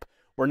give up.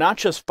 We're not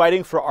just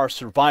fighting for our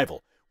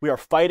survival, we are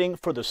fighting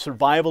for the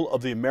survival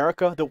of the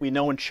America that we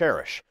know and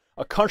cherish.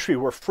 A country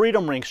where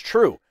freedom rings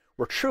true,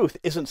 where truth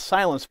isn't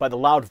silenced by the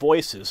loud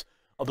voices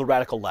of the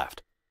radical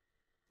left.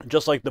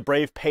 Just like the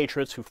brave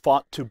patriots who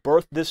fought to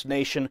birth this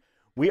nation,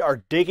 we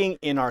are digging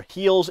in our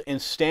heels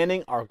and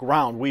standing our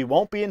ground. We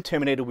won't be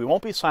intimidated, we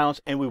won't be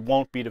silenced, and we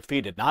won't be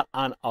defeated. Not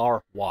on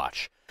our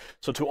watch.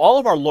 So to all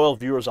of our loyal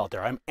viewers out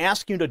there, I'm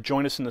asking you to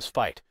join us in this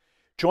fight.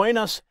 Join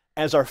us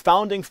as our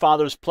founding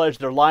fathers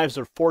pledged their lives,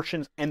 their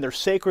fortunes, and their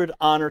sacred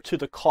honor to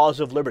the cause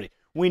of liberty.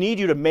 We need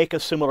you to make a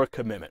similar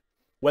commitment.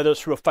 Whether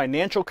it's through a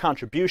financial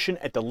contribution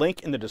at the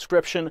link in the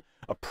description,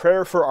 a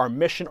prayer for our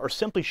mission, or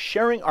simply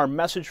sharing our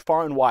message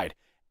far and wide,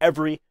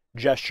 every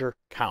gesture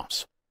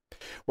counts.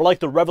 We're like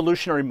the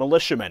revolutionary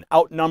militiamen,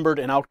 outnumbered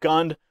and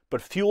outgunned,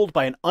 but fueled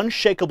by an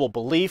unshakable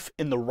belief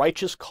in the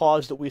righteous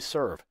cause that we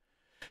serve.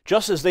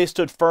 Just as they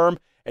stood firm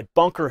at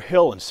Bunker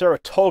Hill and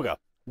Saratoga,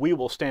 we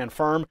will stand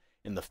firm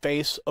in the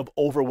face of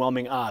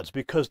overwhelming odds,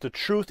 because the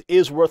truth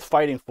is worth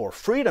fighting for.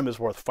 Freedom is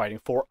worth fighting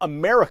for.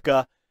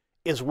 America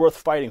is worth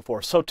fighting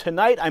for. So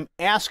tonight I'm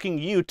asking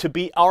you to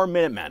be our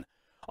Minutemen,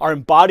 our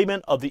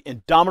embodiment of the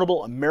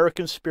indomitable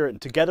American spirit,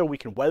 and together we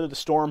can weather the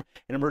storm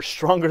and emerge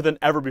stronger than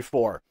ever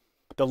before.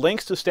 The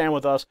links to stand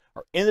with us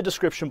are in the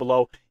description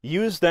below.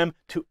 Use them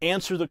to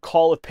answer the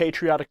call of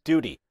patriotic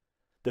duty.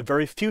 The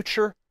very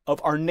future of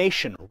our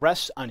nation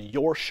rests on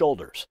your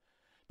shoulders.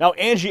 Now,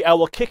 Angie, I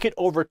will kick it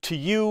over to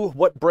you.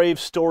 What brave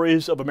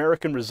stories of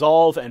American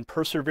resolve and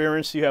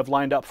perseverance you have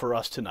lined up for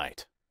us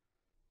tonight?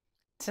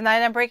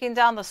 Tonight I'm breaking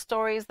down the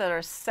stories that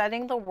are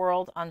setting the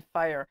world on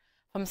fire.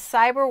 From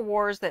cyber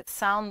wars that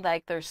sound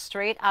like they're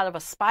straight out of a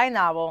spy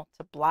novel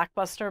to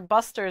blockbuster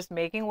busters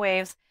making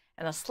waves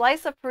and a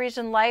slice of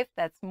Parisian life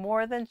that's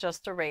more than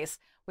just a race.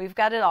 We've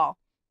got it all.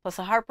 Plus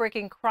a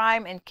heartbreaking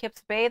crime in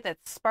Kips Bay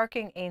that's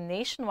sparking a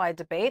nationwide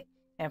debate,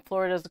 and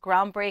Florida's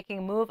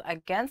groundbreaking move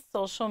against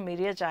social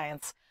media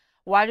giants.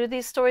 Why do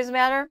these stories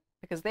matter?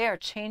 Because they are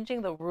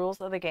changing the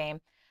rules of the game.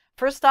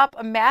 First up,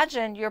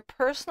 imagine your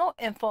personal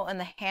info in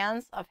the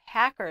hands of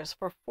hackers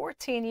for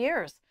 14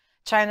 years.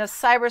 China's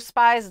cyber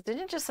spies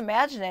didn't just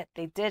imagine it,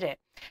 they did it,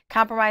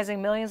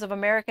 compromising millions of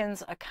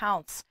Americans'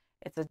 accounts.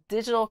 It's a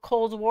digital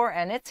Cold War,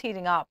 and it's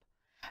heating up.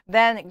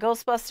 Then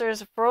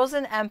Ghostbusters'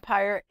 Frozen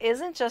Empire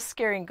isn't just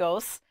scaring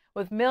ghosts.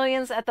 With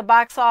millions at the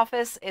box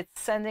office, it's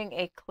sending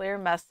a clear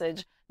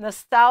message.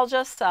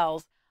 Nostalgia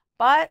sells.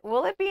 But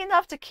will it be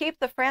enough to keep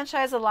the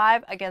franchise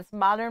alive against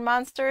modern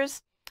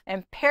monsters?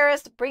 And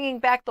Paris bringing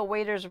back the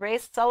waiter's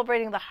race,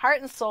 celebrating the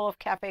heart and soul of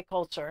cafe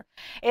culture.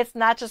 It's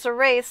not just a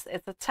race,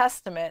 it's a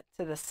testament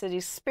to the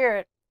city's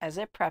spirit as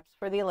it preps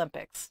for the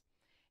Olympics.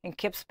 In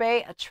Kips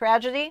Bay, a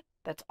tragedy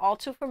that's all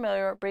too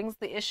familiar brings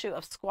the issue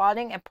of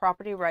squatting and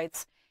property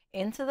rights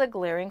into the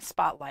glaring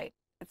spotlight.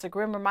 It's a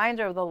grim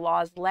reminder of the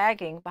laws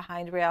lagging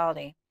behind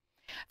reality.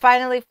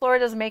 Finally,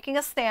 Florida's making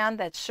a stand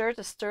that's sure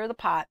to stir the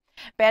pot,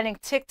 banning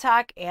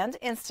TikTok and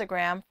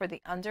Instagram for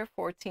the under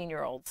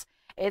 14-year-olds.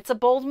 It's a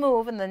bold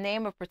move in the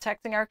name of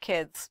protecting our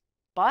kids,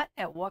 but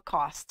at what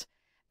cost?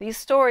 These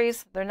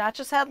stories, they're not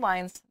just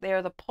headlines, they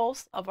are the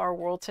pulse of our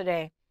world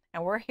today,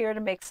 and we're here to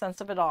make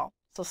sense of it all.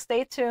 So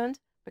stay tuned,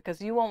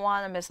 because you won't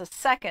want to miss a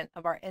second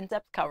of our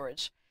in-depth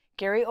coverage.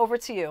 Gary, over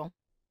to you.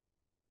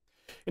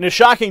 In a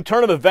shocking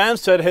turn of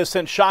events that has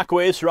sent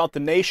shockwaves throughout the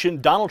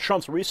nation, Donald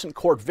Trump's recent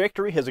court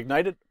victory has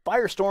ignited a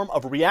firestorm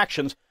of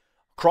reactions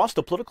across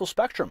the political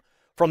spectrum.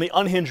 From the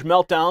unhinged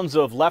meltdowns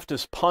of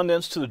leftist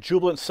pundits to the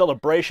jubilant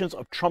celebrations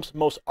of Trump's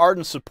most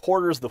ardent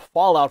supporters, the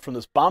fallout from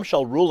this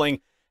bombshell ruling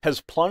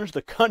has plunged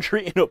the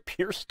country into a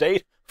pure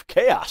state of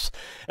chaos.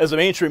 As the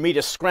mainstream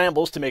media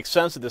scrambles to make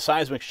sense of the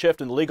seismic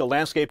shift in the legal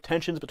landscape,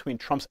 tensions between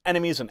Trump's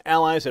enemies and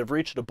allies have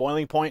reached a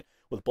boiling point,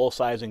 with both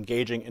sides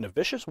engaging in a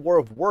vicious war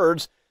of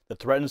words that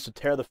threatens to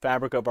tear the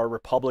fabric of our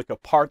republic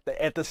apart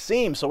at the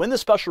seams. So in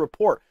this special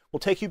report, we'll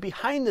take you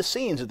behind the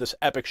scenes of this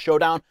epic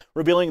showdown,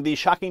 revealing the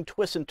shocking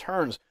twists and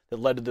turns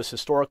that led to this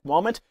historic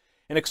moment,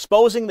 and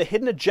exposing the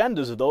hidden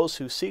agendas of those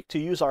who seek to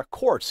use our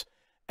courts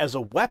as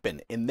a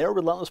weapon in their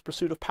relentless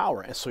pursuit of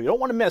power. And so you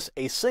don't want to miss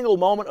a single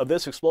moment of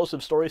this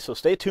explosive story, so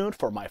stay tuned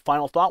for my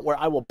final thought, where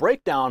I will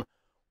break down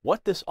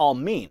what this all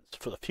means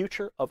for the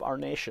future of our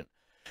nation.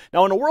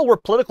 Now, in a world where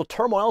political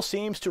turmoil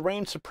seems to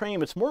reign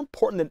supreme, it's more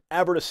important than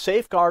ever to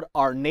safeguard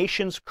our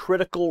nation's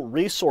critical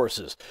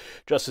resources.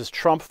 Just as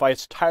Trump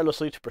fights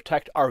tirelessly to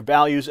protect our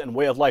values and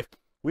way of life,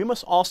 we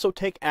must also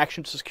take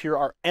action to secure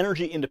our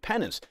energy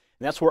independence.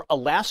 And that's where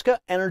Alaska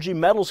Energy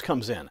Metals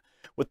comes in.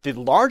 With the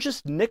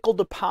largest nickel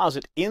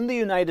deposit in the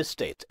United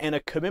States and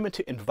a commitment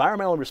to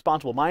environmentally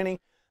responsible mining,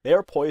 they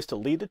are poised to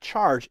lead the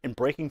charge in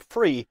breaking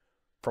free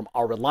from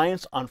our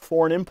reliance on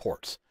foreign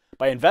imports.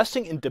 By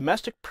investing in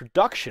domestic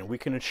production, we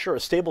can ensure a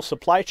stable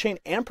supply chain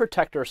and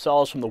protect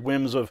ourselves from the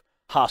whims of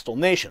hostile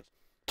nations.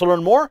 To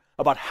learn more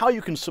about how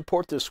you can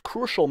support this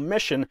crucial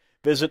mission,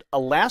 visit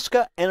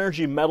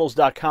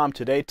AlaskaEnergyMetals.com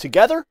today.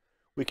 Together,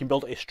 we can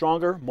build a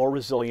stronger, more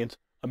resilient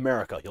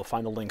America. You'll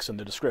find the links in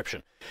the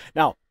description.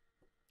 Now,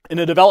 in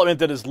a development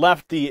that has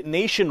left the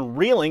nation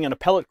reeling, an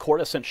appellate court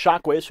has sent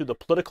shockwaves through the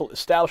political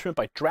establishment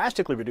by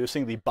drastically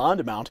reducing the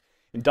bond amount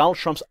in Donald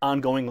Trump's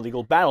ongoing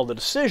legal battle. The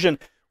decision,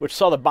 which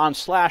saw the bond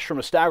slash from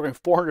a staggering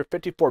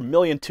 $454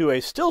 million to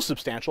a still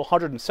substantial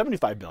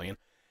 $175 million,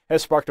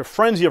 has sparked a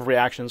frenzy of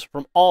reactions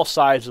from all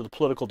sides of the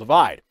political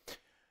divide.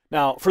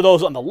 Now, for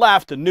those on the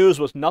left, the news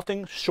was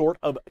nothing short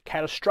of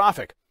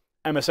catastrophic.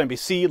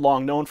 MSNBC,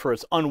 long known for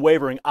its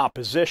unwavering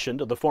opposition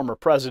to the former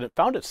president,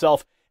 found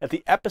itself at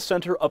the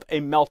epicenter of a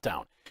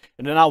meltdown.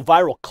 In a now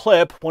viral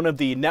clip, one of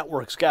the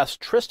network's guests,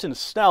 Tristan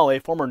Snell, a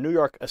former New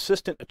York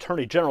Assistant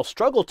Attorney General,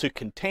 struggled to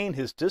contain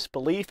his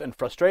disbelief and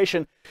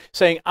frustration,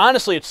 saying,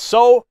 "Honestly, it's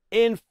so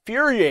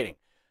infuriating."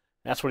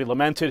 That's what he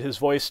lamented, his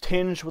voice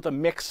tinged with a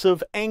mix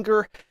of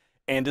anger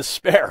and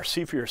despair.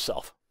 See for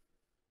yourself.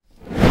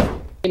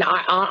 And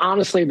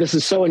honestly, this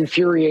is so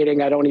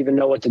infuriating, I don't even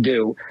know what to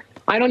do.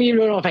 I don't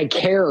even know if I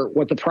care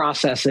what the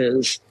process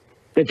is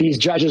that these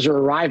judges are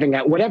arriving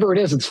at. Whatever it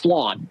is, it's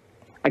flawed.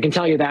 I can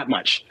tell you that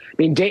much. I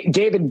mean,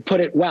 David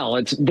put it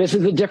well. This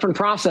is a different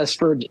process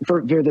for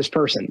this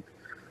person.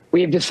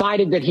 We have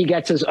decided that he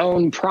gets his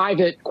own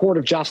private court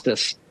of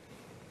justice.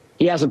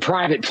 He has a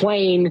private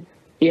plane.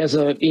 He has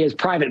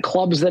private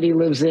clubs that he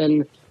lives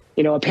in.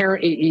 You know,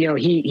 apparently, you know,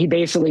 he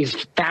basically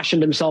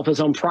fashioned himself his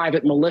own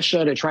private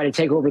militia to try to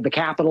take over the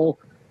Capitol.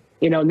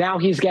 You know, now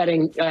he's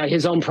getting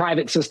his own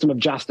private system of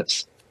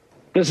justice.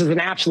 This is an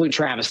absolute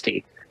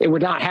travesty. It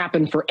would not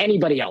happen for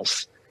anybody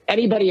else.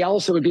 Anybody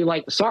else, it would be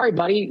like, sorry,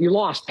 buddy, you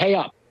lost, pay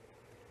up.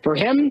 For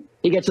him,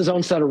 he gets his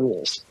own set of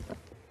rules.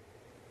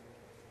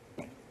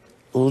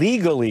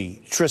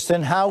 Legally,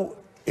 Tristan, how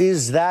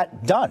is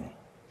that done?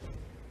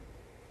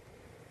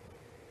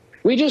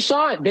 We just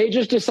saw it. They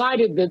just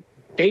decided that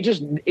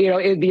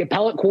the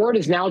appellate court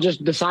has now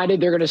just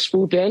decided they're going to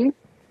swoop in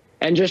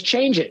and just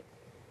change it.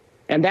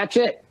 And that's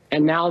it.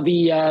 And now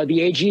the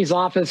AG's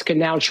office can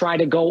now try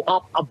to go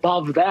up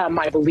above them.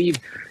 I believe,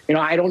 you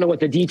know, I don't know what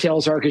the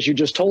details are because you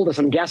just told us.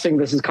 I'm guessing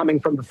this is coming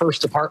from the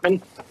First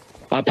Department,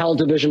 Appellate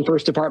Division,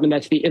 First Department.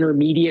 That's the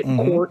intermediate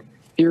court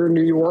here in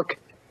New York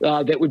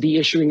that would be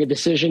issuing a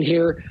decision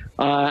here.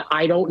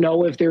 I don't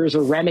know if there's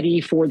a remedy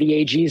for the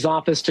AG's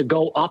office to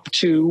go up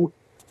to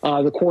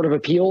the Court of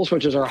Appeals,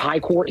 which is our high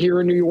court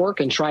here in New York,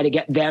 and try to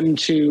get them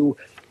to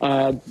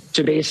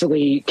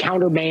basically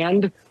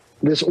countermand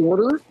this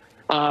order.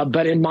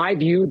 But in my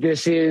view,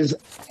 this is,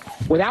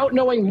 without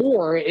knowing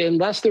more,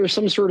 unless there's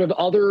some sort of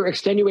other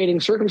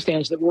extenuating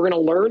circumstance that we're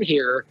going to learn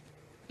here,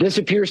 this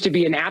appears to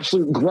be an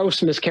absolute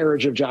gross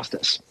miscarriage of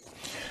justice.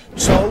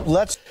 So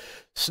let's...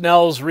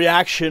 Snell's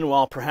reaction,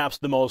 while perhaps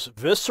the most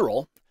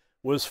visceral,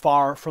 was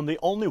far from the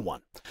only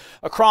one.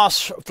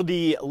 Across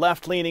the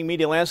left-leaning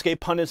media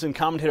landscape, pundits and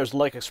commentators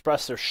alike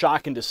expressed their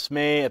shock and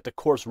dismay at the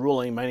court's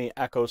ruling. Many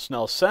echoed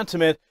Snell's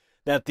sentiment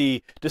that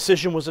the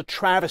decision was a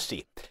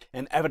travesty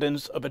and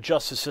evidence of a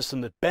justice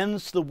system that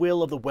bends to the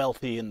will of the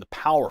wealthy and the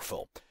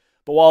powerful.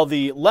 But while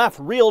the left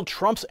reeled,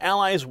 Trump's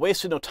allies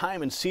wasted no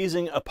time in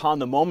seizing upon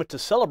the moment to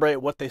celebrate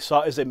what they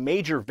saw as a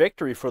major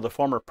victory for the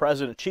former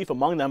president. Chief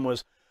among them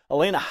was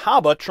Elena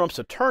Haba, Trump's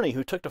attorney,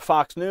 who took to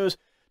Fox News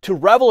to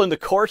revel in the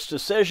court's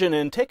decision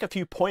and take a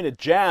few pointed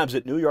jabs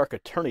at New York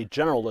Attorney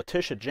General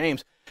Letitia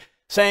James,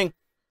 saying,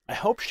 "I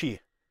hope she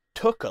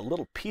took a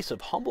little piece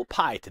of humble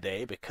pie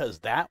today because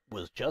that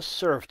was just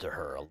served to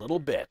her a little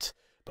bit,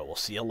 but we'll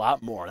see a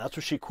lot more." That's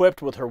what she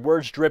quipped, with her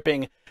words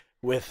dripping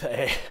with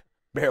a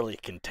barely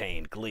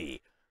contained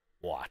glee.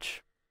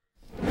 Watch.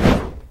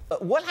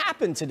 What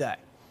happened today?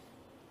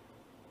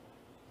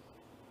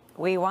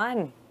 We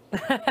won.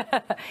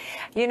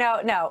 You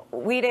know, no,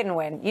 we didn't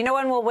win. You know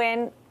when we'll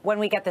win? when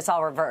we get this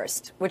all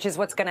reversed, which is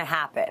what's going to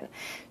happen.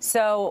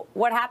 So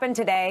what happened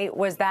today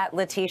was that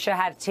Letitia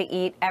had to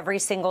eat every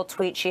single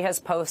tweet she has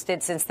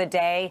posted since the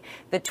day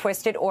the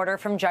twisted order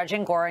from Judge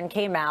Engoron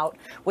came out,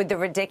 with the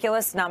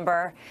ridiculous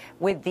number,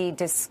 with the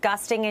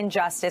disgusting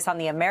injustice on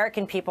the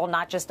American people,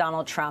 not just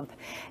Donald Trump.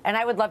 And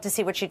I would love to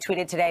see what she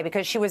tweeted today,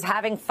 because she was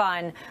having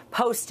fun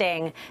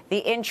posting the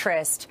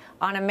interest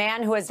on a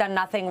man who has done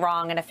nothing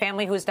wrong and a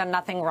family who has done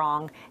nothing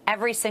wrong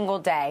every single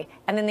day.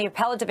 And then the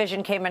appellate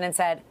division came in and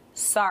said,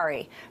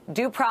 sorry,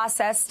 due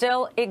process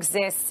still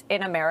exists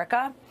in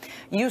America.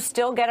 You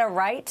still get a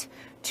right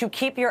to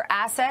keep your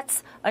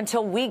assets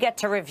until we get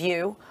to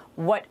review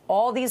what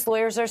all these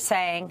lawyers are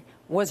saying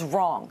was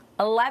wrong.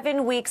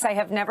 11 weeks, I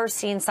have never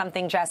seen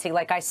something, Jesse,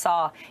 like I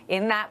saw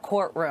in that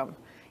courtroom.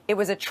 It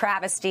was a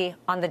travesty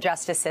on the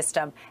justice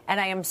system. And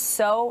I am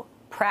so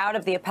proud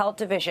of the appellate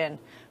division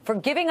for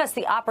giving us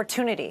the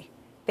opportunity.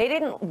 They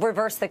didn't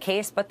reverse the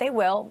case, but they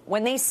will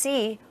when they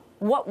see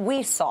what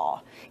we saw.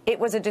 It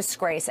was a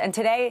disgrace. And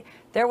today,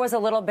 there was a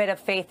little bit of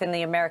faith in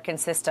the American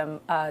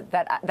system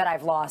that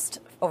I've lost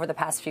over the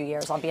past few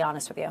years, I'll be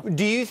honest with you.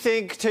 Do you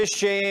think Tish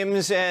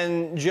James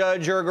and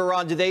Judge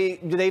Engoron, do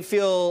they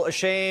feel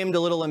ashamed, a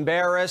little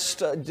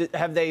embarrassed?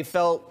 Have they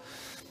felt,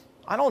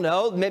 I don't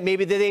know,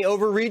 maybe they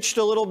overreached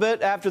a little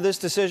bit after this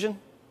decision?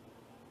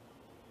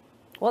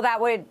 Well, that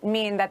would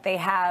mean that they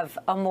have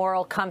a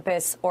moral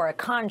compass or a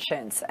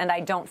conscience, and I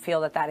don't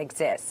feel that that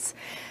exists.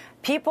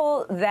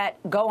 People that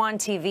go on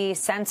TV,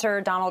 censor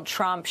Donald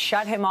Trump,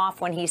 shut him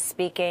off when he's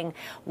speaking,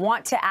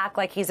 want to act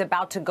like he's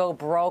about to go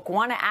broke,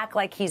 want to act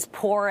like he's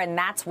poor, and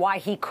that's why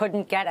he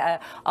couldn't get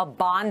a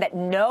bond that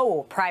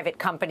no private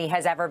company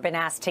has ever been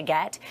asked to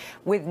get,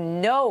 with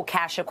no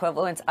cash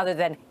equivalents other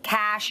than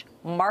cash,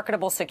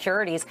 marketable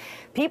securities.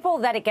 People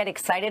that get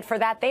excited for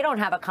that, they don't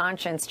have a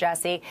conscience,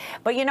 Jesse.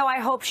 But, you know, I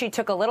hope she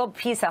took a little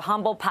piece of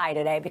humble pie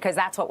today, because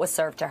that's what was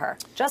served to her.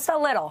 Just a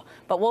little.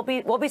 But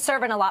we'll be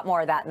serving a lot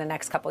more of that in the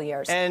next couple of years.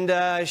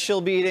 And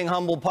she'll be eating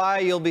humble pie.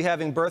 You'll be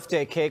having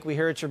birthday cake. We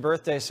hear it's your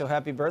birthday, so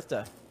happy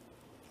birthday.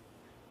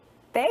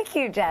 Thank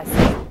you,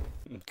 Jesse.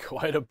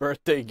 Quite a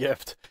birthday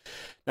gift.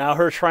 Now,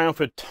 her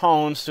triumphant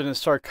tone stood in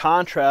stark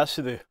contrast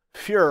to the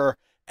furor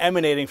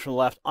emanating from the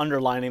left,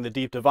 underlining the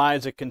deep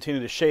divides that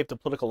continue to shape the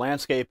political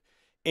landscape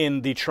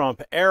in the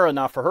Trump era.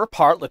 Now, for her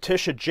part,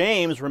 Letitia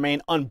James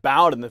remained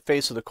unbowed in the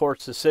face of the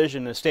court's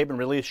decision. In a statement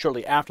released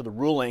shortly after the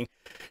ruling,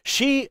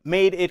 she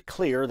made it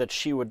clear that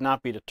she would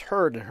not be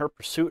deterred in her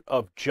pursuit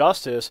of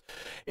justice.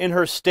 In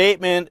her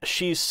statement,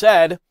 she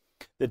said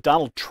that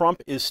Donald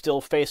Trump is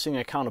still facing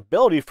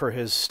accountability for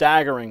his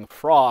staggering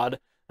fraud.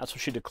 That's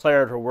what she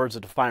declared, her words a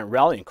defiant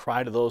rallying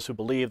cry to those who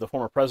believe the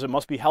former president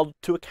must be held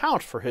to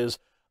account for his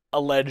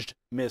alleged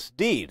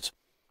misdeeds.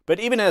 But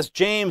even as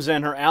James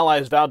and her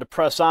allies vowed to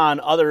press on,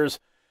 others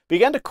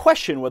began to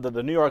question whether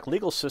the New York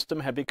legal system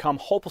had become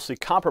hopelessly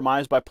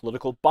compromised by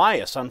political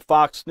bias. On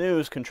Fox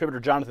News, contributor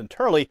Jonathan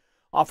Turley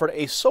offered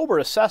a sober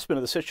assessment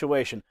of the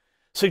situation,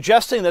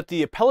 suggesting that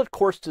the appellate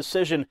court's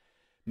decision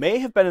may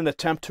have been an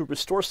attempt to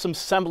restore some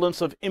semblance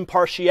of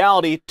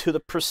impartiality to the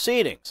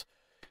proceedings.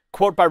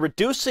 Quote, by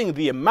reducing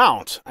the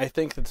amount, I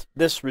think that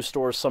this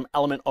restores some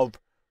element of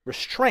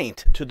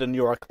restraint to the New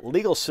York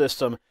legal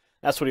system.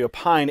 That's what he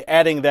opined,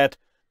 adding that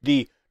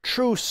the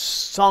true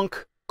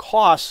sunk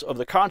costs of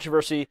the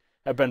controversy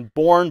have been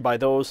borne by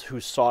those who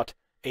sought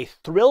a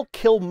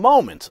thrill-kill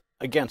moment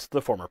against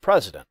the former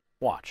president.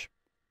 Watch.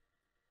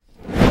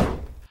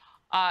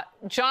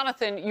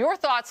 Jonathan, your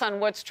thoughts on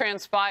what's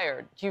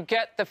transpired. You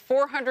get the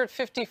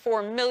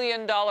 $454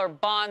 million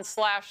bond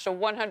slashed to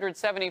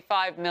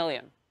 $175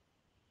 million.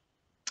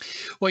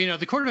 Well, you know,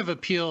 the Court of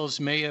Appeals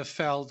may have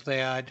felt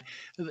that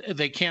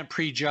they can't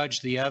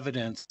prejudge the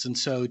evidence, and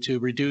so to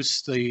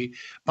reduce the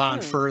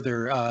bond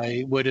further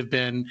would have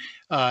been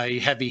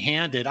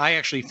heavy-handed. I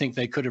actually think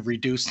they could have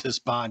reduced this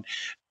bond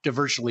to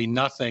virtually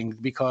nothing,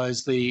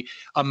 because the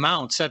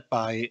amount set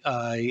by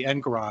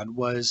Engoron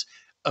was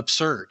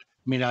absurd.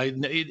 I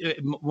mean,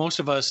 most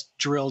of us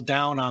drilled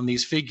down on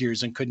these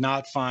figures and could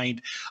not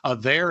find a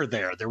there.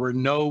 There were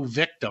no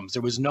victims.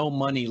 There was no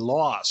money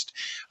lost.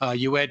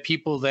 You had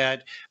people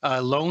that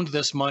loaned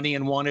this money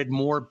and wanted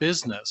more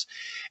business.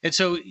 And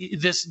so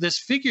this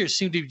figure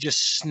seemed to be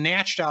just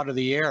snatched out of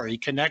the air. He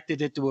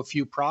connected it to a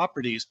few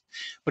properties,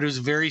 but it was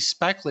very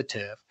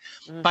speculative.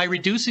 By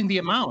reducing the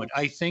amount,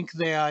 I think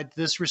that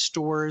this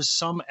restores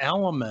some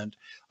element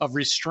of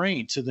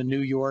restraint to the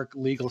New York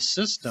legal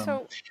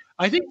system.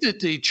 I think that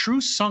the true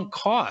sunk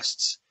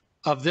costs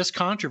of this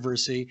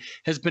controversy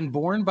has been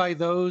borne by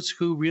those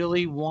who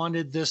really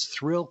wanted this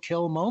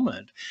thrill-kill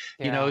moment.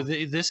 Yeah. You know,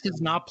 this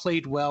has not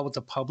played well with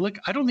the public.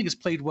 I don't think it's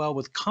played well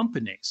with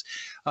companies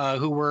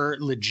who were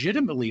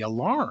legitimately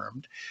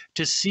alarmed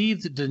to see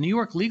that the New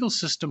York legal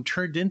system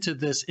turned into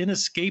this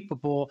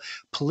inescapable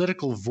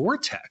political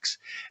vortex.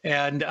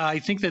 And I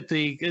think that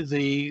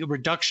the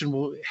reduction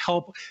will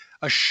help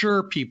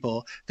assure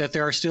people that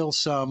there are still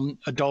some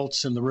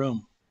adults in the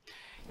room.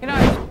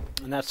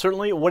 And that's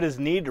certainly what is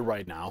needed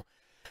right now.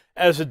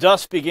 As the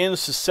dust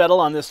begins to settle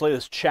on this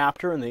latest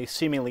chapter in the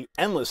seemingly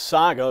endless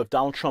saga of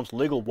Donald Trump's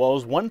legal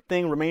woes, one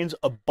thing remains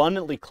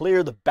abundantly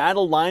clear. The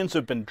battle lines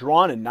have been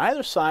drawn and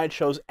neither side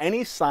shows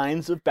any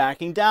signs of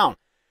backing down.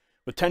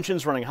 With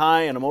tensions running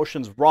high and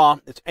emotions raw,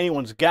 it's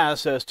anyone's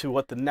guess as to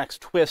what the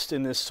next twist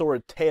in this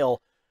sordid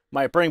tale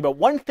might bring. But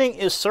one thing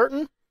is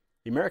certain,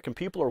 the American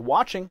people are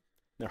watching.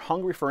 They're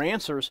hungry for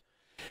answers.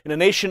 In a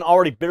nation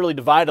already bitterly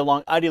divided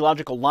along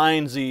ideological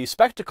lines, the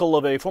spectacle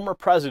of a former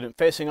president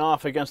facing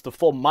off against the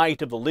full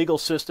might of the legal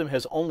system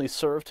has only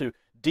served to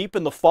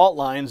deepen the fault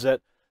lines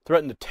that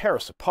threaten to tear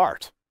us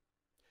apart.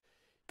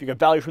 If you got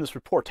value from this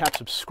report, tap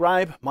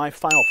subscribe. My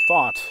final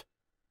thought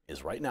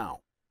is right now.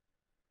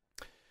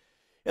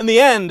 In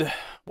the end,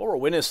 what we're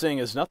witnessing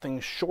is nothing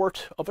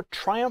short of a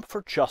triumph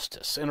for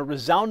justice and a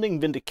resounding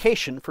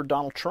vindication for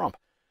Donald Trump.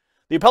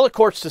 The appellate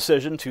court's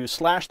decision to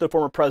slash the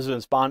former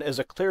president's bond is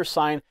a clear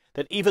sign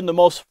that even the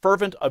most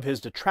fervent of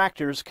his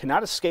detractors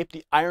cannot escape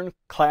the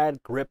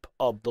ironclad grip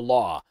of the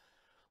law.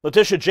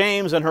 Letitia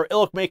James and her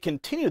ilk may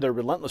continue their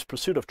relentless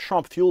pursuit of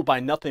Trump, fueled by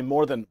nothing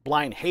more than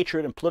blind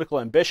hatred and political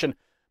ambition,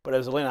 but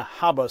as Elena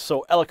Haba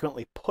so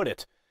eloquently put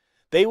it,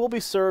 they will be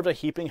served a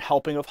heaping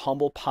helping of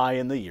humble pie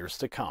in the years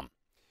to come.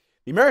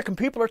 The American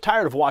people are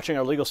tired of watching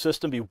our legal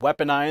system be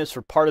weaponized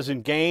for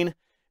partisan gain,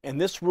 and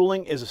this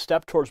ruling is a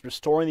step towards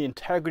restoring the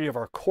integrity of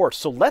our courts.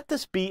 So let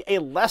this be a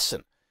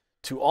lesson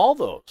to all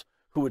those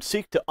who would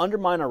seek to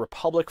undermine our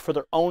republic for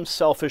their own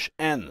selfish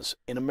ends.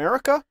 In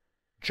America,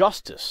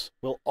 justice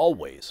will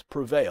always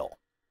prevail.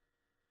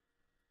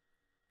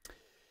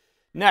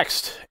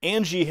 Next,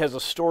 Angie has a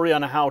story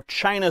on how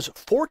China's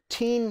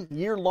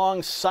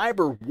 14-year-long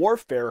cyber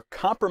warfare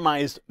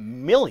compromised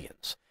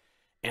millions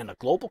and a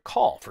global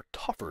call for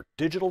tougher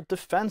digital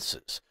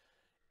defenses.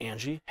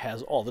 Angie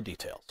has all the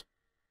details.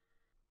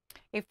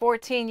 A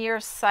 14-year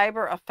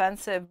cyber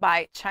offensive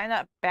by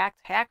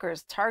China-backed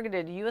hackers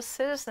targeted U.S.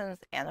 citizens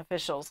and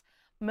officials.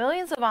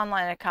 Millions of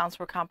online accounts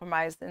were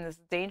compromised in this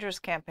dangerous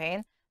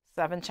campaign.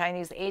 7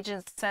 Chinese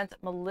agents sent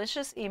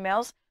malicious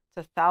emails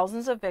to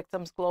thousands of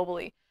victims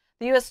globally.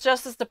 The U.S.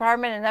 Justice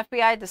Department and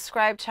FBI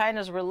described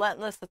China's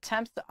relentless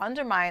attempts to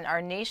undermine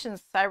our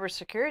nation's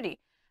cybersecurity.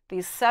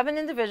 These 7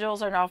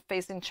 individuals are now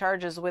facing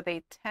charges with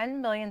a $10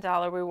 million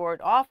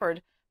reward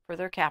offered for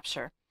their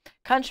capture.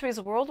 Countries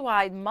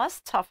worldwide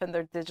must toughen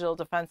their digital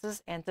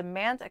defenses and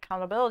demand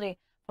accountability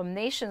from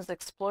nations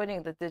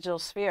exploiting the digital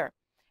sphere.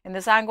 In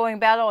this ongoing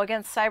battle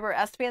against cyber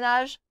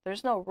espionage,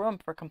 there's no room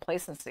for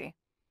complacency.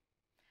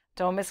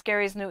 Don't miss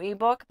Gary's new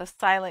ebook, The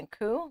Silent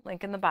Coup,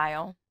 link in the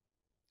bio.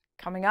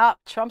 Coming up,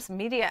 Trump's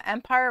media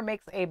empire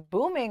makes a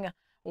booming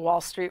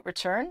Wall Street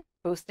return,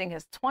 boosting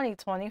his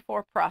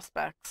 2024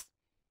 prospects.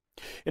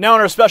 And now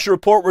in our special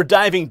report, we're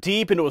diving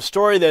deep into a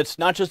story that's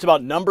not just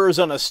about numbers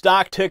on a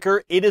stock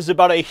ticker. It is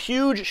about a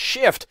huge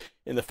shift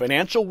in the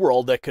financial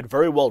world that could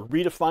very well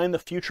redefine the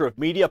future of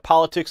media,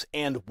 politics,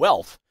 and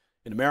wealth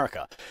in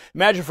America.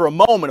 Imagine for a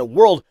moment a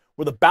world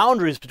where the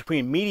boundaries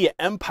between media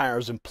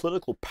empires and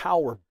political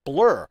power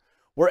blur,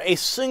 where a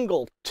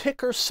single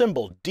ticker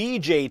symbol,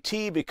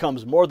 DJT,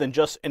 becomes more than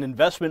just an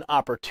investment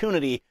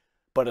opportunity,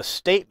 but a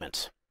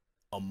statement,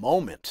 a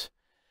moment.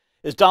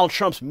 As Donald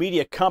Trump's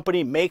media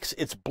company makes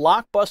its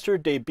blockbuster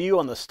debut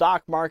on the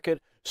stock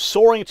market,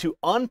 soaring to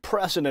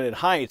unprecedented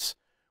heights,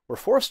 we're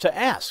forced to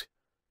ask,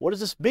 what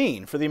does this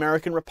mean for the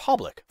American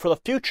Republic, for the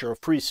future of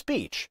free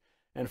speech,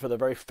 and for the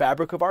very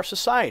fabric of our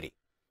society?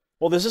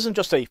 Well, this isn't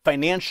just a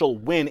financial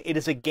win, it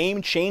is a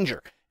game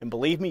changer. And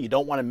believe me, you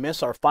don't want to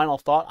miss our final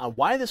thought on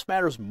why this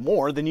matters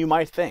more than you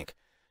might think.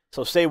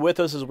 So stay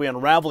with us as we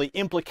unravel the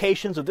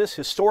implications of this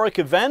historic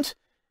event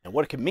and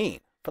what it can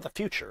mean for the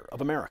future of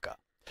America.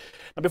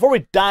 Now, before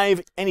we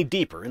dive any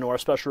deeper into our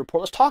special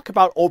report, let's talk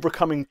about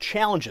overcoming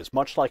challenges,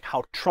 much like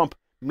how Trump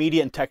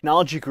Media and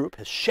Technology Group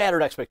has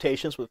shattered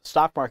expectations with the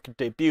stock market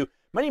debut.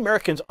 Many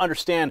Americans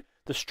understand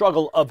the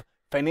struggle of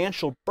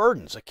financial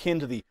burdens akin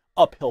to the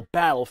uphill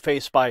battle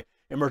faced by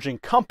emerging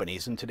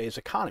companies in today's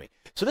economy.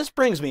 So this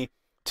brings me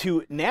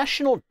to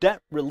National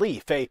Debt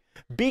Relief, a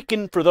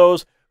beacon for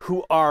those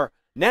who are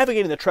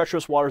navigating the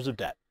treacherous waters of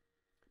debt.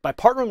 By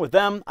partnering with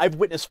them, I've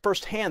witnessed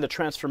firsthand the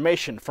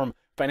transformation from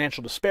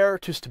financial despair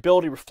to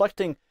stability,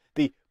 reflecting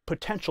the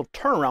potential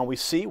turnaround we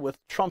see with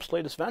Trump's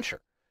latest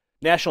venture.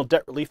 National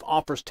Debt Relief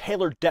offers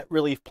tailored debt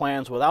relief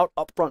plans without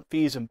upfront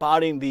fees,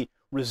 embodying the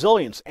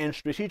resilience and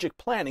strategic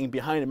planning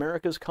behind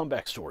America's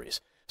comeback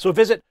stories. So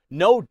visit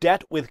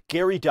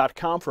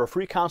NoDebtWithGary.com for a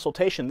free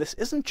consultation. This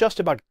isn't just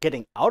about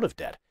getting out of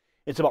debt.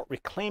 It's about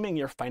reclaiming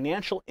your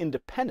financial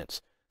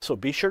independence. So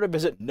be sure to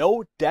visit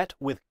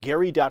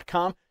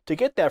NoDebtWithGary.com to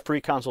get that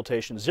free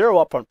consultation, 0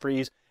 upfront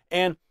fees,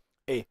 and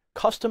a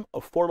custom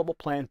affordable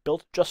plan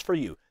built just for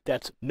you.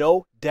 That's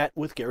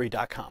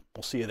NoDebtWithGary.com.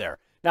 We'll see you there.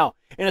 Now,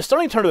 in a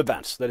stunning turn of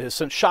events that has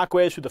sent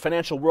shockwaves through the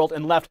financial world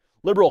and left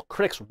liberal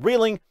critics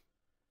reeling,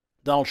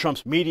 Donald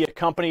Trump's media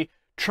company,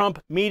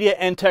 Trump Media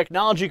and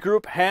Technology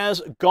Group,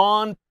 has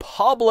gone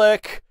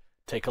public.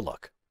 Take a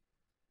look.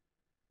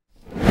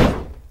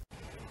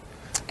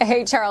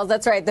 Hey, Charles,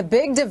 that's right. The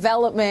big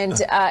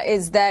development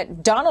is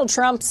that Donald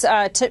Trump's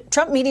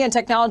Trump Media and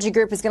Technology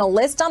Group is going to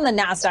list on the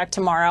NASDAQ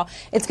tomorrow.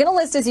 It's going to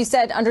list, as you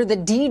said, under the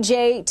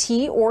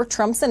DJT or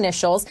Trump's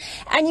initials.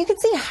 And you can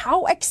see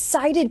how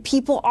excited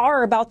people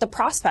are about the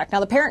prospect. Now,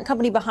 the parent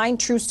company behind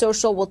Truth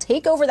Social will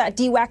take over that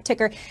DWAC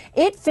ticker.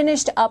 It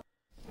finished up.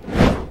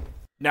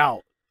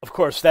 Now, of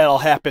course, that all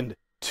happened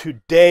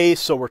today,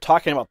 so we're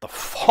talking about the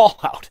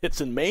fallout. It's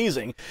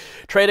amazing.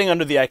 Trading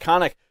under the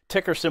iconic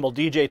ticker symbol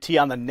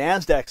DJT on the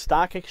NASDAQ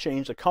stock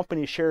exchange, the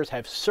company's shares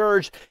have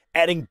surged,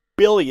 adding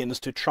billions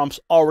to Trump's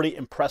already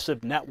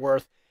impressive net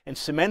worth and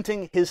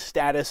cementing his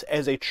status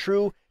as a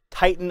true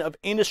titan of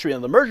industry.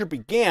 And the merger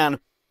began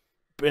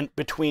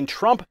between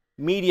Trump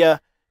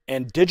Media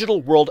and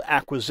Digital World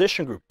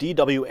Acquisition Group,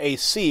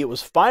 DWAC. It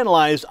was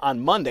finalized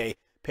on Monday,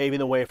 paving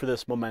the way for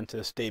this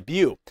momentous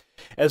debut.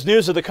 As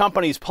news of the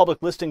company's public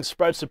listing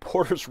spread,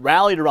 supporters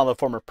rallied around the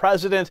former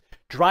president,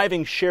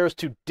 driving shares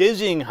to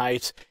dizzying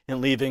heights and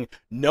leaving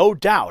no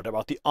doubt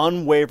about the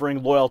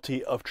unwavering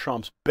loyalty of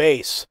Trump's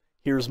base.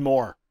 Here's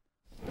more.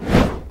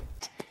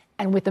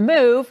 And with the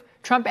move,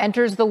 Trump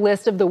enters the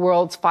list of the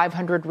world's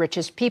 500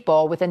 richest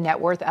people with a net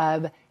worth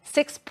of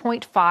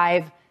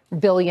 $6.5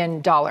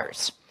 billion.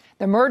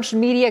 The merged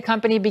media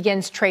company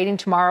begins trading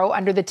tomorrow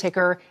under the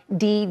ticker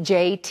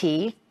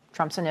DJT,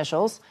 Trump's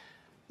initials.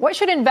 What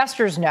should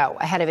investors know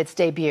ahead of its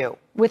debut?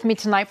 With me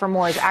tonight for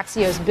more is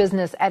Axios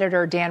business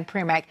editor Dan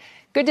Primack.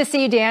 Good to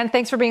see you, Dan.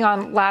 Thanks for being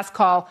on last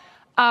call.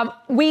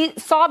 We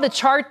saw the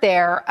chart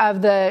there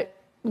of the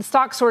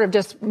stock sort of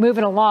just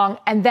moving along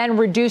and then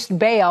reduced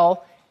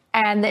bail,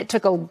 and it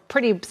took a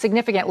pretty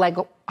significant leg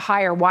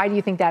higher. Why do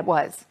you think that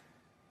was?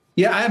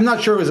 Yeah, I'm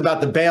not sure it was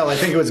about the bail. I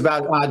think it was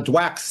about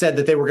DWAC said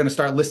that they were going to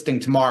start listing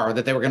tomorrow,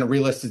 that they were going to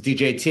relist as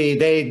DJT.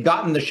 They'd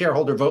gotten the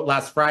shareholder vote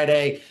last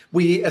Friday.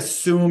 We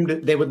assumed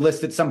they would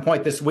list at some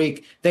point this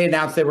week. They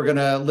announced they were going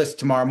to list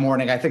tomorrow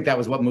morning. I think that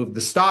was what moved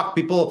the stock.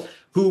 People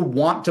who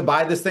want to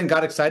buy this thing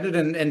got excited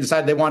and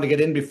decided they wanted to get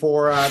in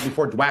before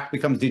DWAC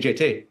becomes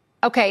DJT.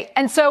 Okay,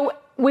 and so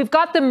we've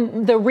got the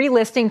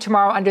relisting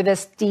tomorrow under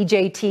this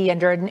DJT,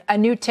 under a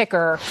new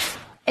ticker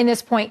in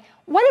this point.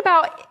 What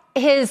about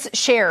his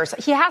shares?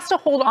 He has to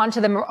hold on to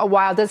them a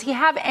while. Does he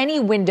have any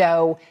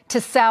window to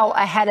sell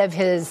ahead of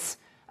his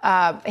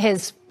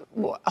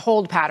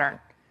hold pattern?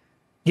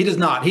 He does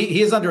not.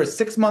 He is under a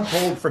 6-month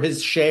hold for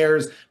his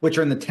shares, which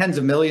are in the tens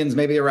of millions,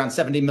 maybe around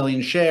 70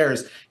 million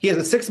shares. He has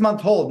a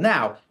 6-month hold.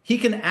 Now, he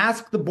can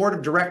ask the board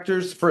of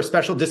directors for a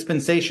special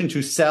dispensation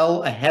to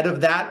sell ahead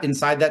of that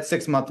inside that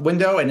 6-month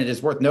window. And it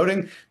is worth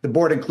noting the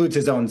board includes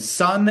his own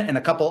son and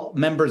a couple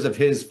members of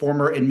his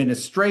former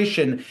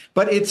administration.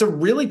 But it's a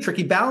really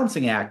tricky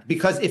balancing act,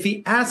 because if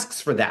he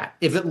asks for that,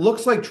 if it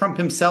looks like Trump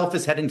himself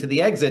is heading to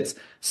the exits,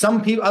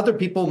 other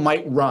people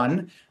might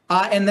run.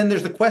 And then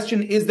there's the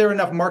question, is there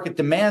enough market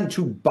demand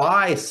to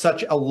buy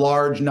such a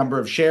large number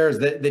of shares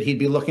that he'd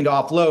be looking to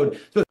offload?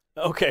 So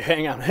okay,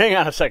 hang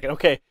on a second.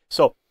 Okay,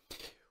 so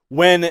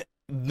when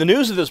the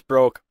news of this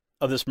broke,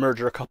 of this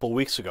merger a couple of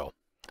weeks ago,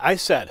 I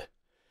said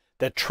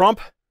that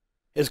Trump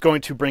is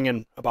going to bring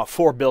in about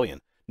 $4 billion.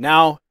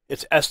 Now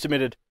it's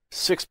estimated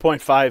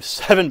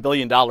 $6.57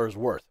 billion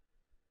worth.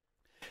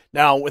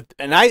 Now,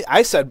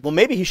 I said, well,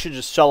 maybe he should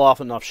just sell off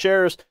enough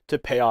shares to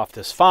pay off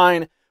this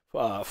fine.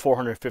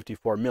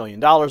 $454 million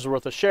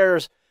worth of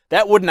shares.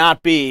 That would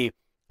not be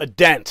a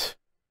dent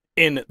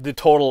in the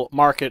total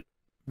market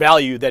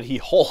value that he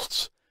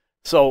holds.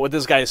 So what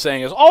this guy is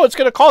saying is, oh, it's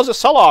going to cause a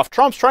sell-off.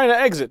 Trump's trying to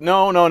exit.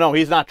 No,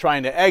 he's not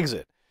trying to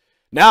exit.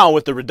 Now,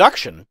 with the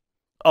reduction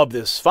of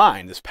this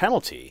fine, this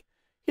penalty,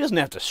 he doesn't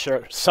have to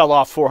sell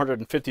off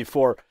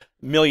 $454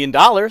 million.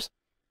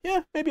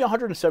 Yeah, maybe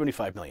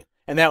 $175 million.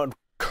 And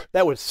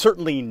that would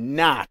certainly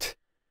not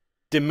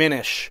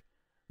diminish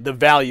the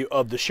value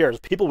of the shares.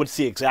 People would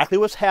see exactly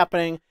what's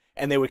happening,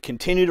 and they would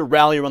continue to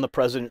rally around the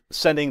president,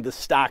 sending the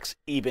stocks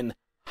even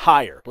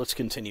higher. Let's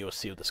continue to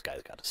see what this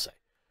guy's got to say.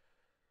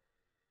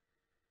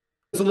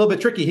 It's a little bit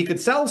tricky. He could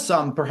sell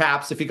some,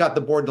 perhaps, if he got the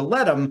board to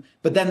let him,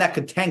 but then that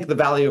could tank the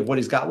value of what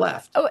he's got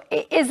left. Oh,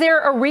 is there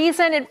a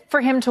reason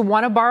for him to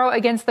want to borrow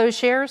against those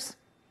shares?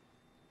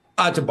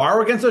 To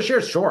borrow against those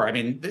shares? Sure. I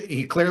mean,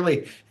 he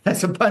clearly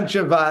has a bunch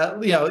of,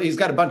 he's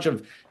got a bunch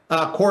of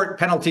court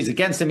penalties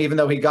against him, even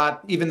though he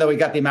got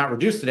the amount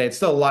reduced today. It's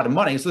still a lot of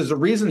money. So there's a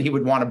reason he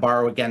would want to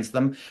borrow against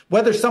them.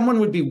 Whether someone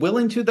would be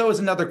willing to, though, is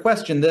another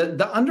question.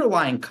 The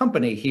underlying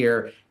company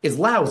here is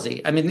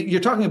lousy. I mean, you're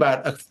talking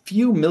about a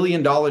few $1 million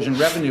in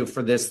revenue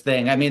for this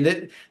thing. I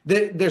mean,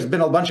 there's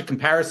been a bunch of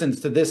comparisons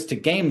to this to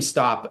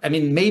GameStop. I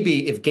mean,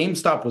 maybe if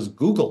GameStop was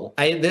Google,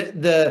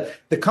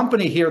 the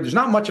company here, there's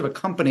not much of a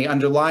company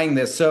underlying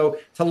this. So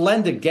to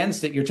lend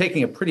against it, you're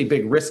taking a pretty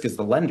big risk as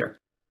the lender.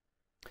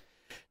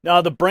 Now,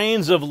 the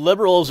brains of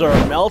liberals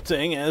are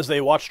melting as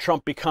they watch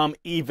Trump become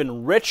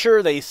even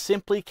richer. They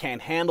simply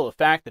can't handle the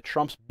fact that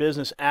Trump's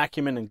business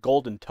acumen and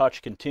golden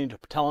touch continue to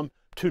propel him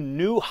to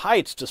new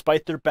heights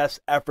despite their best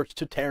efforts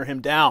to tear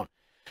him down.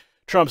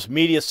 Trump's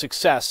media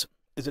success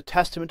is a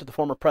testament to the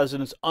former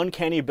president's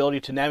uncanny ability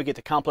to navigate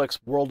the complex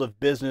world of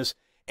business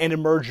and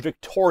emerge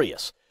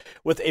victorious.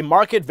 With a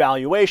market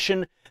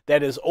valuation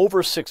that is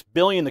over $6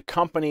 billion, the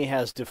company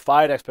has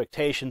defied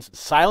expectations and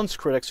silenced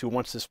critics who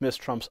once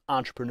dismissed Trump's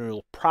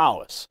entrepreneurial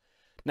prowess.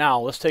 Now,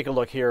 let's take a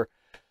look here.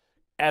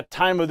 At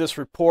time of this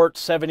report,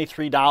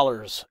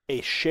 $73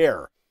 a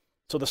share.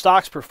 So the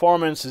stock's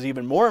performance is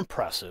even more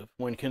impressive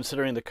when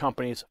considering the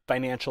company's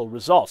financial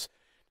results.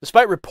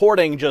 Despite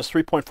reporting just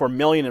 $3.4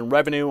 million in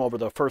revenue over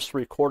the first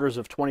 3 quarters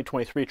of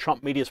 2023,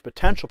 Trump Media's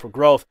potential for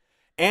growth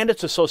and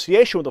its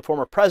association with the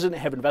former president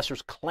have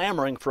investors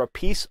clamoring for a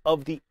piece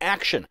of the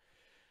action.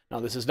 Now,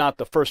 this is not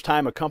the first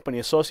time a company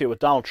associated with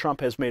Donald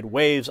Trump has made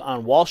waves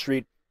on Wall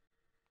Street.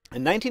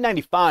 In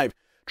 1995,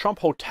 Trump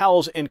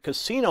Hotels and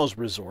Casinos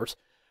Resorts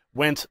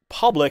went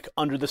public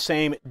under the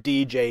same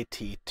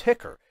DJT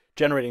ticker,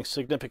 generating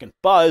significant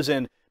buzz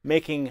and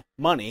making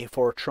money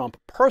for Trump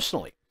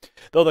personally.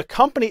 Though the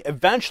company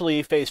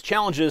eventually faced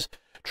challenges,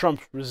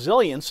 Trump's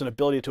resilience and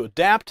ability to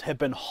adapt have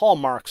been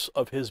hallmarks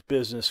of his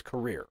business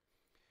career.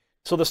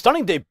 So the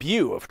stunning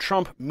debut of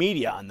Trump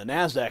Media on the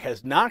NASDAQ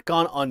has not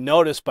gone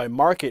unnoticed by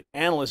market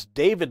analyst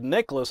David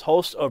Nicholas,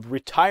 host of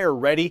Retire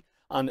Ready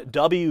on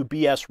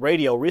WBS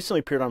Radio, recently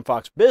appeared on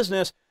Fox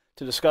Business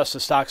to discuss the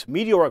stock's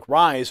meteoric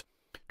rise.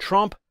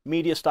 Trump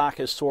Media stock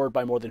has soared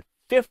by more than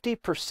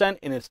 50%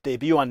 in its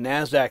debut on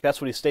NASDAQ.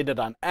 That's what he stated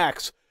on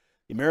X.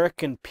 The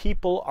American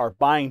people are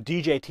buying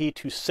DJT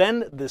to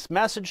send this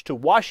message to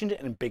Washington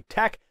and big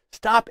tech.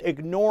 Stop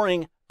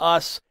ignoring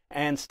us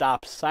and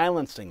stop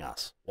silencing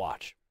us.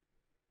 Watch.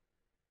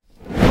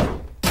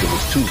 It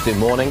was Tuesday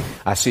morning.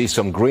 I see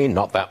some green,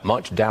 not that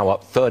much. Dow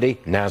up 30,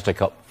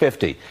 NASDAQ up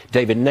 50.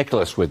 David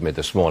Nicholas with me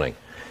this morning.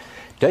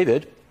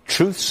 David,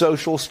 Truth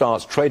Social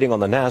starts trading on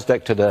the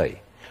NASDAQ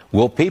today.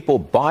 Will people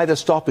buy the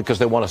stock because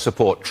they want to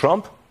support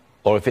Trump,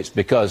 or if it's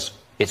because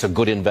it's a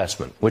good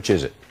investment? Which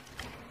is it?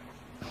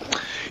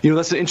 You know,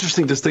 that's an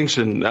interesting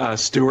distinction,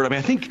 Stuart. I mean,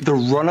 I think the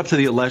run-up to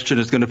the election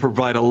is going to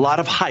provide a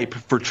lot of hype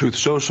for Truth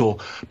Social.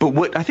 But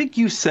what I think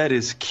you said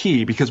is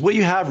key, because what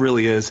you have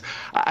really is,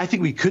 I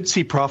think we could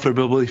see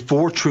profitability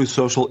for Truth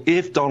Social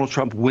if Donald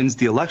Trump wins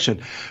the election.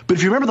 But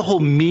if you remember the whole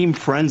meme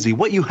frenzy,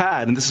 what you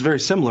had, and this is very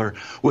similar,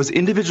 was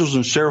individuals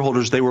and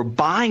shareholders, they were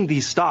buying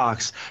these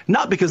stocks,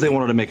 not because they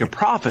wanted to make a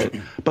profit,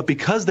 but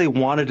because they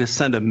wanted to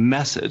send a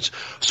message.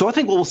 So I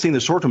think what we'll see in the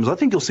short term is I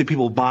think you'll see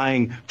people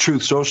buying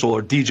Truth Social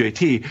or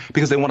DJT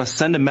because they want to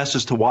send a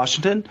message to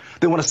Washington.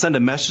 They want to send a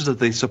message that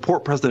they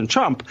support President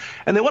Trump,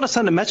 and they want to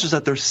send a message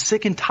that they're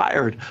sick and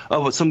tired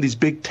of what some of these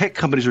big tech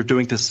companies are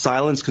doing to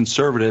silence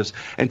conservatives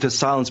and to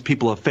silence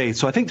people of faith.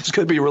 So I think this is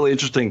going to be a really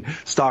interesting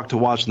stock to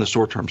watch in the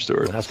short term,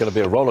 Stuart. That's going to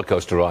be a roller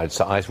coaster ride,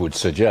 so I would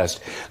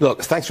suggest.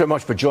 Look, thanks very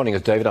much for joining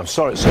us, David. I'm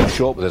sorry it's so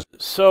short with us.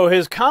 So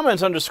his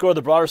comments underscore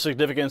the broader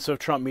significance of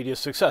Trump Media's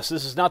success.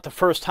 This is not the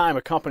first time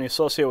a company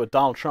associated with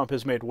Donald Trump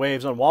has made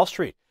waves on Wall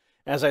Street.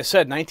 As I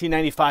said,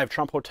 1995,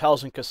 Trump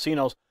Hotels and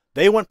Casinos,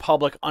 they went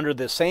public under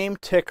the same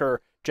ticker,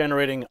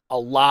 generating a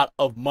lot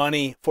of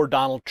money for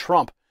Donald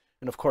Trump.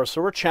 And of course,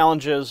 there were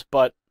challenges,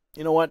 but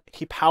you know what?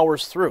 He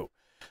powers through.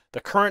 The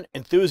current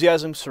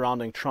enthusiasm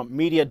surrounding Trump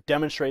Media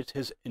demonstrates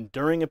his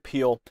enduring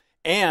appeal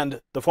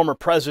and the former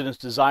president's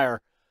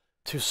desire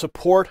to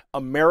support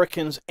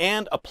Americans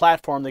and a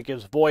platform that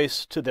gives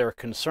voice to their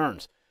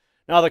concerns.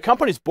 Now, the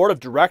company's board of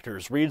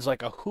directors reads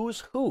like a who's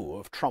who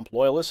of Trump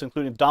loyalists,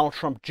 including Donald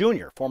Trump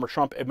Jr., former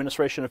Trump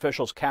administration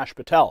officials Kash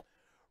Patel,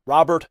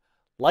 Robert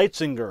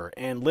Lighthizer,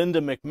 and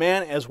Linda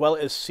McMahon, as well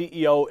as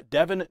CEO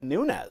Devin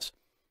Nunes.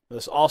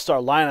 This all-star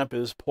lineup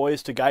is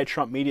poised to guide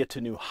Trump Media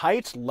to new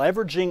heights,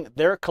 leveraging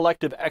their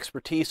collective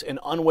expertise and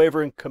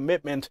unwavering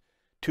commitment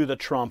to the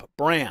Trump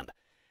brand.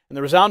 And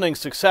the resounding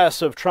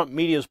success of Trump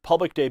Media's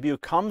public debut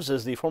comes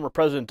as the former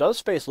president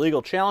does face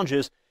legal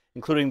challenges,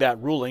 including that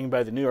ruling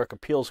by the New York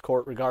Appeals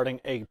Court regarding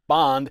a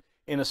bond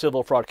in a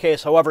civil fraud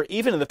case. However,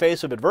 even in the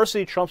face of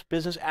adversity, Trump's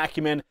business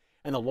acumen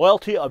and the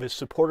loyalty of his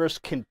supporters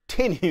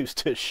continues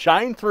to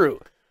shine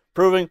through,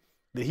 proving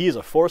that he is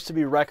a force to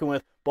be reckoned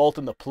with both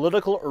in the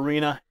political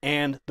arena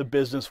and the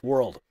business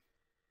world.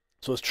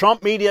 So as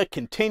Trump Media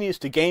continues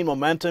to gain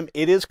momentum,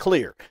 it is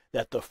clear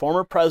that the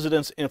former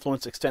president's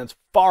influence extends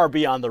far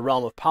beyond the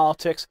realm of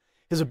politics.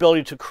 His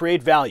ability to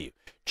create value,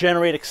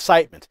 generate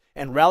excitement,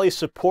 and rally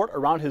support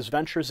around his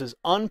ventures is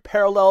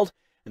unparalleled,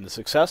 and the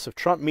success of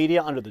Trump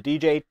Media under the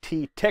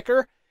DJT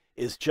ticker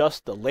is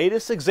just the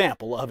latest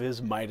example of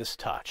his Midas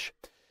touch.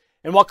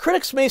 And while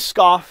critics may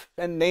scoff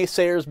and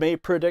naysayers may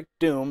predict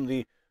doom,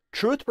 the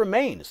truth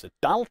remains that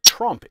Donald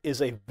Trump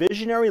is a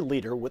visionary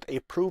leader with a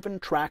proven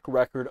track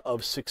record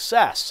of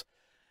success.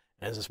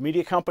 As his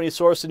media company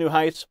soars to new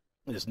heights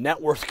and his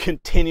net worth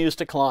continues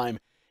to climb,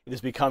 it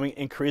is becoming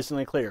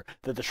increasingly clear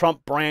that the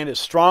Trump brand is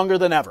stronger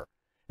than ever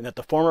and that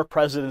the former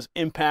president's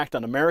impact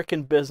on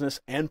American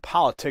business and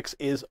politics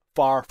is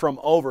far from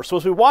over. So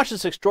as we watch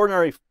this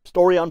extraordinary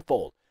story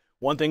unfold,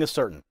 one thing is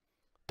certain: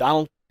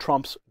 Donald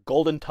Trump's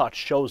golden touch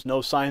shows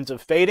no signs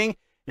of fading,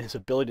 and his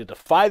ability to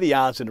defy the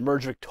odds and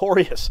emerge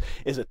victorious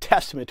is a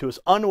testament to his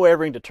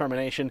unwavering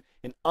determination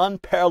and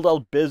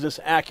unparalleled business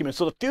acumen.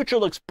 So the future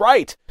looks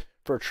bright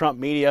for Trump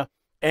Media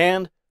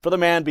and for the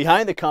man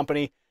behind the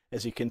company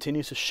as he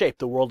continues to shape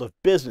the world of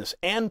business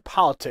and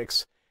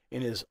politics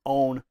in his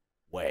own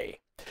way.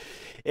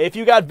 If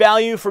you got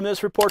value from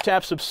this report,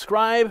 tap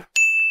subscribe.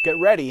 Get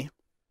ready,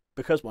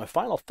 because my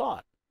final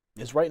thought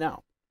is right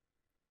now.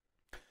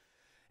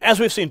 As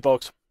we've seen,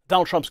 folks,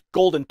 Donald Trump's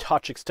golden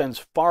touch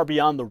extends far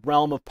beyond the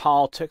realm of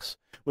politics.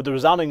 With the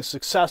resounding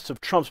success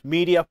of Trump's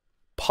media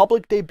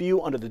public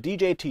debut under the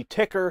DJT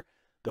ticker,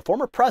 the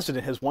former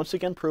president has once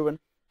again proven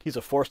he's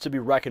a force to be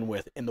reckoned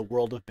with in the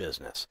world of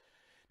business.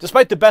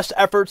 Despite the best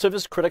efforts of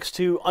his critics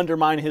to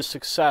undermine his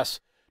success,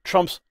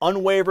 Trump's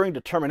unwavering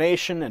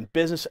determination and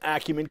business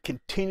acumen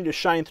continue to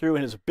shine through,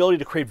 and his ability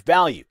to create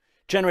value,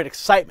 generate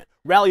excitement,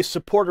 rally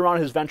support around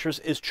his ventures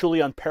is truly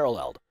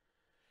unparalleled.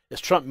 As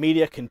Trump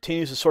media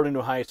continues to soar to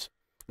new heights,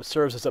 it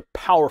serves as a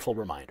powerful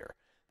reminder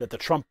that the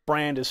Trump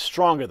brand is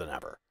stronger than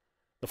ever.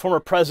 The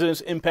former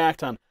president's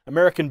impact on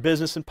American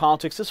business and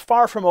politics is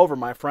far from over,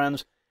 my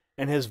friends,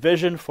 and his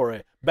vision for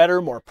a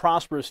better, more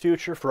prosperous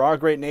future for our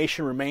great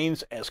nation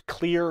remains as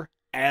clear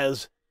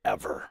as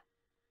ever.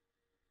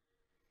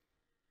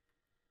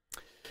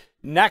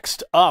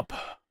 Next up,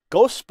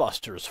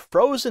 Ghostbusters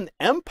Frozen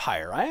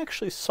Empire. I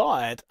actually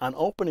saw it on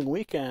opening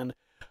weekend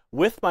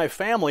with my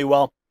family.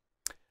 Well,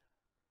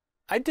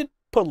 I did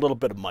put a little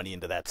bit of money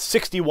into that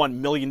 $61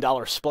 million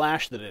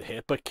splash that it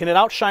hit, but can it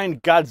outshine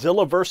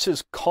Godzilla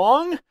vs.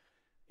 Kong?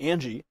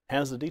 Angie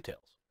has the details.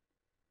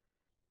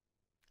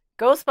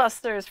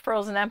 Ghostbusters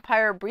Frozen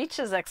Empire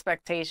breaches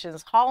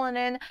expectations, hauling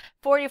in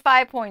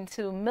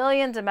 $45.2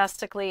 million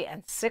domestically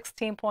and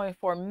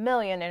 $16.4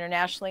 million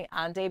internationally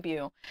on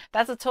debut.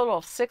 That's a total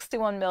of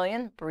 $61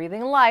 million,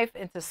 breathing life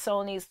into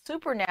Sony's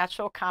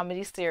supernatural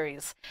comedy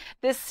series.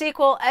 This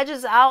sequel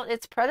edges out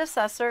its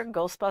predecessor,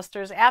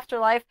 Ghostbusters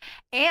Afterlife,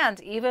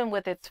 and even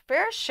with its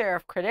fair share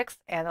of critics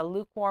and a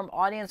lukewarm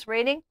audience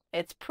rating,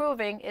 it's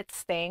proving its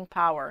staying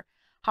power.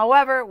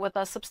 However, with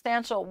a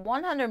substantial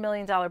 $100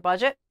 million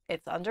budget,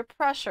 it's under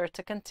pressure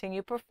to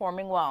continue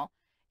performing well.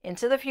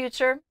 Into the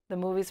future, the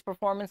movie's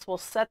performance will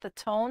set the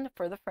tone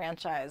for the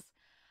franchise.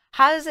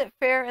 How does it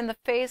fare in the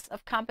face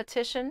of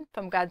competition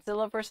from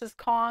Godzilla vs.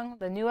 Kong,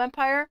 The New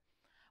Empire?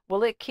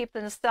 Will it keep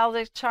the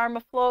nostalgic charm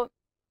afloat?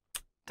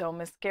 Don't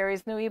miss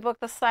Gary's new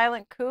ebook, The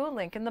Silent Coup,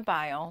 link in the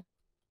bio.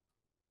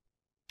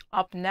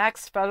 Up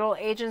next, federal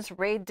agents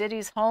raid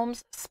Diddy's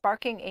homes,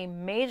 sparking a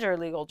major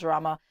legal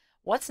drama.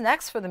 What's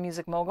next for the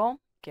music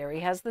mogul? Gary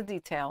has the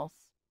details.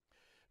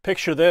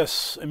 Picture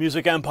this, a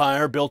music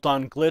empire built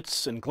on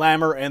glitz and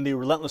glamour and the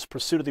relentless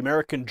pursuit of the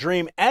American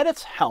dream. At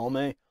its helm,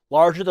 a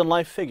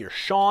larger-than-life figure,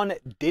 Sean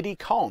Diddy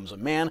Combs, a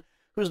man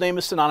whose name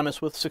is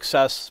synonymous with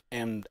success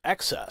and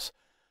excess.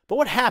 But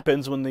what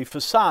happens when the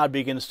facade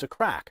begins to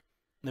crack?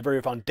 The very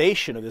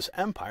foundation of this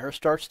empire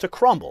starts to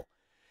crumble.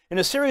 In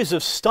a series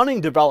of stunning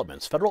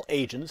developments, federal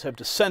agents have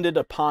descended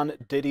upon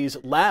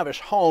Diddy's lavish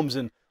homes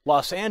in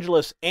Los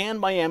Angeles and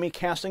Miami,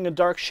 casting a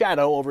dark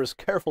shadow over his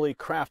carefully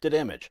crafted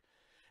image.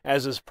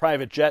 As his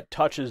private jet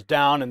touches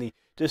down in the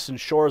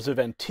distant shores of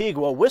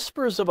Antigua,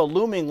 whispers of a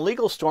looming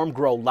legal storm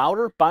grow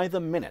louder by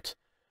the minute.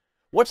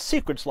 What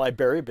secrets lie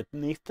buried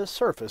beneath the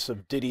surface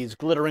of Diddy's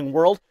glittering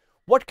world?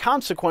 What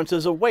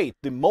consequences await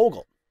the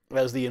mogul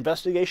as the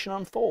investigation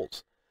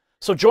unfolds?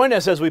 So join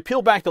us as we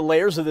peel back the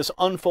layers of this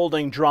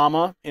unfolding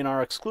drama in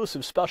our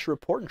exclusive special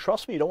report, and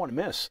trust me, you don't want to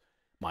miss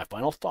my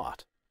final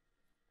thought.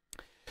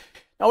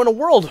 Now, in a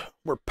world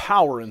where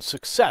power and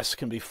success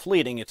can be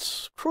fleeting,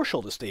 it's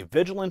crucial to stay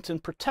vigilant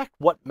and protect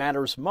what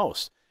matters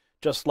most.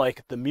 Just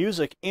like the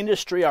music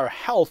industry, our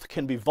health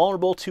can be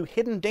vulnerable to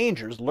hidden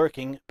dangers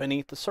lurking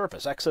beneath the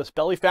surface. Excess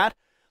belly fat,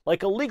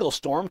 like a legal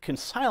storm, can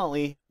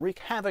silently wreak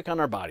havoc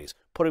on our bodies,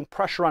 putting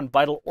pressure on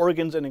vital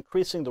organs and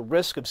increasing the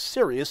risk of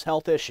serious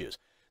health issues.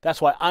 That's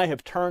why I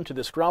have turned to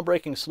this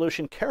groundbreaking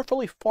solution,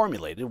 carefully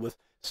formulated with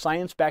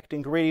science-backed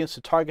ingredients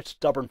to target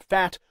stubborn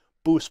fat,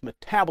 boost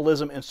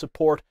metabolism, and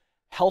support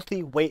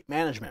healthy weight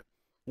management.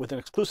 With an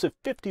exclusive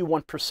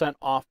 51%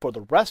 off for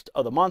the rest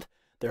of the month,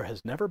 there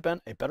has never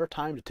been a better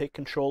time to take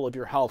control of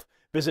your health.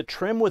 Visit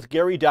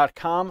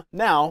trimwithgary.com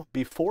now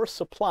before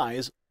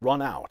supplies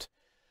run out.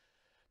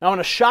 Now, in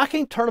a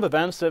shocking turn of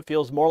events that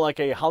feels more like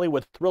a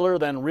Hollywood thriller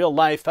than real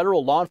life,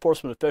 federal law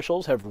enforcement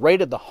officials have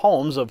raided the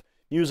homes of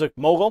music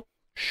mogul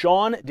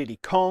Sean Diddy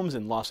Combs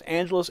in Los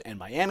Angeles and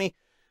Miami.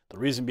 The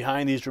reason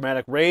behind these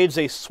dramatic raids,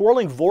 a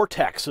swirling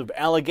vortex of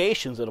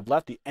allegations that have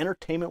left the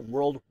entertainment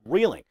world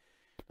reeling.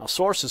 Now,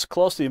 sources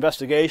close to the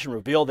investigation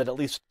revealed that at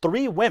least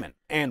 3 women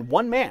and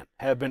 1 man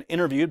have been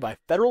interviewed by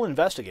federal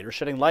investigators,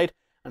 shedding light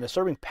on a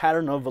disturbing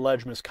pattern of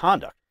alleged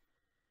misconduct.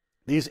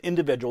 These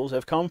individuals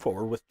have come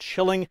forward with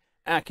chilling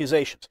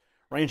accusations,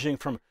 ranging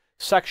from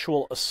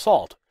sexual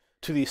assault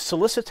to the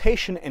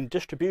solicitation and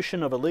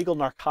distribution of illegal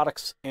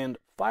narcotics and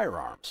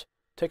firearms.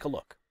 Take a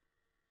look.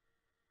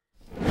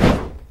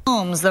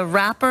 Holmes, the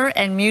rapper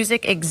and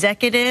music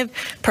executive,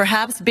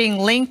 perhaps being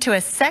linked to a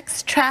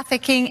sex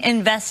trafficking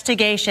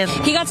investigation.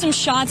 He got some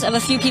shots of a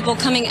few people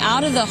coming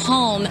out of the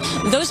home.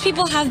 Those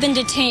people have been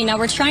detained. Now,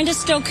 we're trying to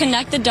still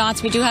connect the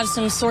dots. We do have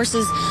some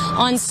sources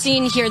on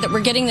scene here that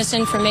we're getting this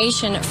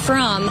information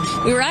from.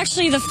 We were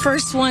actually the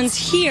first ones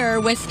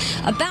here with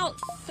about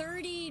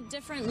 30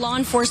 different law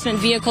enforcement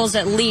vehicles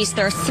at least.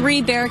 There are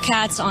 3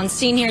 Bearcats on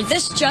scene here.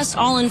 This just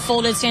all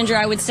unfolded, Sandra,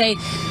 I would say,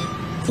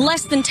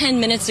 less than 10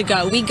 minutes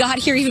ago. We got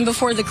here even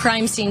before the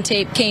crime scene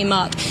tape came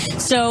up.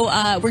 So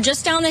we're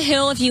just down the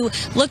hill. If you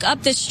look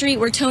up this street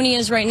where Tony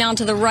is right now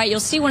to the right, you'll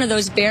see one of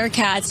those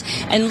Bearcats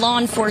and law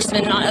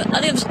enforcement. And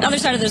on the other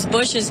side of those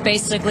bushes,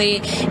 basically,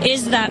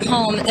 is that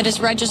home that is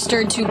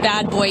registered to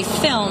Bad Boy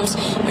Films,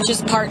 which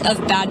is part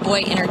of Bad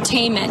Boy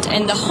Entertainment.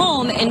 And the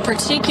home in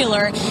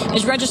particular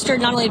is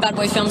registered not only to Bad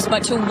Boy Films,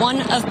 but to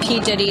one of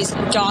P. Diddy's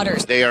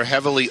daughters. They are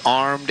heavily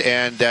armed,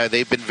 and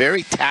they've been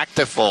very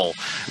tactful,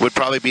 would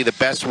probably be the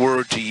best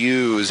word to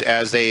use,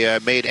 as they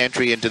made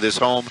entry into this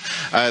home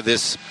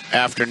this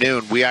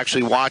afternoon. We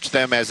actually watched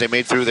them as they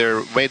made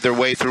their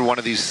way through one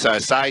of these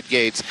side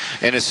gates,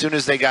 and as soon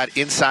as they got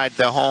inside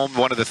the home,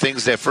 one of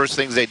the first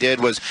things they did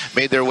was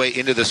made their way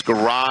into this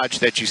garage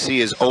that you see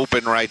is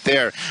open right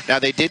there. Now,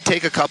 they did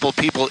take a couple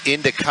people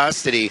into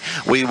custody.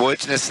 We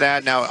witnessed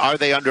that. Now, are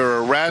they under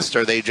arrest?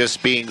 Are they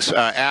just being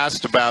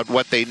asked about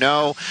what they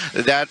know?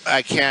 That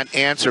I can't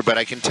answer, but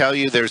I can tell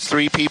you there's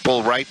 3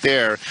 people right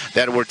there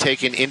that were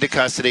taken into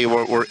custody,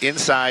 were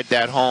inside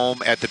that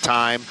home at the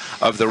time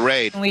of the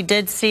raid. We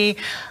did see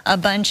a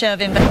bunch of...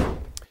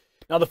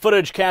 Now, the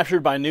footage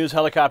captured by news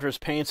helicopters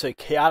paints a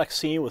chaotic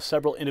scene with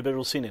several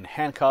individuals seen in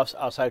handcuffs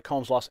outside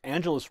Combs' Los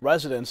Angeles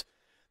residence.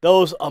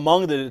 Those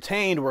among the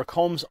detained were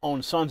Combs'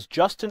 own sons,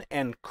 Justin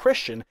and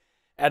Christian,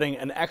 adding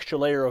an extra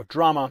layer of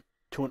drama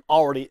to an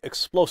already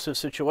explosive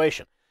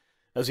situation.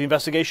 As the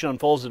investigation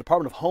unfolds, the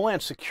Department of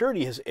Homeland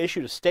Security has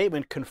issued a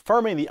statement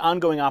confirming the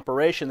ongoing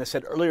operation. They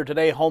said earlier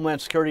today,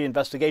 Homeland Security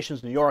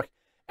Investigations New York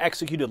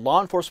executed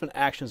law enforcement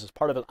actions as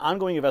part of an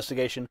ongoing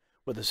investigation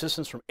with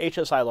assistance from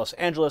HSI Los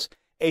Angeles,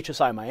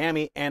 HSI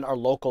Miami, and our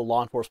local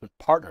law enforcement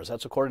partners.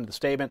 That's according to the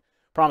statement,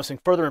 promising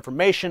further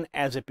information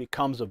as it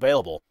becomes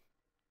available.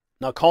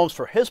 Now, Combs,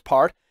 for his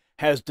part,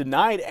 has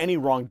denied any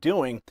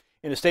wrongdoing.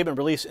 In a statement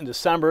released in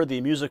December,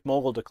 the music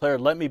mogul declared,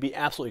 "Let me be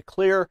absolutely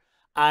clear.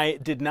 I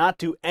did not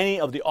do any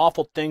of the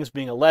awful things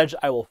being alleged.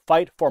 I will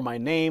fight for my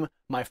name,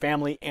 my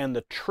family, and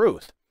the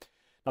truth."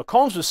 Now,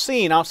 Combs was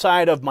seen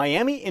outside of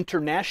Miami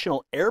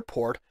International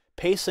Airport,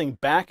 pacing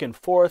back and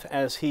forth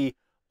as he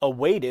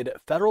awaited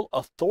federal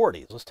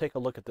authorities. Let's take a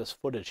look at this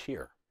footage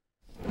here.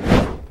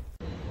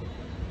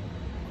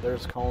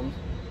 There's Combs.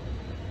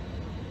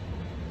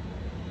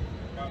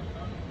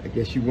 I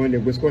guess you wonder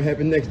what's going to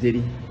happen next,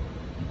 Diddy.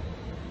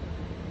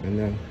 I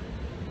know.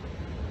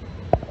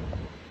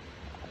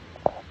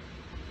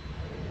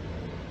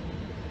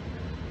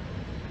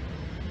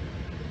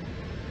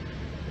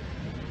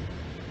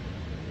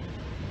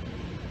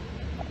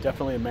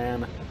 Definitely a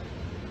man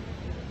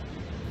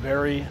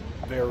very,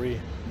 very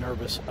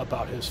nervous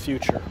about his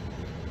future.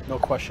 No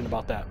question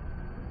about that.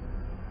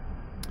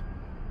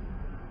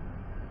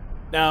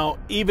 Now,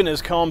 even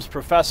as Combs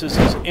professes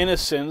his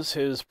innocence,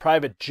 his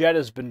private jet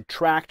has been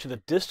tracked to the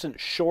distant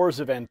shores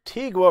of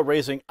Antigua,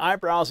 raising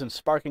eyebrows and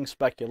sparking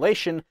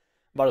speculation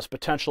about his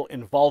potential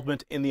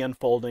involvement in the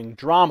unfolding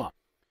drama.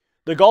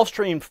 The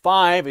Gulfstream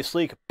 5, a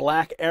sleek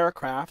black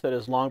aircraft that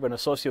has long been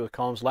associated with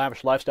Combs'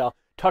 lavish lifestyle,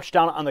 touched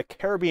down on the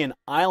Caribbean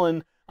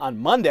island on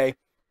Monday,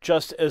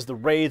 just as the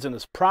raids on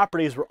his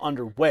properties were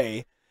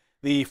underway.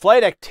 The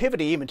flight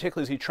activity,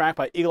 meticulously tracked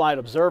by eagle-eyed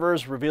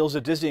observers, reveals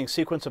a dizzying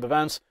sequence of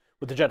events,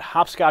 with the jet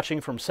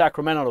hopscotching from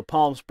Sacramento to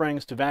Palm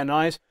Springs to Van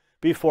Nuys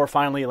before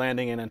finally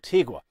landing in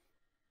Antigua.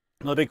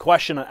 The big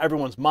question on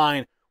everyone's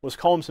mind was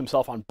Combs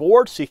himself on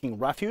board, seeking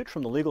refuge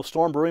from the legal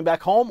storm brewing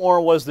back home,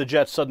 or was the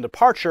jet's sudden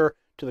departure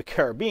to the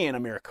Caribbean a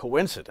mere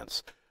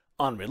coincidence,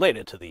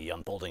 unrelated to the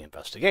unfolding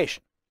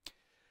investigation?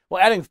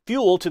 Well, adding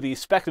fuel to the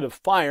speculative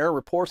fire,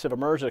 reports have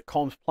emerged that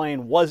Combs'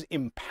 plane was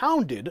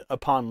impounded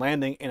upon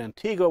landing in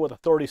Antigua, with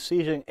authorities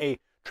seizing a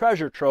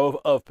treasure trove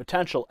of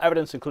potential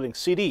evidence, including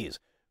CDs,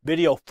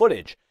 video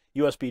footage,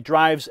 USB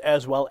drives,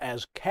 as well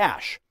as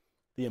cash.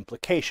 The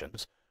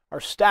implications are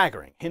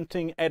staggering,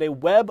 hinting at a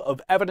web of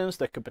evidence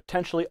that could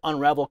potentially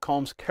unravel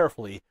Combs'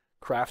 carefully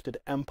crafted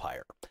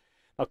empire.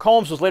 Now,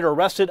 Combs was later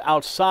arrested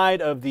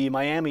outside of the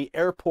Miami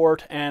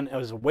airport and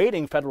is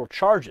awaiting federal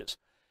charges.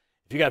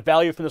 If you got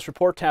value from this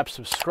report, tap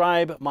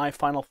subscribe. My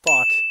final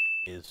thought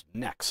is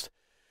next.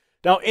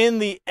 Now, in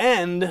the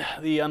end,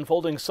 the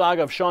unfolding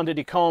saga of Sean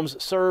Diddy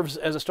Combs serves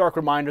as a stark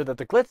reminder that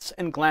the glitz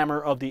and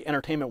glamour of the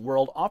entertainment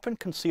world often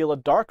conceal a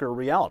darker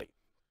reality.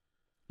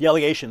 The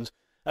allegations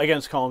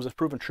against Combs, if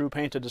proven true,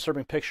 paint a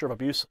disturbing picture of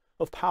abuse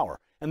of power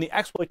and the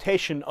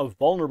exploitation of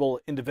vulnerable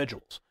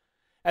individuals.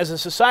 As a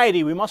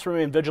society, we must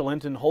remain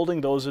vigilant in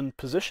holding those in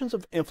positions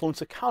of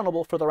influence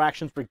accountable for their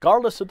actions,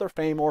 regardless of their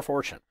fame or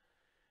fortune.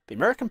 The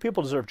American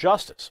people deserve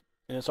justice,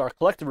 and it's our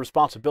collective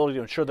responsibility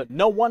to ensure that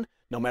no one,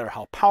 no matter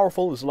how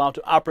powerful, is allowed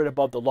to operate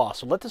above the law.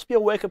 So let this be a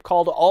wake-up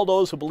call to all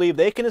those who believe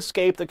they can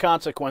escape the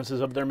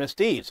consequences of their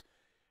misdeeds.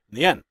 In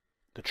the end,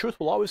 the truth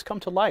will always come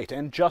to light,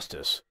 and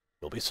justice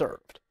will be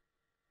served.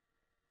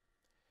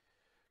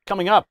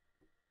 Coming up,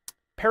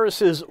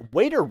 Paris's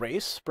waiter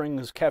race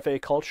brings cafe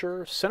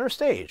culture center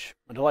stage,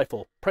 a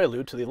delightful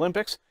prelude to the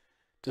Olympics.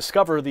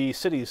 Discover the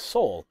city's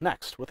soul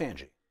next with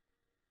Angie.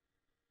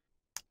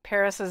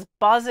 Paris is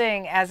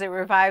buzzing as it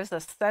revives a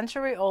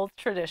century-old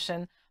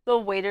tradition, the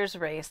waiter's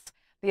race.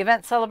 The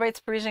event celebrates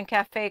Parisian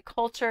cafe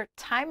culture,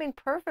 timing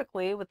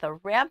perfectly with the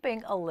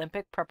ramping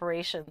Olympic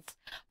preparations.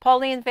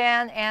 Pauline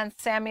Van and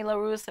Sammy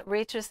LaRousse,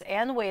 waitress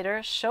and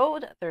waiter,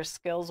 showed their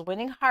skills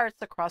winning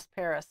hearts across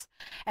Paris.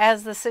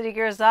 As the city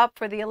gears up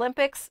for the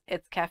Olympics,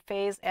 its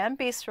cafes and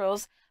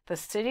bistros, the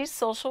city's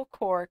social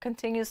core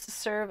continues to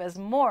serve as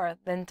more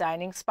than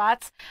dining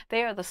spots.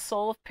 They are the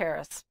soul of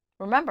Paris.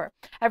 Remember,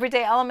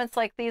 everyday elements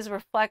like these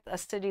reflect a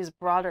city's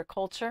broader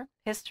culture,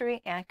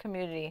 history, and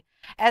community.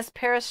 As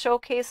Paris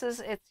showcases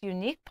its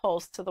unique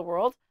pulse to the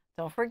world,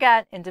 don't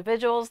forget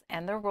individuals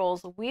and their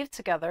roles weave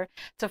together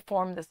to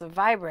form this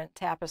vibrant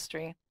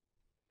tapestry.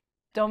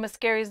 Don't miss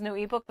Gary's new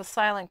ebook, The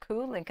Silent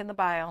Coup, link in the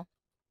bio.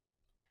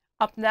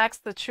 Up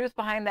next, the truth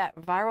behind that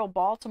viral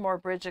Baltimore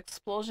bridge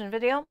explosion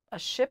video. A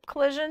ship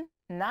collision,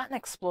 not an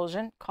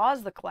explosion,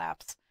 caused the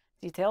collapse.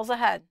 Details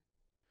ahead.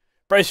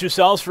 Brace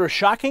yourselves for a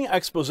shocking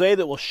expose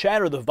that will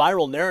shatter the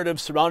viral narrative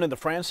surrounding the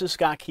Francis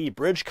Scott Key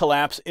Bridge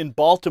collapse in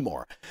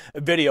Baltimore. A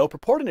video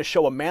purporting to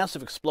show a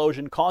massive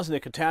explosion causing the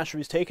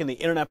catastrophe is taking the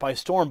internet by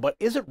storm, but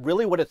is it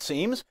really what it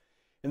seems?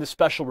 In this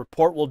special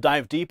report, we'll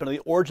dive deep into the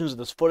origins of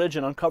this footage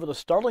and uncover the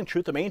startling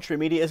truth the mainstream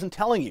media isn't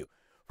telling you.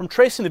 From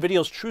tracing the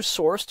video's true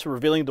source to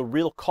revealing the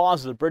real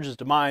cause of the bridge's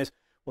demise,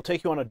 we'll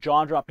take you on a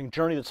jaw-dropping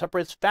journey that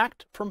separates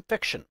fact from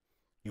fiction.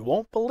 You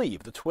won't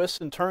believe the twists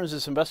and turns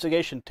this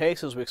investigation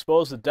takes as we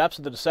expose the depths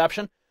of the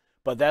deception,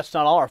 but that's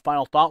not all. Our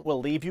final thought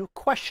will leave you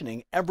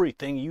questioning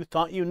everything you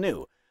thought you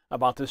knew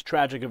about this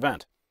tragic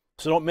event.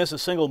 So don't miss a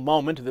single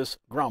moment of this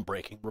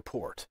groundbreaking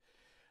report.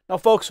 Now,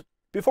 folks,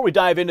 before we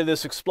dive into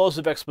this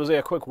explosive expose,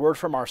 a quick word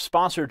from our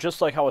sponsor.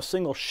 Just like how a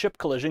single ship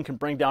collision can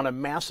bring down a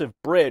massive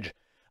bridge,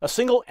 a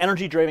single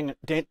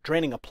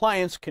energy-draining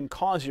appliance can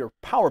cause your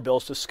power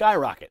bills to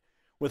skyrocket.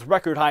 With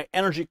record-high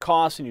energy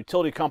costs and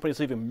utility companies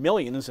leaving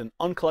millions in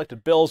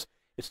uncollected bills,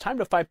 it's time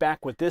to fight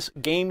back with this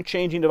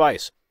game-changing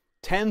device.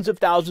 Tens of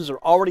thousands are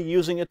already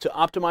using it to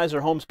optimize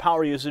their home's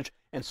power usage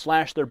and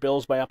slash their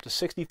bills by up to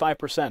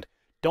 65%.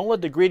 Don't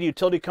let the greedy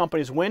utility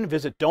companies win.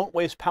 Visit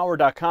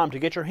don'twastepower.com to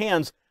get your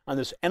hands on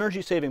this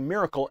energy-saving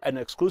miracle at an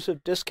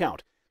exclusive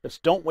discount. That's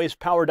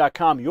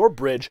don'twastepower.com, your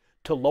bridge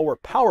to lower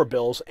power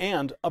bills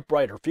and a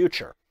brighter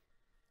future.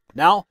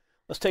 Now,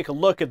 let's take a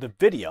look at the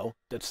video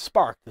that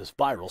sparked this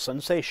viral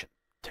sensation.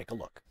 Take a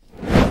look.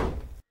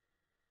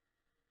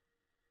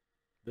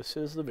 This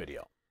is the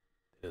video.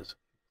 It is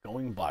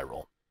going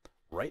viral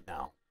right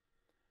now,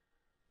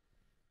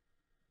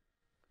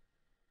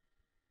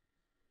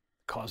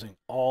 causing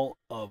all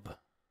of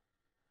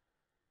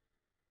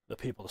the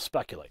people to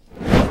speculate.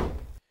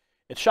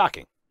 It's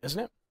shocking, isn't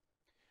it?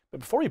 But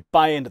before we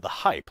buy into the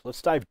hype,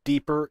 let's dive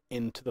deeper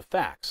into the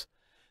facts.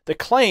 The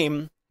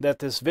claim that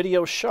this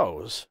video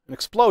shows an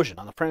explosion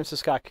on the Francis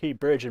Scott Key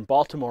Bridge in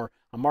Baltimore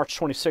on March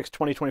 26,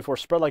 2024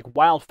 spread like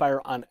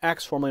wildfire on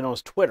X, formerly known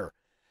as Twitter,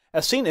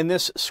 as seen in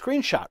this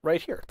screenshot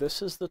right here.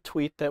 This is the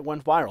tweet that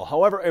went viral.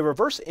 However, a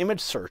reverse image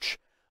search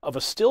of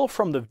a still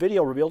from the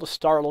video revealed a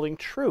startling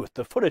truth.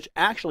 The footage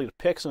actually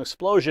depicts an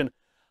explosion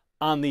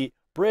on the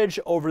bridge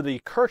over the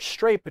Kerch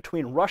Strait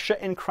between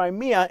Russia and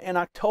Crimea in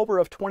October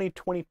of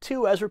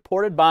 2022, as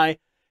reported by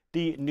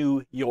the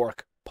New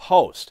York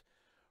Post.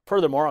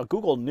 Furthermore, a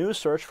Google News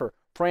search for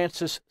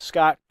Francis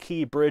Scott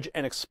Key Bridge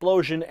and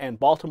explosion in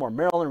Baltimore,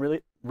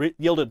 Maryland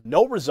yielded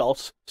no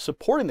results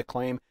supporting the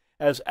claim,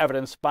 as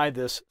evidenced by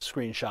this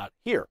screenshot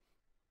here.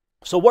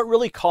 So what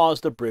really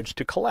caused the bridge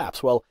to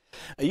collapse? Well,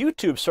 a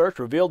YouTube search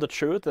revealed the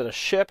truth that a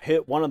ship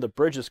hit one of the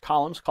bridge's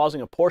columns, causing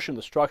a portion of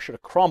the structure to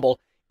crumble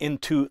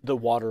into the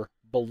water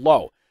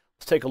below.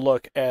 Let's take a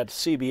look at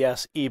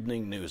CBS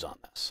Evening News on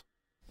this.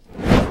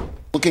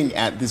 Looking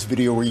at this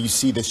video where you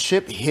see the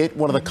ship hit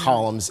one of the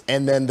columns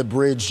and then the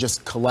bridge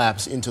just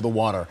collapse into the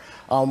water.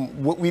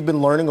 What we've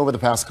been learning over the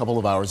past couple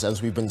of hours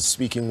as we've been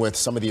speaking with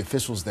some of the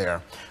officials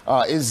there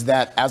is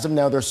that as of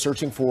now they're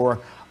searching for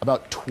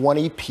about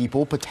 20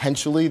 people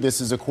potentially. This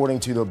is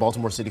according to the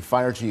Baltimore City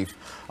Fire Chief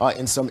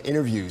in some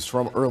interviews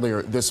from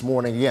earlier this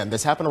morning. Again,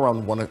 this happened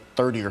around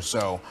 1:30 or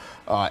so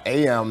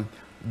a.m.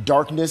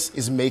 Darkness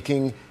is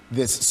making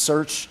this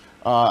search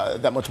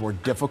that much more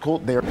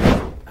difficult.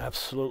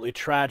 Absolutely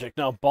tragic.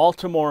 Now,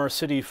 Baltimore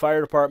City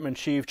Fire Department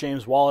Chief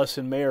James Wallace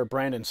and Mayor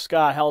Brandon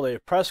Scott held a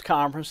press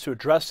conference to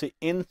address the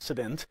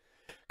incident,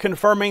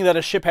 confirming that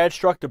a ship had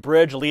struck the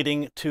bridge,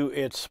 leading to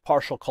its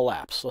partial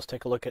collapse. Let's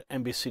take a look at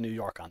NBC New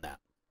York on that.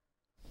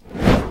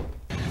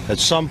 At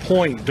some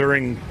point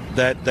during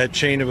that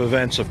chain of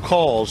events of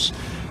calls,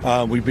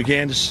 we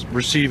began to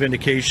receive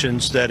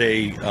indications that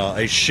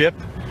a ship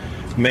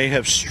may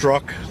have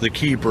struck the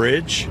Key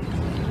Bridge.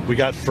 We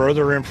got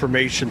further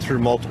information through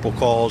multiple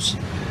calls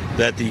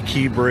that the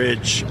Key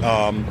Bridge,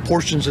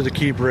 portions of the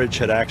Key Bridge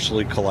had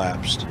actually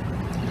collapsed.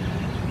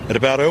 At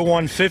about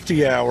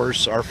 0150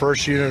 hours, our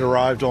first unit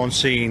arrived on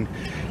scene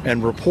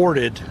and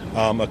reported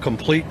a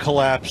complete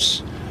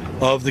collapse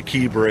of the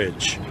Key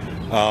Bridge.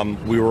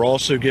 We were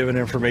also given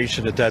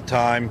information at that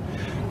time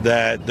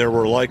that there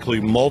were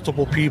likely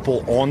multiple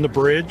people on the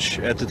bridge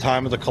at the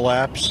time of the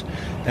collapse,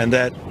 and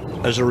that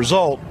as a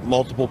result,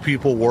 multiple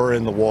people were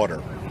in the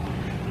water.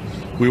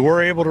 We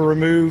were able to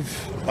remove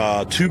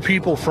 2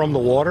 people from the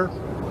water.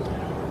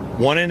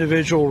 One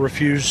individual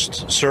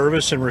refused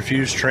service and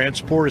refused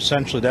transport.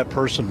 Essentially, that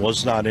person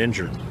was not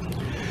injured.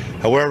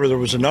 However, there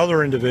was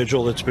another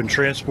individual that's been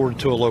transported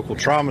to a local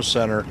trauma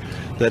center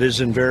that is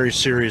in very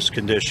serious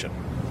condition.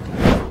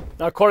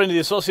 Now, according to the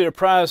Associated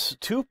Press,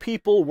 2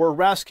 people were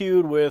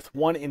rescued, with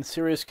 1 in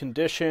serious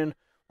condition,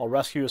 while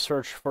rescuers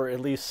searched for at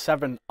least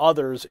 7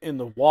 others in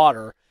the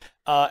water.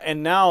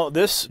 And now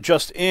this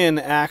just in,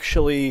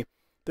 actually,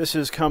 this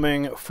is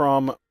coming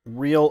from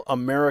Real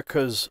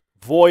America's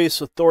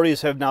Voice.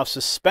 Authorities have now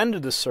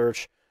suspended the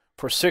search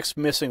for 6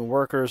 missing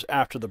workers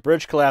after the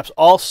bridge collapse.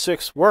 All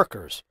 6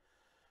 workers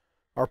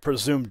are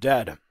presumed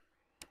dead,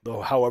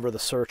 though, however, the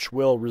search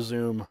will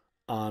resume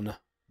on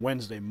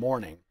Wednesday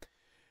morning.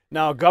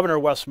 Now, Governor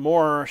Wes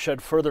Moore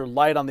shed further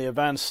light on the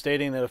events,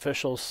 stating that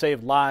officials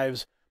saved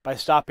lives by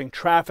stopping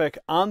traffic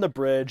on the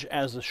bridge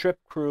as the ship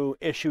crew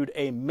issued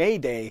a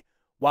mayday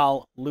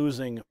while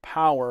losing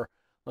power.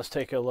 Let's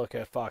take a look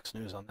at Fox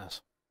News on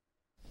this.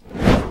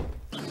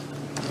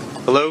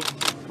 Hello,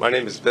 my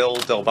name is Bill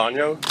Del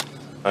Bagno.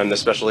 I'm the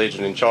special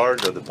agent in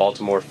charge of the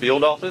Baltimore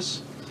field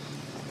office.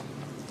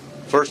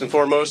 First and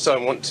foremost, I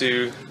want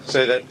to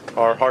say that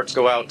our hearts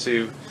go out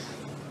to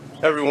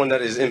everyone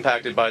that is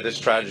impacted by this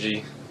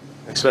tragedy,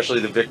 especially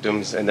the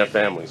victims and their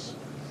families.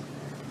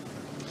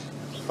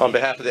 On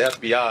behalf of the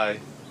FBI,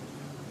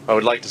 I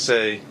would like to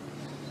say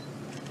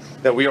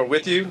that we are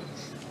with you,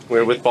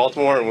 we're with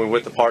Baltimore, and we're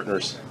with the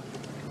partners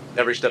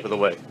every step of the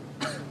way.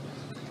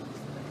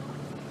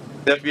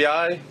 The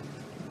FBI,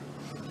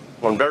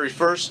 on very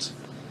first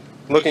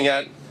looking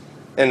at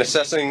and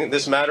assessing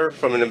this matter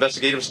from an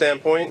investigative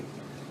standpoint,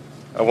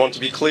 I want to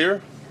be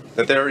clear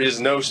that there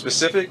is no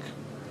specific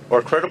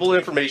or credible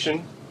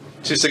information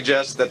to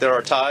suggest that there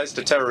are ties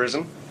to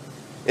terrorism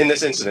in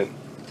this incident.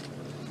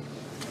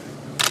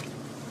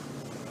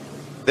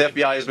 The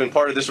FBI has been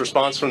part of this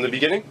response from the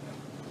beginning.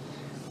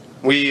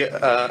 We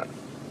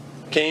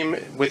came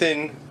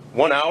within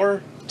 1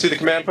 hour to the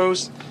command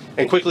post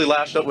and quickly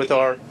lashed up with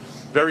our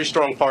very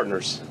strong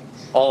partners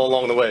all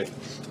along the way.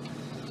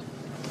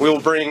 We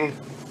will bring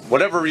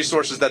whatever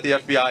resources that the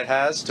FBI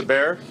has to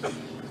bear.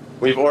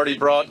 We've already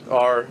brought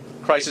our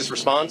crisis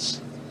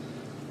response,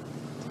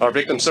 our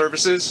victim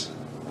services,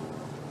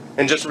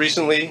 and just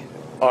recently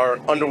our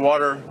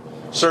underwater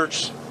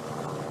search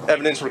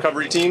evidence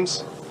recovery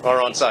teams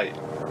are on site.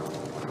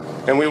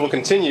 And we will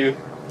continue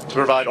to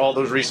provide all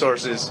those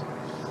resources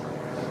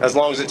as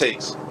long as it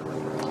takes.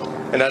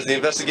 And as the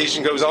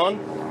investigation goes on,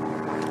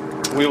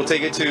 we will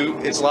take it to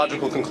its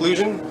logical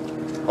conclusion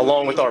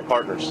along with our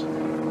partners.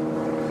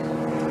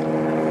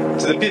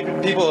 To the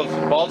people of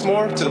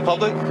Baltimore, to the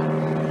public,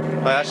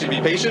 I ask you to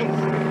be patient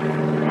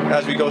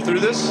as we go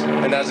through this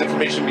and as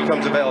information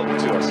becomes available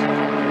to us.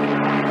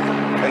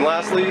 And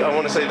lastly, I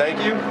want to say thank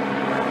you.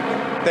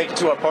 Thank you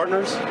to our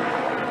partners.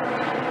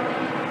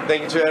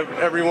 Thank you to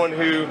everyone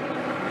who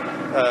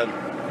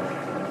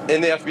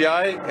in the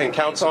FBI and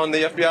counts on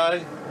the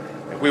FBI.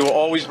 We will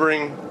always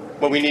bring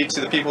what we need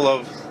to the people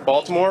of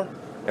Baltimore,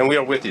 and we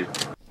are with you.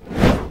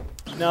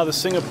 Now, the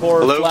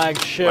Singapore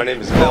flagged ship My name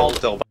is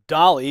called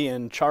Dolly,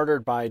 and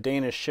chartered by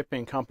Danish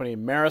shipping company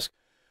Maersk,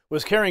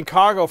 was carrying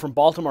cargo from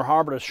Baltimore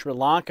Harbor to Sri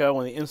Lanka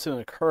when the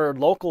incident occurred.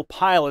 Local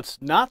pilots,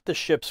 not the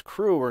ship's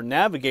crew, were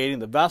navigating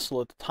the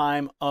vessel at the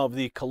time of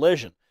the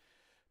collision.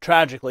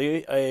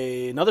 Tragically,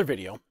 another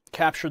video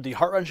captured the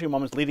heart-wrenching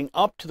moments leading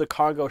up to the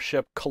cargo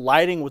ship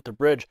colliding with the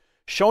bridge,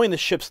 showing the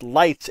ship's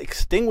lights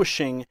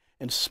extinguishing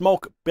and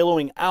smoke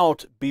billowing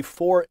out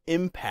before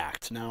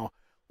impact. Now,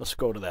 let's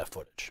go to that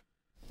footage.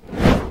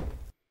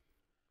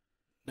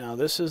 Now,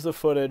 this is the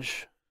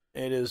footage.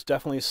 It is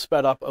definitely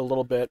sped up a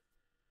little bit.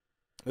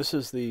 This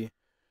is the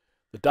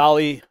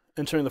dolly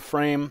entering the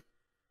frame.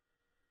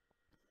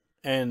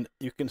 And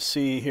you can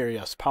see here,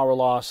 yes, power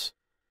loss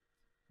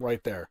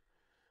right there.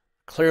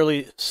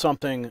 Clearly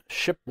something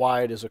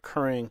ship-wide is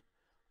occurring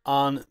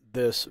on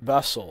this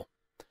vessel.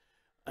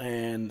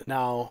 And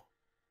now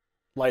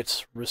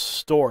lights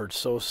restored.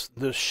 So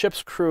the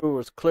ship's crew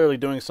is clearly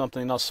doing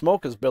something. Now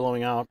smoke is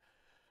billowing out.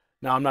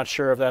 Now I'm not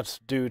sure if that's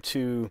due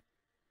to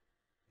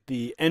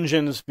the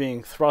engines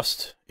being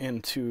thrust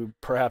into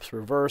perhaps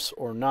reverse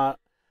or not,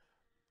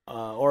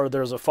 or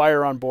there's a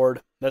fire on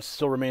board. That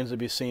still remains to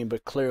be seen,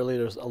 but clearly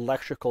there's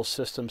electrical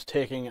systems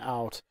taking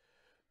out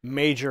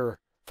major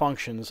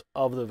functions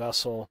of the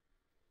vessel,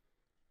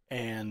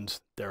 and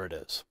there it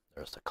is.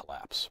 There's the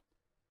collapse.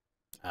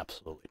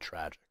 Absolutely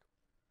tragic.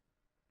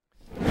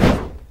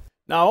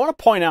 Now, I want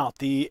to point out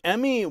the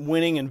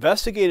Emmy-winning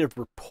investigative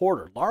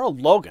reporter, Lara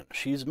Logan.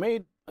 She's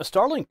made a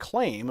startling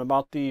claim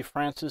about the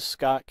Francis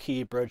Scott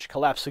Key Bridge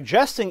collapse,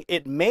 suggesting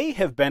it may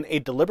have been a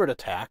deliberate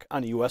attack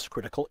on U.S.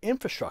 critical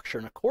infrastructure.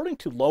 And according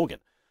to Logan,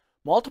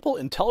 multiple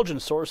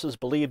intelligence sources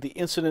believe the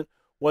incident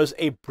was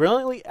a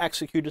brilliantly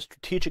executed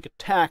strategic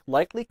attack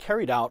likely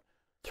carried out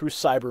through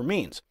cyber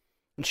means.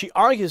 And she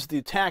argues the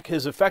attack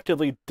has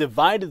effectively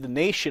divided the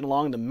nation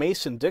along the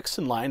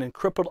Mason-Dixon line and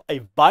crippled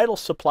a vital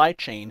supply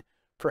chain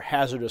for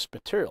hazardous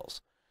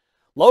materials.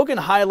 Logan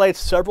highlights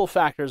several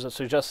factors that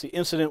suggest the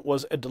incident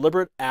was a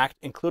deliberate act,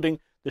 including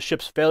the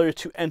ship's failure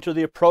to enter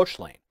the approach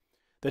lane,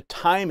 the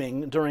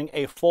timing during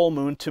a full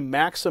moon to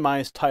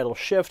maximize tidal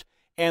shift,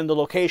 and the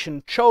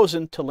location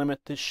chosen to limit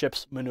the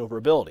ship's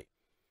maneuverability.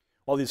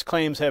 While these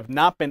claims have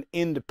not been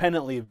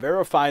independently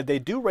verified, they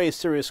do raise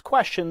serious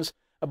questions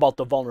about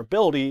the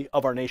vulnerability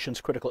of our nation's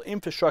critical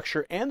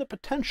infrastructure and the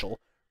potential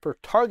for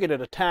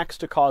targeted attacks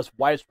to cause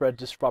widespread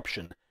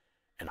disruption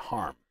and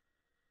harm.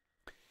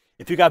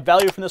 If you got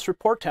value from this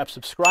report, tap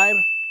subscribe.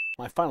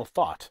 My final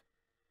thought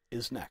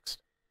is next.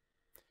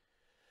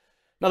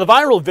 Now, the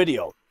viral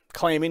video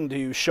claiming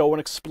to show an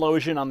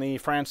explosion on the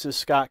Francis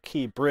Scott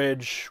Key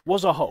Bridge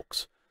was a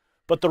hoax,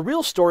 but the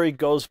real story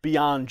goes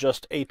beyond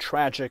just a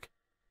tragic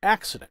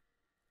accident.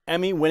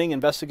 Emmy-winning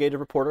investigative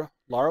reporter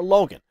Lara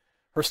Logan,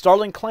 her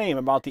startling claim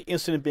about the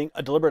incident being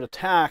a deliberate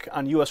attack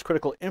on U.S.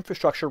 critical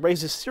infrastructure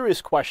raises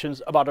serious questions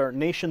about our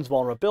nation's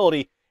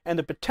vulnerability and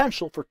the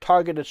potential for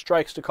targeted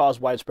strikes to cause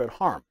widespread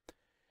harm.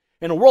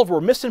 In a world where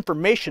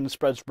misinformation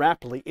spreads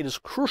rapidly, it is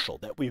crucial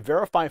that we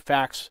verify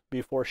facts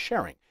before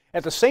sharing.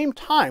 At the same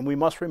time, we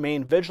must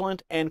remain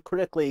vigilant and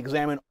critically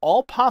examine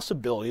all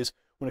possibilities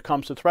when it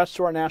comes to threats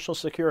to our national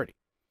security.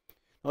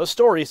 Now, this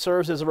story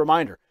serves as a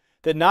reminder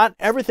that not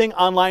everything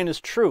online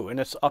is true, and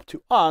it's up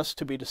to us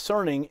to be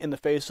discerning in the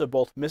face of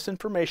both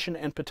misinformation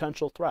and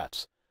potential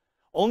threats.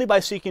 Only by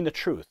seeking the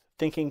truth,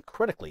 thinking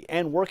critically,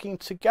 and working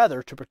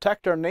together to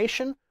protect our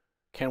nation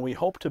can we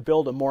hope to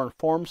build a more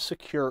informed,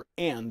 secure,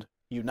 and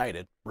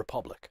united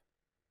republic.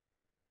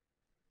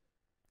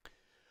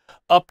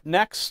 Up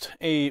next,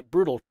 a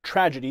brutal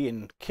tragedy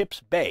in Kips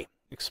Bay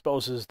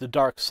exposes the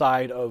dark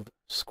side of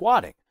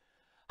squatting.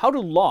 How do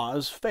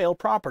laws fail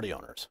property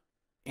owners?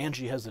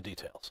 Angie has the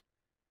details.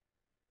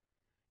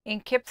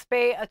 In Kips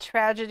Bay, a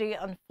tragedy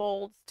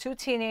unfolds. Two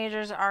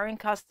teenagers are in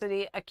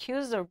custody,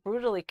 accused of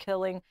brutally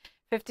killing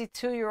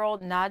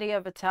 52-year-old Nadia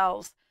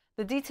Vitals.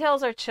 The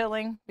details are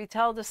chilling.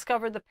 Vital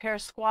discovered the pair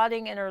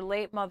squatting in her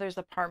late mother's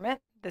apartment.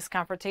 This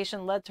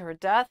confrontation led to her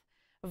death,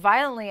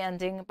 violently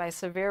ending by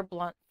severe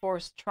blunt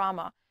force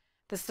trauma.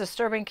 This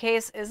disturbing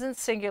case isn't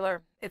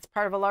singular. It's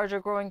part of a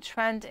larger growing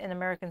trend in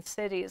American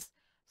cities.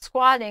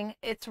 Squatting,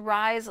 its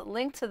rise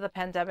linked to the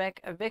pandemic,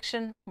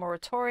 eviction,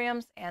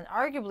 moratoriums, and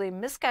arguably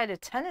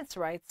misguided tenants'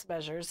 rights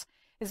measures,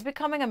 is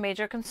becoming a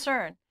major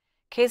concern.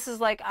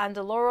 Cases like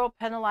Andaloro,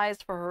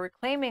 penalized for her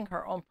reclaiming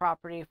her own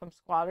property from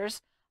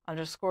squatters,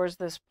 underscores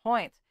this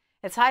point.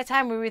 It's high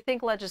time we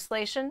rethink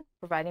legislation,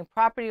 providing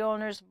property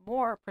owners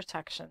more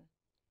protection.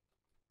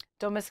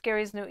 Don't miss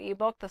Gary's new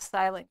ebook, The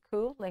Silent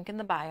Coup, link in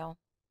the bio.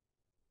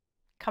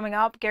 Coming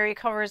up, Gary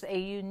covers a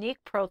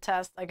unique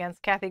protest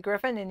against Kathy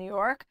Griffin in New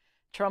York.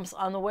 Trump's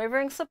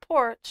unwavering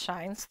support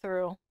shines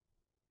through.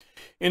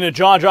 In a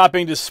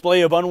jaw-dropping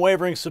display of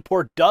unwavering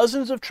support,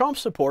 dozens of Trump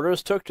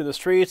supporters took to the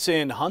streets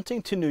in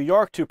Huntington, New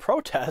York to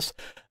protest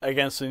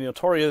against the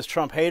notorious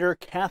Trump hater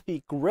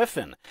Kathy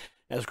Griffin.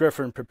 As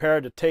Griffin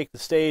prepared to take the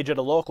stage at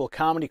a local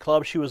comedy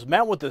club, she was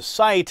met with a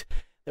sight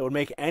that would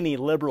make any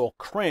liberal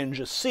cringe: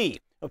 a sea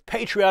of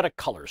patriotic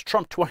colors,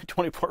 Trump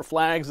 2024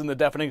 flags, and the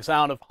deafening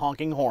sound of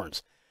honking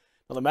horns.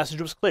 Now, the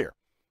message was clear.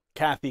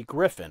 Kathy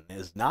Griffin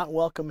is not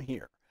welcome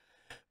here.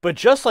 But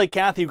just like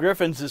Kathy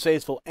Griffin's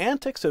distasteful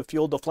antics have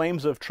fueled the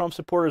flames of Trump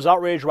supporters'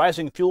 outrage,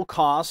 rising fuel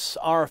costs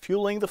are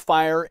fueling the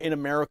fire in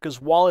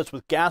America's wallets,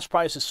 with gas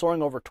prices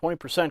soaring over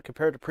 20%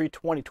 compared to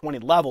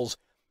pre-2020 levels.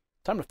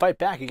 Time to fight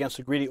back against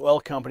the greedy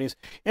oil companies,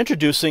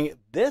 introducing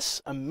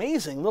this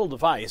amazing little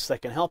device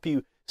that can help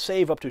you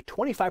save up to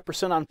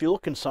 25% on fuel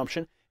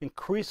consumption,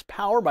 increase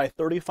power by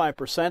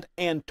 35%,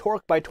 and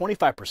torque by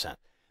 25%.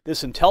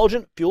 This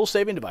intelligent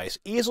fuel-saving device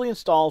easily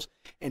installs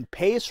and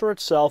pays for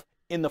itself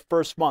in the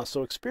first month.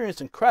 So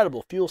experience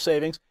incredible fuel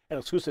savings and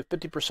exclusive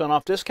 50%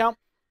 off discount.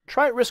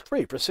 Try it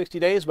risk-free for 60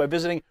 days by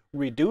visiting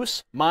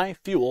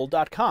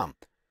reducemyfuel.com.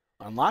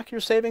 Unlock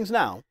your savings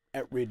now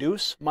at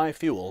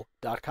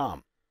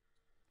reducemyfuel.com.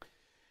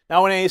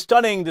 Now, in a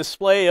stunning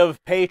display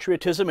of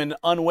patriotism and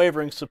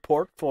unwavering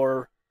support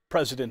for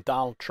President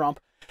Donald Trump,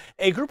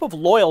 a group of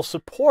loyal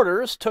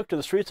supporters took to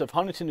the streets of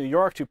Huntington, New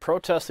York to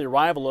protest the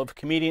arrival of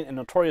comedian and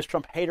notorious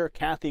Trump hater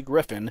Kathy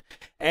Griffin,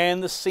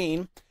 and the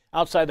scene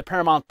outside the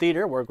Paramount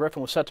Theater, where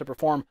Griffin was set to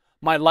perform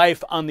My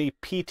Life on the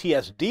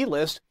PTSD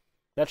List.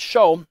 That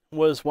show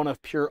was one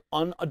of pure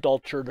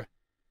unadulterated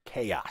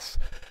chaos.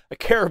 A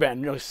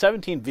caravan, nearly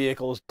 17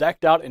 vehicles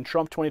decked out in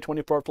Trump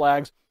 2024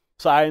 flags,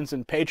 signs,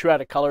 and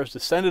patriotic colors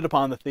descended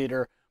upon the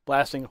theater,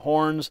 blasting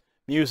horns,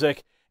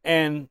 music,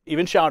 and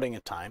even shouting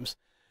at times.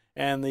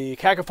 And the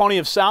cacophony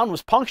of sound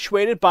was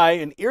punctuated by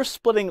an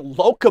ear-splitting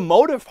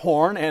locomotive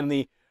horn and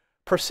the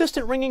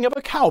persistent ringing of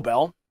a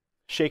cowbell,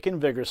 shaken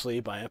vigorously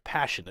by a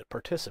passionate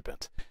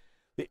participant.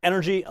 The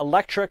energy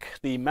electric,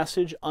 the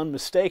message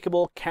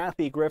unmistakable.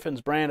 Kathy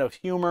Griffin's brand of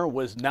humor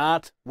was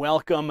not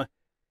welcome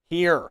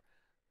here.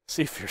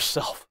 See for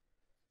yourself.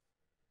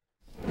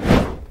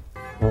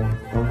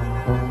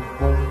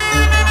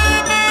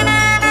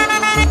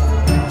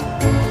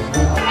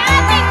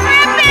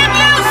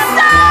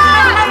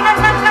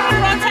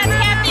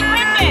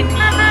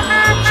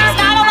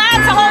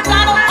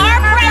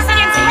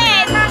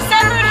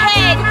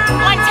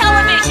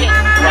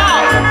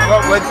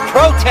 We're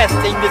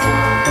protesting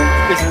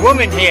this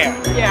woman here.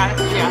 Yeah.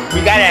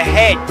 We got a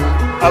head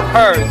of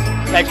hers,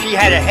 like she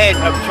had a head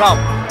of Trump.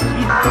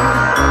 You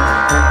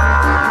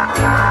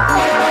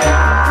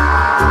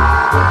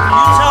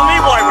tell me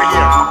why we're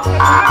here.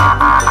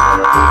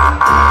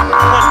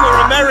 Because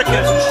we're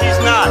Americans and she's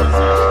not.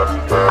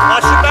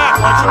 Watch your back,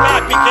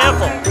 be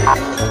careful.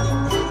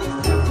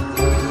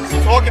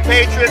 Talking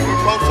Patriots,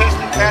 we're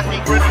protesting Kathy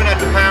Griffin at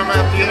the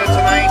Paramount Theater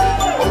tonight,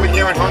 over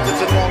here in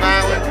Huntington, Long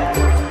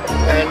Island.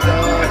 And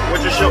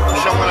we're just showing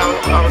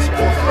our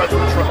support for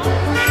President Trump.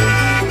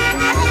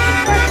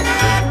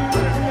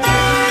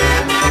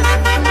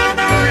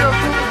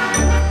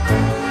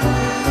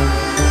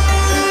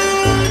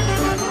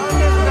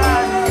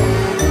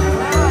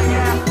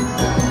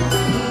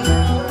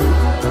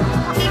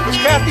 It's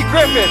Kathy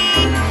Griffin.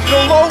 She's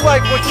a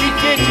lowlife what she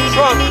did to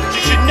Trump. She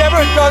should never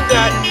have done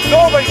that.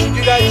 Nobody should do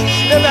that. She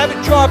should never have a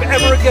job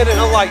ever again in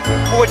her life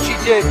for what she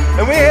did.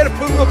 And we're here to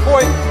prove the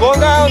point.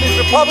 Long Island is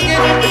Republican,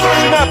 and she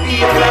should not be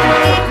here.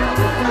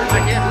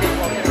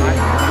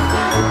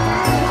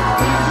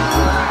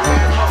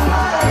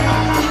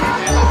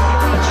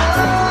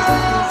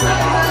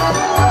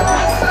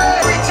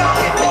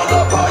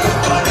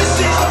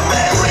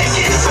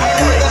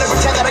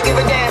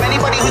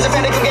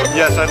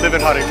 Yes, I live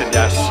in Huntington,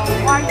 yes.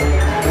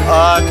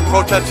 To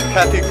protest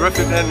Kathy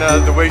Griffin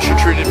and the way she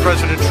treated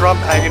President Trump,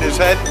 hanging his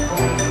head.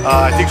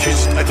 I think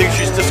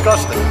she's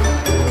disgusting.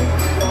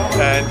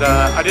 And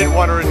I didn't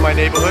want her in my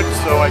neighborhood,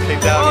 so I came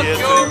down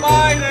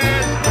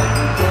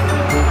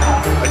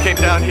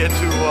here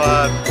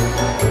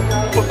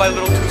to put my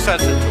little 2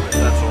 cents into it,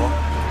 that's all.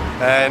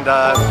 And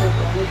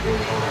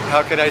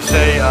how can I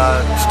say,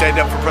 stand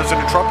up for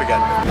President Trump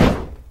again.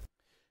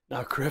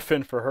 Now,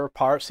 Griffin, for her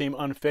part, seemed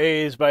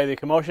unfazed by the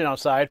commotion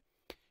outside.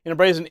 In a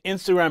brazen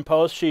Instagram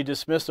post, she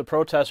dismissed the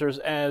protesters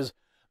as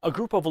a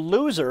group of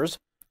losers,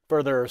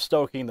 further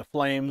stoking the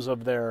flames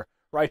of their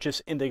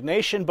righteous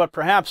indignation. But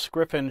perhaps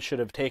Griffin should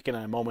have taken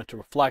a moment to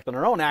reflect on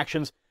her own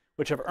actions,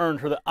 which have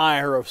earned her the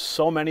ire of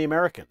so many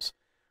Americans.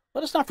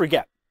 Let us not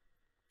forget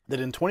that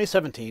in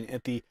 2017,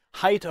 at the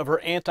height of her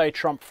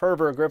anti-Trump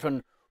fervor,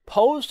 Griffin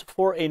posed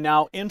for a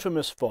now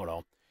infamous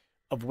photo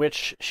of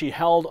which she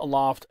held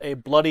aloft a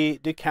bloody,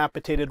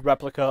 decapitated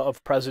replica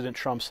of President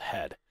Trump's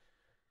head.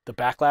 The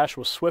backlash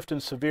was swift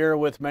and severe,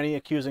 with many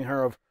accusing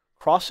her of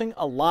crossing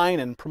a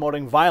line and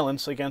promoting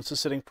violence against the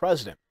sitting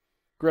president.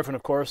 Griffin,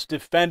 of course,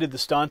 defended the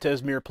stunt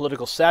as mere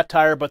political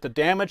satire, but the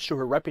damage to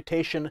her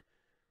reputation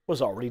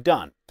was already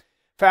done.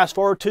 Fast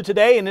forward to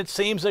today, and it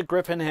seems that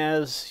Griffin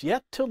has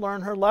yet to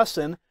learn her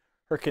lesson.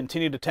 Her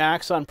continued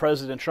attacks on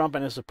President Trump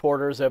and his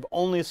supporters have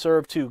only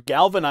served to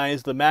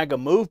galvanize the MAGA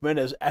movement,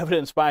 as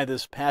evidenced by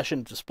this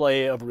passionate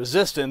display of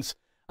resistance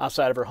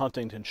outside of her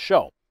Huntington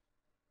show.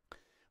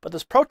 But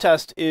this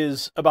protest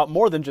is about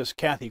more than just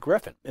Kathy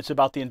Griffin. It's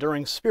about the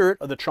enduring spirit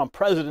of the Trump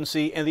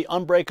presidency and the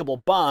unbreakable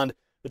bond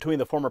between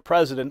the former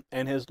president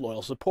and his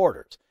loyal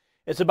supporters.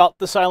 It's about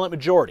the silent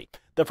majority,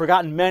 the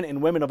forgotten men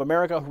and women of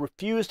America who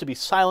refuse to be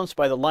silenced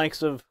by the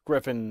likes of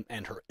Griffin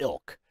and her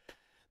ilk.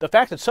 The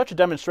fact that such a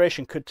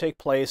demonstration could take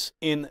place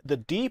in the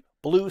deep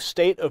blue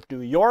state of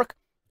New York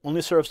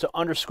only serves to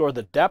underscore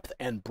the depth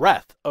and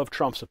breadth of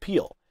Trump's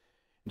appeal.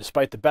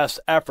 Despite the best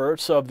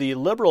efforts of the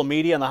liberal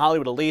media and the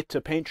Hollywood elite to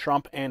paint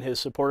Trump and his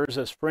supporters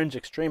as fringe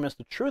extremists,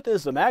 the truth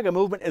is the MAGA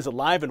movement is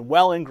alive and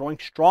well and growing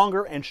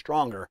stronger and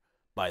stronger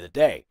by the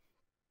day.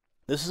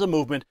 This is a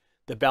movement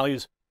that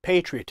values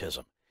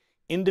patriotism,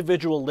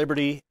 individual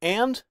liberty,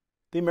 and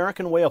the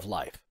American way of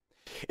life.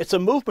 It's a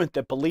movement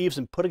that believes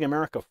in putting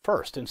America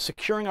first and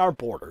securing our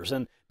borders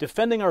and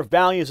defending our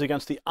values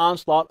against the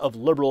onslaught of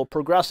liberal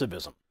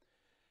progressivism.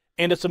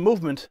 And it's a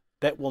movement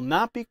that will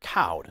not be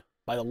cowed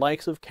by the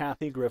likes of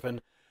Kathy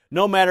Griffin,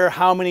 no matter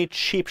how many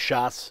cheap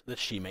shots that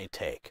she may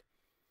take.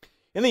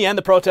 In the end,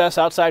 the protest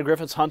outside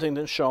Griffin's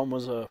Huntington show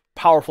was a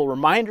powerful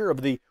reminder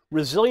of the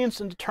resilience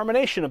and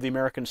determination of the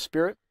American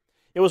spirit.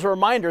 It was a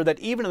reminder that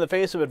even in the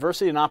face of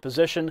adversity and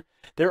opposition,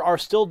 there are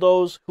still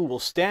those who will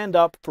stand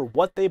up for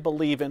what they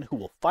believe in, who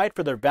will fight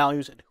for their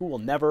values, and who will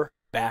never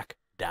back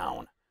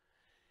down.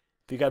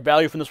 If you got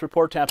value from this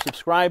report, tap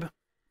subscribe.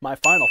 My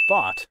final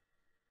thought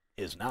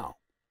is now.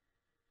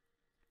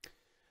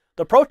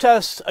 The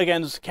protest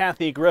against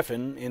Kathy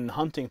Griffin in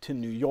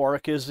Huntington, New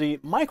York is the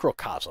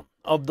microcosm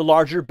of the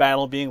larger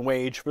battle being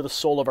waged for the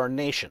soul of our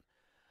nation.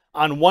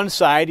 On one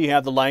side, you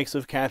have the likes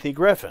of Kathy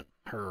Griffin,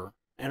 her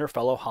and her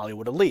fellow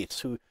Hollywood elites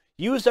who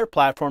use their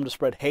platform to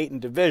spread hate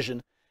and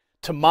division,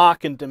 to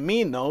mock and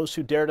demean those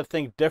who dare to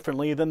think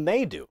differently than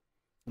they do.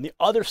 On the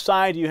other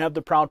side, you have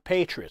the proud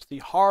patriots, the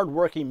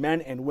hard-working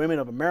men and women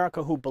of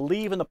America who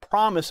believe in the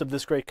promise of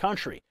this great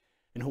country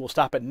and who will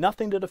stop at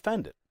nothing to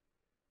defend it.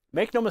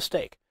 Make no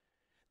mistake,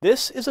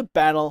 this is a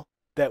battle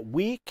that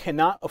we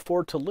cannot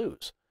afford to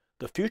lose.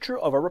 The future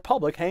of our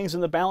republic hangs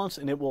in the balance,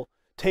 and it will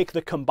take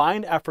the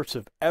combined efforts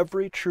of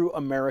every true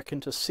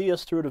American to see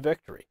us through to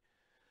victory.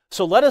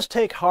 So let us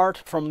take heart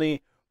from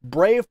the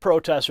brave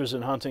protesters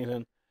in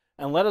Huntington,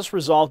 and let us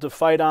resolve to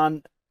fight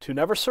on, to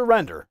never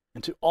surrender,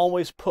 and to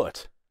always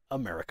put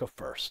America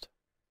first.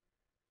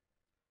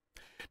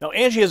 Now,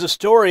 Angie has a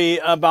story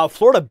about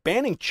Florida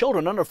banning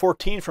children under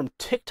 14 from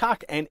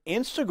TikTok and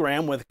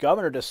Instagram, with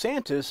Governor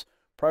DeSantis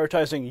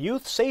prioritizing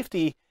youth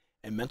safety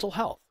and mental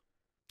health.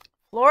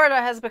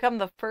 Florida has become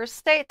the first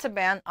state to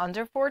ban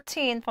under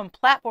 14 from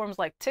platforms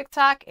like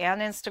TikTok and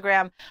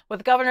Instagram,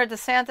 with Governor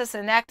DeSantis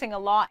enacting a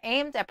law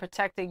aimed at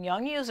protecting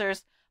young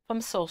users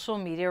from social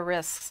media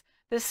risks.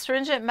 This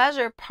stringent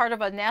measure, part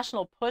of a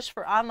national push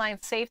for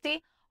online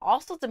safety,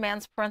 also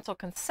demands parental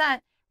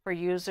consent for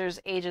users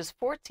ages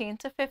 14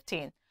 to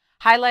 15.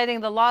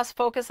 Highlighting the law's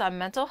focus on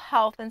mental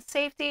health and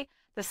safety,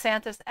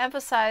 DeSantis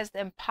emphasized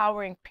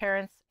empowering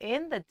parents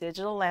in the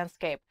digital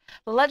landscape.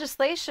 The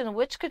legislation,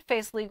 which could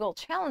face legal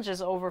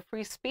challenges over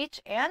free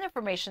speech and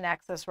information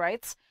access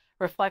rights,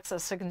 reflects a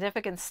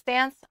significant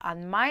stance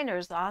on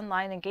minors'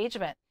 online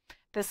engagement.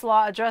 This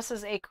law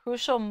addresses a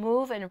crucial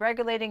move in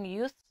regulating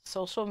youth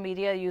social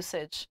media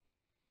usage.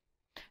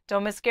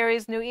 Don't miss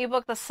Gary's new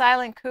ebook, The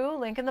Silent Coup,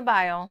 link in the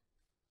bio.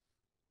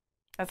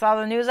 That's all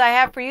the news I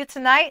have for you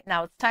tonight.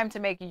 Now it's time to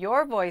make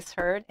your voice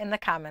heard in the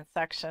comments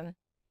section.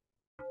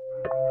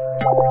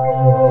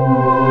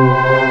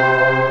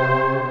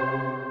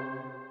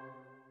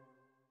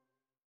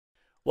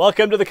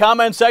 Welcome to the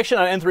comment section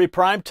on N3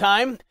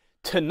 Primetime.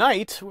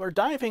 Tonight, we're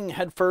diving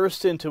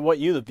headfirst into what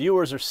you, the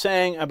viewers, are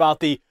saying about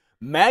the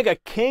MAGA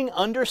King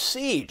under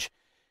siege.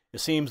 It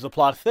seems the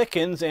plot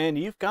thickens, and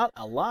you've got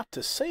a lot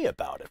to say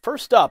about it.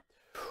 First up,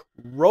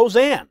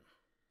 Roseanne.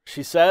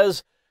 She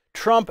says,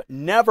 Trump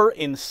never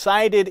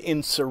incited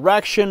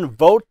insurrection.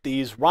 Vote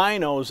these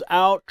rhinos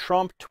out.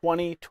 Trump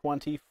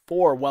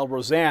 2024. Well,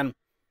 Roseanne,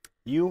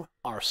 you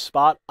are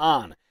spot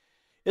on.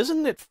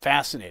 Isn't it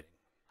fascinating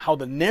how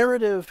the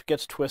narrative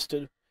gets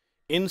twisted?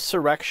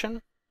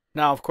 Insurrection?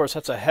 Now, of course,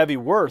 that's a heavy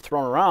word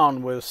thrown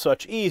around with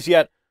such ease,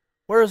 yet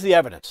where is the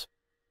evidence?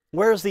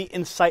 Where is the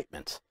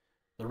incitement?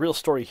 The real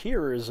story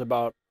here is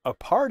about a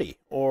party,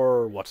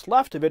 or what's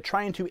left of it,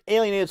 trying to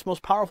alienate its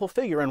most powerful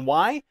figure. And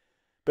why?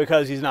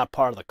 Because he's not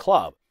part of the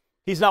club.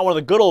 He's not one of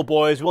the good old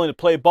boys willing to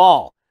play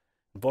ball.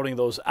 Voting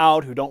those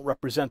out who don't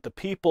represent the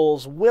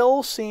people's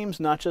will seems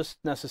not just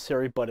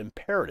necessary but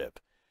imperative.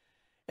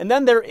 And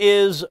then there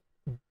is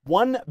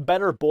one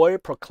better boy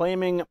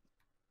proclaiming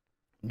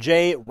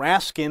Jay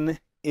Raskin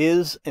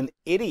is an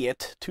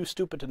idiot, too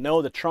stupid to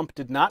know that Trump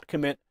did not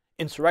commit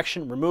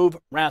insurrection. Remove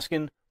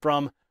Raskin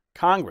from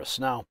Congress.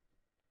 Now,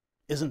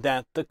 isn't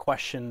that the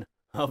question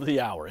of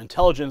the hour?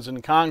 Intelligence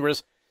in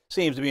Congress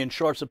seems to be in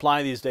short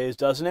supply these days,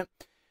 doesn't it?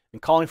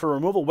 And calling for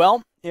removal,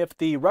 well, if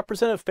the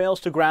representative fails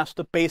to grasp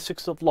the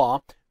basics of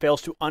law,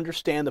 fails to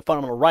understand the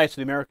fundamental rights of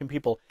the American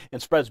people,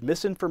 and spreads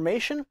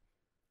misinformation,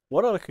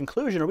 what other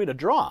conclusion are we to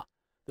draw?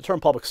 The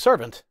term public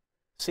servant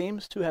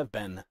seems to have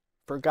been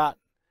forgotten.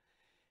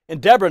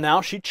 And Deborah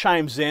now, she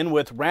chimes in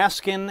with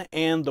Raskin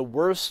and the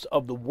worst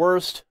of the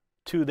worst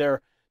to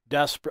their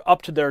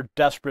up to their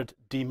desperate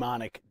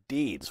demonic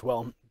deeds.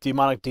 Well,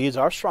 demonic deeds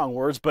are strong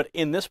words, but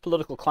in this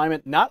political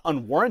climate, not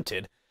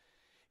unwarranted.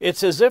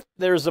 It's as if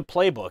there's a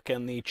playbook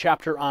and the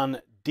chapter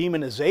on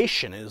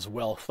demonization is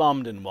well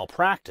thumbed and well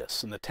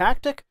practiced. And the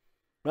tactic?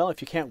 Well,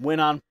 if you can't win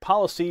on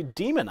policy,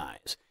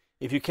 demonize.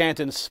 If you can't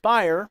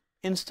inspire,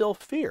 instill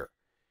fear.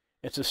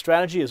 It's a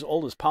strategy as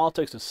old as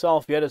politics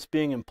itself, yet it's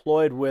being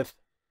employed with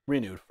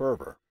renewed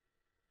fervor.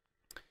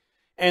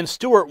 And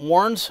Stewart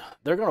warns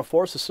they're going to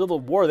force a civil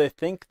war they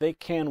think they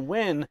can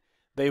win.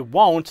 They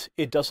won't.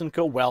 It doesn't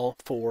go well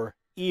for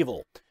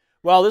evil.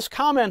 Well, this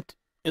comment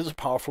is a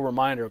powerful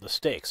reminder of the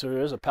stakes. There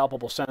is a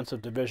palpable sense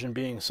of division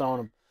being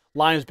sown,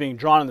 lines being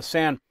drawn in the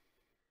sand,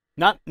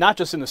 not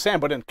just in the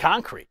sand, but in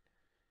concrete.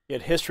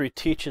 Yet history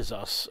teaches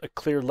us a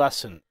clear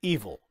lesson: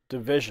 evil,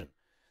 division,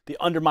 the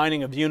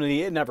undermining of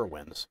unity, it never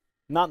wins,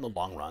 not in the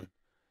long run.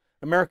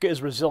 America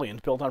is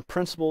resilient, built on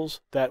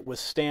principles that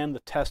withstand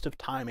the test of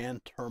time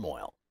and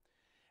turmoil.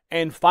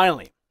 And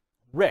finally,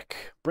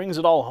 Rick brings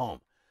it all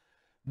home.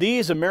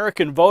 These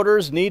American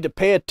voters need to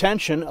pay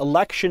attention.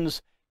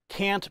 Elections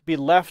can't be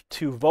left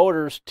to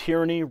voters'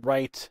 tyranny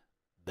right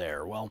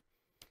there. Well,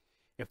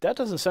 if that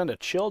doesn't send a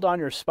chill down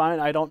your spine,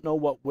 I don't know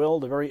what will.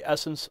 The very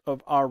essence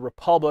of our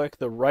republic,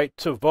 the right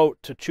to vote,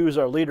 to choose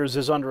our leaders,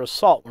 is under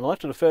assault. When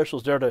elected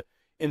officials dare to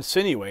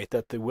insinuate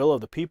that the will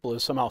of the people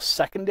is somehow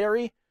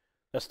secondary,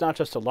 that's not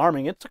just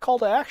alarming, it's a call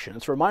to action.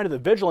 It's a reminder that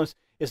vigilance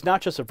is not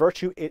just a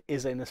virtue, it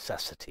is a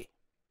necessity.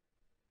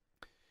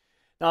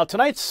 Now,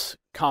 tonight's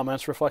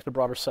comments reflect a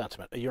broader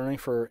sentiment, a yearning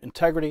for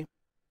integrity,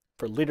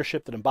 for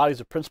leadership that embodies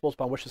the principles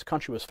upon which this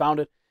country was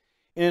founded.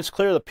 And it's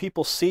clear that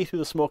people see through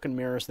the smoke and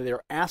mirrors that they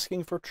are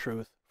asking for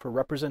truth, for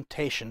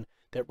representation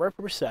that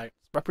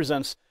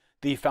represents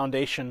the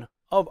foundation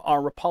of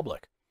our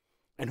republic.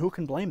 And who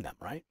can blame them,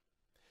 right?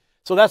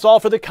 So that's all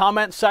for the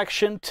comment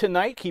section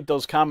tonight. Keep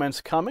those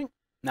comments coming.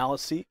 Now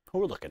let's see who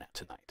we're looking at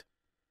tonight.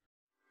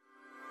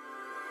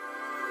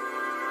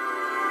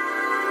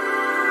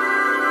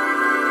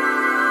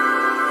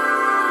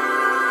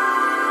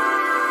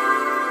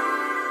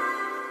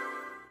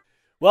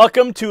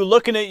 Welcome to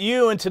Looking at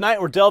You, and tonight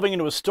we're delving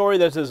into a story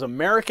that's as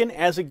American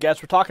as it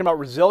gets. We're talking about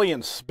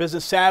resilience,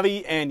 business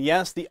savvy, and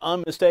yes, the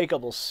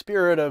unmistakable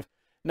spirit of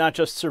not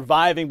just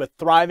surviving but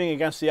thriving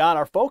against the odd.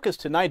 Our focus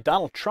tonight,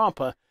 Donald Trump,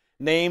 a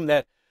name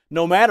that,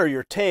 no matter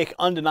your take,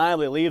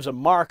 undeniably leaves a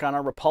mark on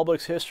our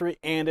republic's history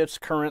and its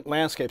current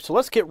landscape. So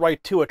let's get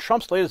right to it.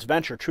 Trump's latest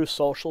venture, Truth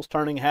Social, is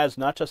turning heads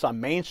not just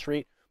on Main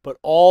Street, but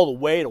all the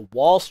way to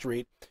Wall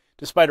Street.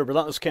 Despite a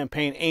relentless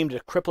campaign aimed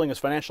at crippling his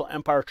financial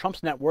empire,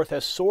 Trump's net worth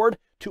has soared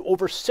to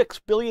over $6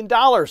 billion.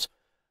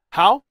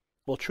 How?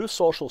 Well, Truth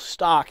Social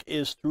stock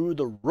is through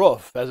the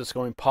roof as it's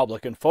going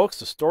public. And folks,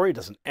 the story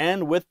doesn't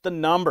end with the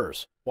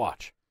numbers.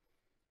 Watch.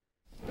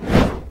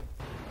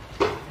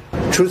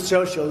 Truth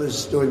Social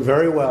is doing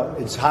very well.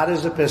 It's hot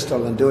as a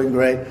pistol and doing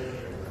great.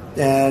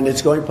 And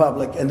it's going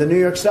public. And the New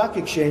York Stock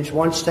Exchange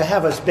wants to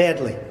have us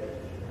badly.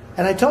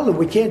 And I told them,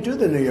 we can't do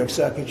the New York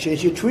Stock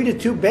Exchange. You treated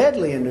too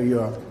badly in New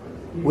York.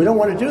 We don't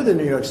want to do the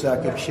New York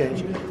Stock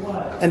Exchange.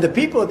 And the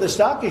people at the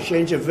Stock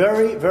Exchange are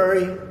very,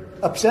 very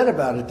upset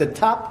about it. The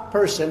top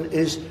person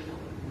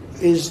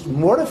is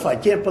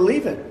mortified, can't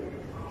believe it.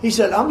 He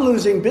said, I'm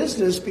losing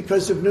business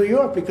because of New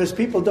York, because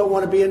people don't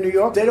want to be in New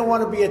York. They don't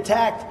want to be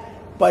attacked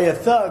by a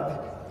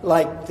thug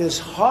like this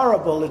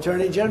horrible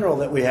Attorney General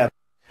that we have.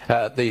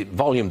 The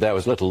volume there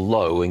was a little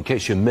low. In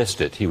case you missed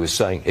it, he was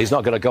saying he's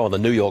not going to go on the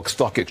New York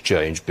Stock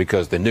Exchange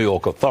because the New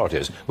York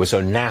authorities were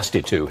so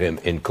nasty to him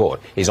in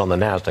court. He's on the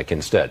NASDAQ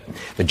instead.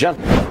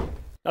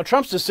 Now,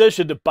 Trump's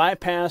decision to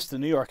bypass the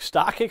New York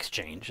Stock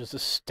Exchange is a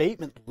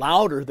statement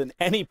louder than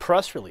any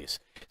press release.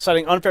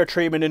 Citing unfair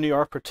treatment in New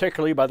York,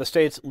 particularly by the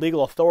state's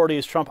legal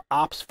authorities, Trump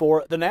opts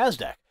for the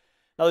NASDAQ.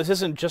 Now, this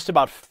isn't just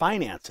about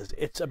finances.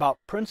 It's about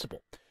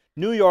principle.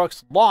 New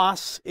York's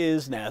loss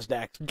is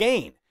NASDAQ's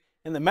gain.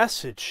 And the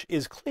message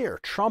is clear.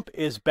 Trump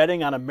is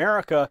betting on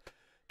America,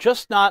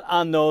 just not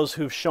on those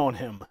who've shown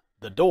him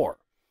the door.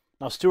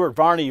 Now, Stuart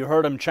Varney, you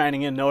heard him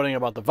chiming in, noting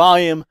about the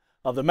volume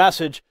of the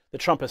message that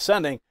Trump is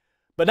sending,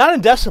 but not in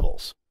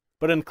decibels,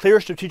 but in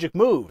clear strategic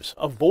moves.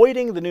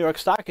 Avoiding the New York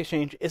Stock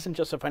Exchange isn't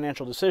just a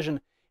financial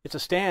decision. It's a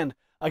stand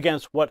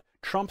against what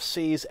Trump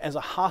sees as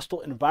a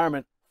hostile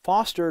environment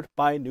fostered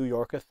by New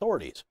York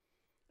authorities.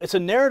 It's a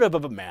narrative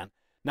of a man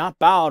not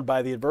bowed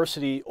by the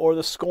adversity or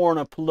the scorn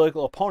of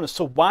political opponents.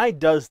 So why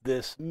does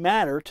this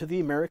matter to the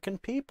American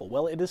people?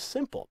 Well, it is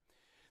simple.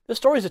 This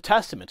story is a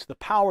testament to the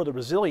power, the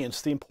resilience,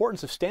 the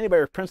importance of standing by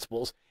your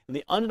principles, and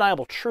the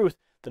undeniable truth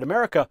that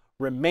America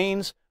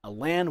remains a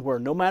land where,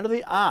 no matter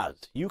the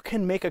odds, you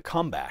can make a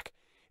comeback.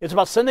 It's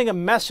about sending a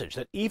message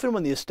that even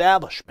when the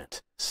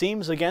establishment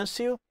seems against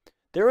you,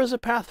 there is a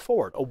path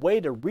forward, a way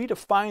to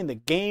redefine the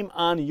game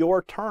on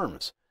your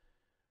terms.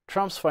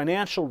 Trump's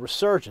financial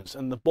resurgence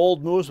and the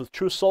bold moves with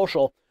Truth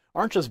Social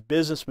aren't just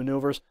business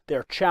maneuvers, they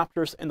are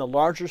chapters in the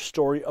larger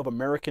story of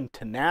American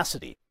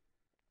tenacity.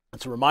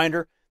 It's a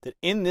reminder that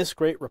in this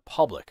great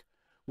republic,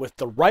 with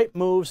the right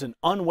moves and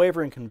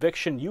unwavering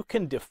conviction, you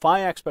can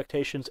defy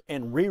expectations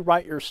and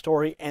rewrite your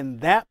story,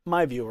 and that,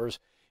 my viewers,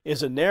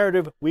 is a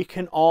narrative we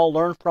can all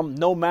learn from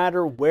no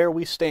matter where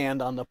we stand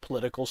on the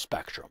political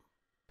spectrum.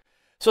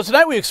 So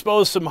tonight we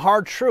expose some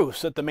hard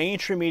truths that the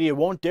mainstream media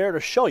won't dare to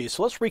show you.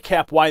 So let's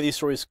recap why these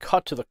stories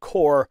cut to the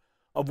core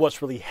of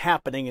what's really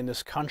happening in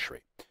this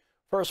country.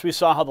 First, we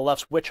saw how the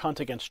left's witch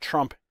hunt against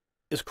Trump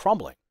is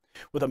crumbling,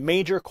 with a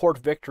major court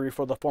victory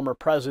for the former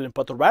president,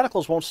 but the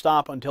radicals won't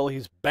stop until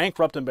he's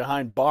bankrupt and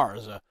behind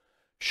bars, a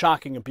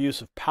shocking abuse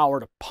of power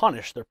to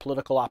punish their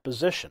political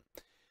opposition.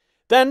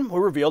 Then we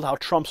revealed how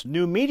Trump's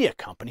new media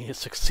company is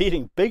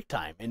succeeding big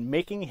time in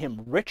making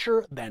him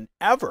richer than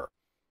ever.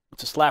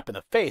 It's a slap in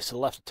the face to the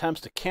left's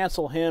attempts to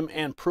cancel him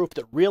and proof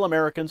that real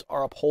Americans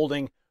are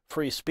upholding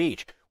free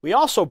speech. We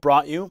also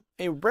brought you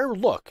a rare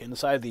look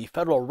inside the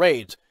federal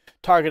raids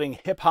targeting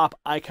hip-hop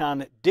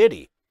icon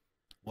Diddy.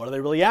 What are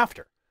they really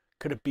after?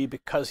 Could it be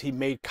because he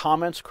made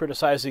comments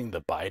criticizing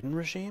the Biden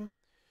regime?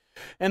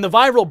 And the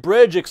viral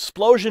bridge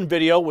explosion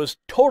video was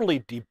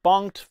totally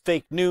debunked,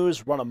 fake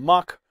news, run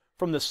amok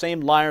from the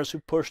same liars who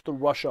push the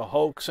Russia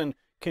hoax and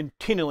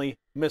continually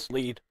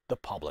mislead the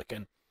public.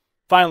 And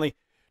finally,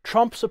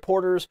 Trump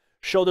supporters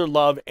show their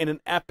love in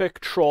an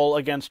epic troll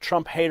against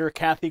Trump hater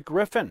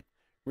Griffin,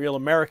 real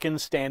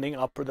Americans standing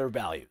up for their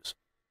values.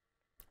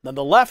 Now,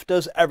 the left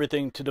does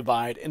everything to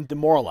divide and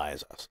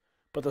demoralize us,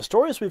 but the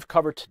stories we've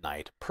covered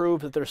tonight prove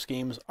that their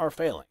schemes are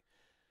failing.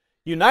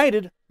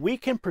 United, we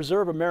can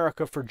preserve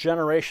America for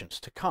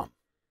generations to come.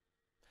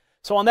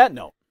 So on that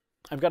note,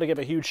 I've got to give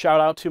a huge shout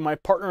out to my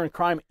partner in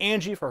crime,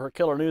 Angie, for her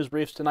killer news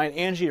briefs tonight.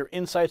 Angie, your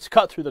insights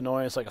cut through the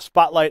noise like a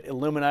spotlight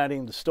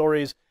illuminating the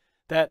stories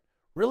that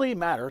really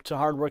matter to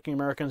hardworking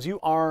Americans. You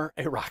are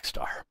a rock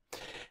star.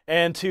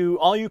 And to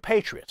all you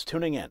patriots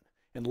tuning in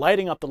and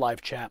lighting up the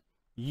live chat,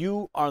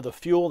 you are the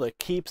fuel that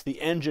keeps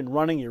the engine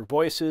running. Your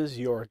voices,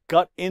 your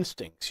gut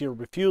instincts, your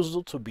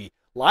refusal to be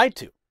lied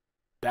to.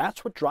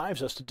 That's what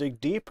drives us to dig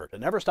deeper, to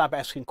never stop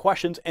asking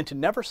questions, and to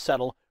never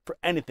settle for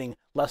anything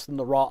less than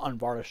the raw,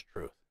 unvarnished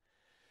truth.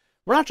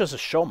 We're not just a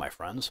show, my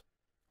friends.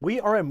 We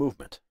are a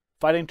movement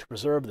fighting to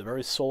preserve the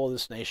very soul of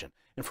this nation.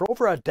 And for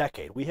over a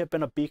decade, we have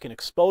been a beacon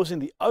exposing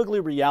the ugly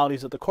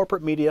realities that the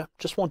corporate media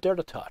just won't dare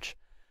to touch.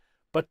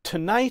 But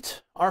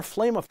tonight, our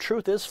flame of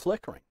truth is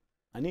flickering.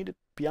 I need to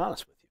be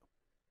honest with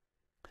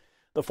you.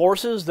 The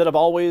forces that have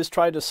always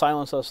tried to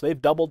silence us,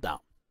 they've doubled down,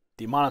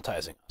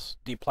 demonetizing us,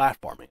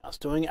 deplatforming us,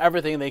 doing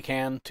everything they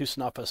can to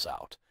snuff us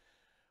out.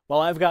 Well,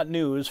 I've got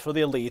news for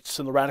the elites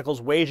and the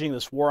radicals waging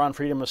this war on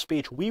freedom of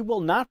speech. We will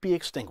not be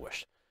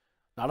extinguished.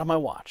 Not on my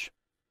watch.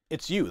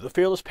 It's you, the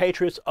fearless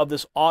patriots of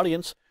this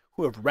audience,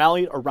 who have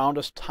rallied around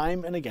us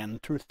time and again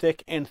through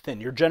thick and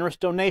thin. Your generous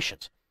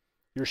donations,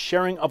 your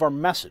sharing of our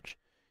message,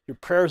 your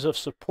prayers of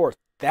support,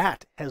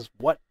 that has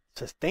what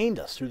sustained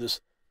us through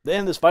this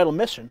vital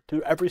mission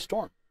through every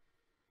storm.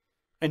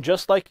 And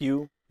just like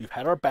you've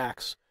had our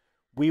backs,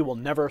 we will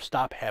never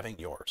stop having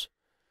yours.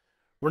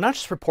 We're not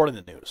just reporting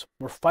the news.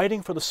 We're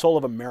fighting for the soul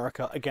of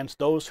America against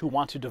those who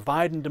want to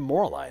divide and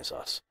demoralize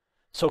us.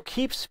 So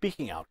keep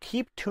speaking out,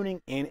 keep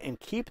tuning in, and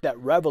keep that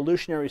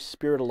revolutionary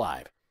spirit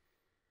alive.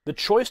 The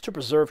choice to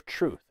preserve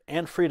truth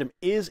and freedom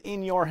is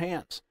in your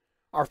hands.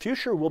 Our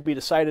future will be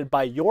decided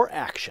by your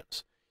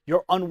actions,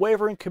 your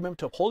unwavering commitment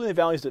to upholding the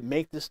values that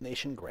make this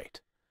nation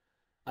great.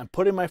 I'm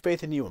putting my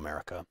faith in you,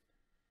 America.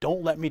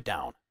 Don't let me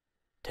down.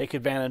 Take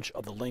advantage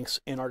of the links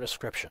in our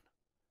description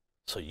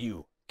so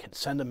you can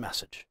send a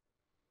message.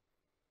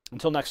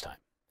 Until next time,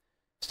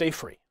 stay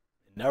free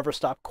and never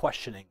stop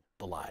questioning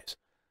the lies.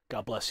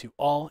 God bless you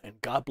all,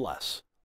 and God bless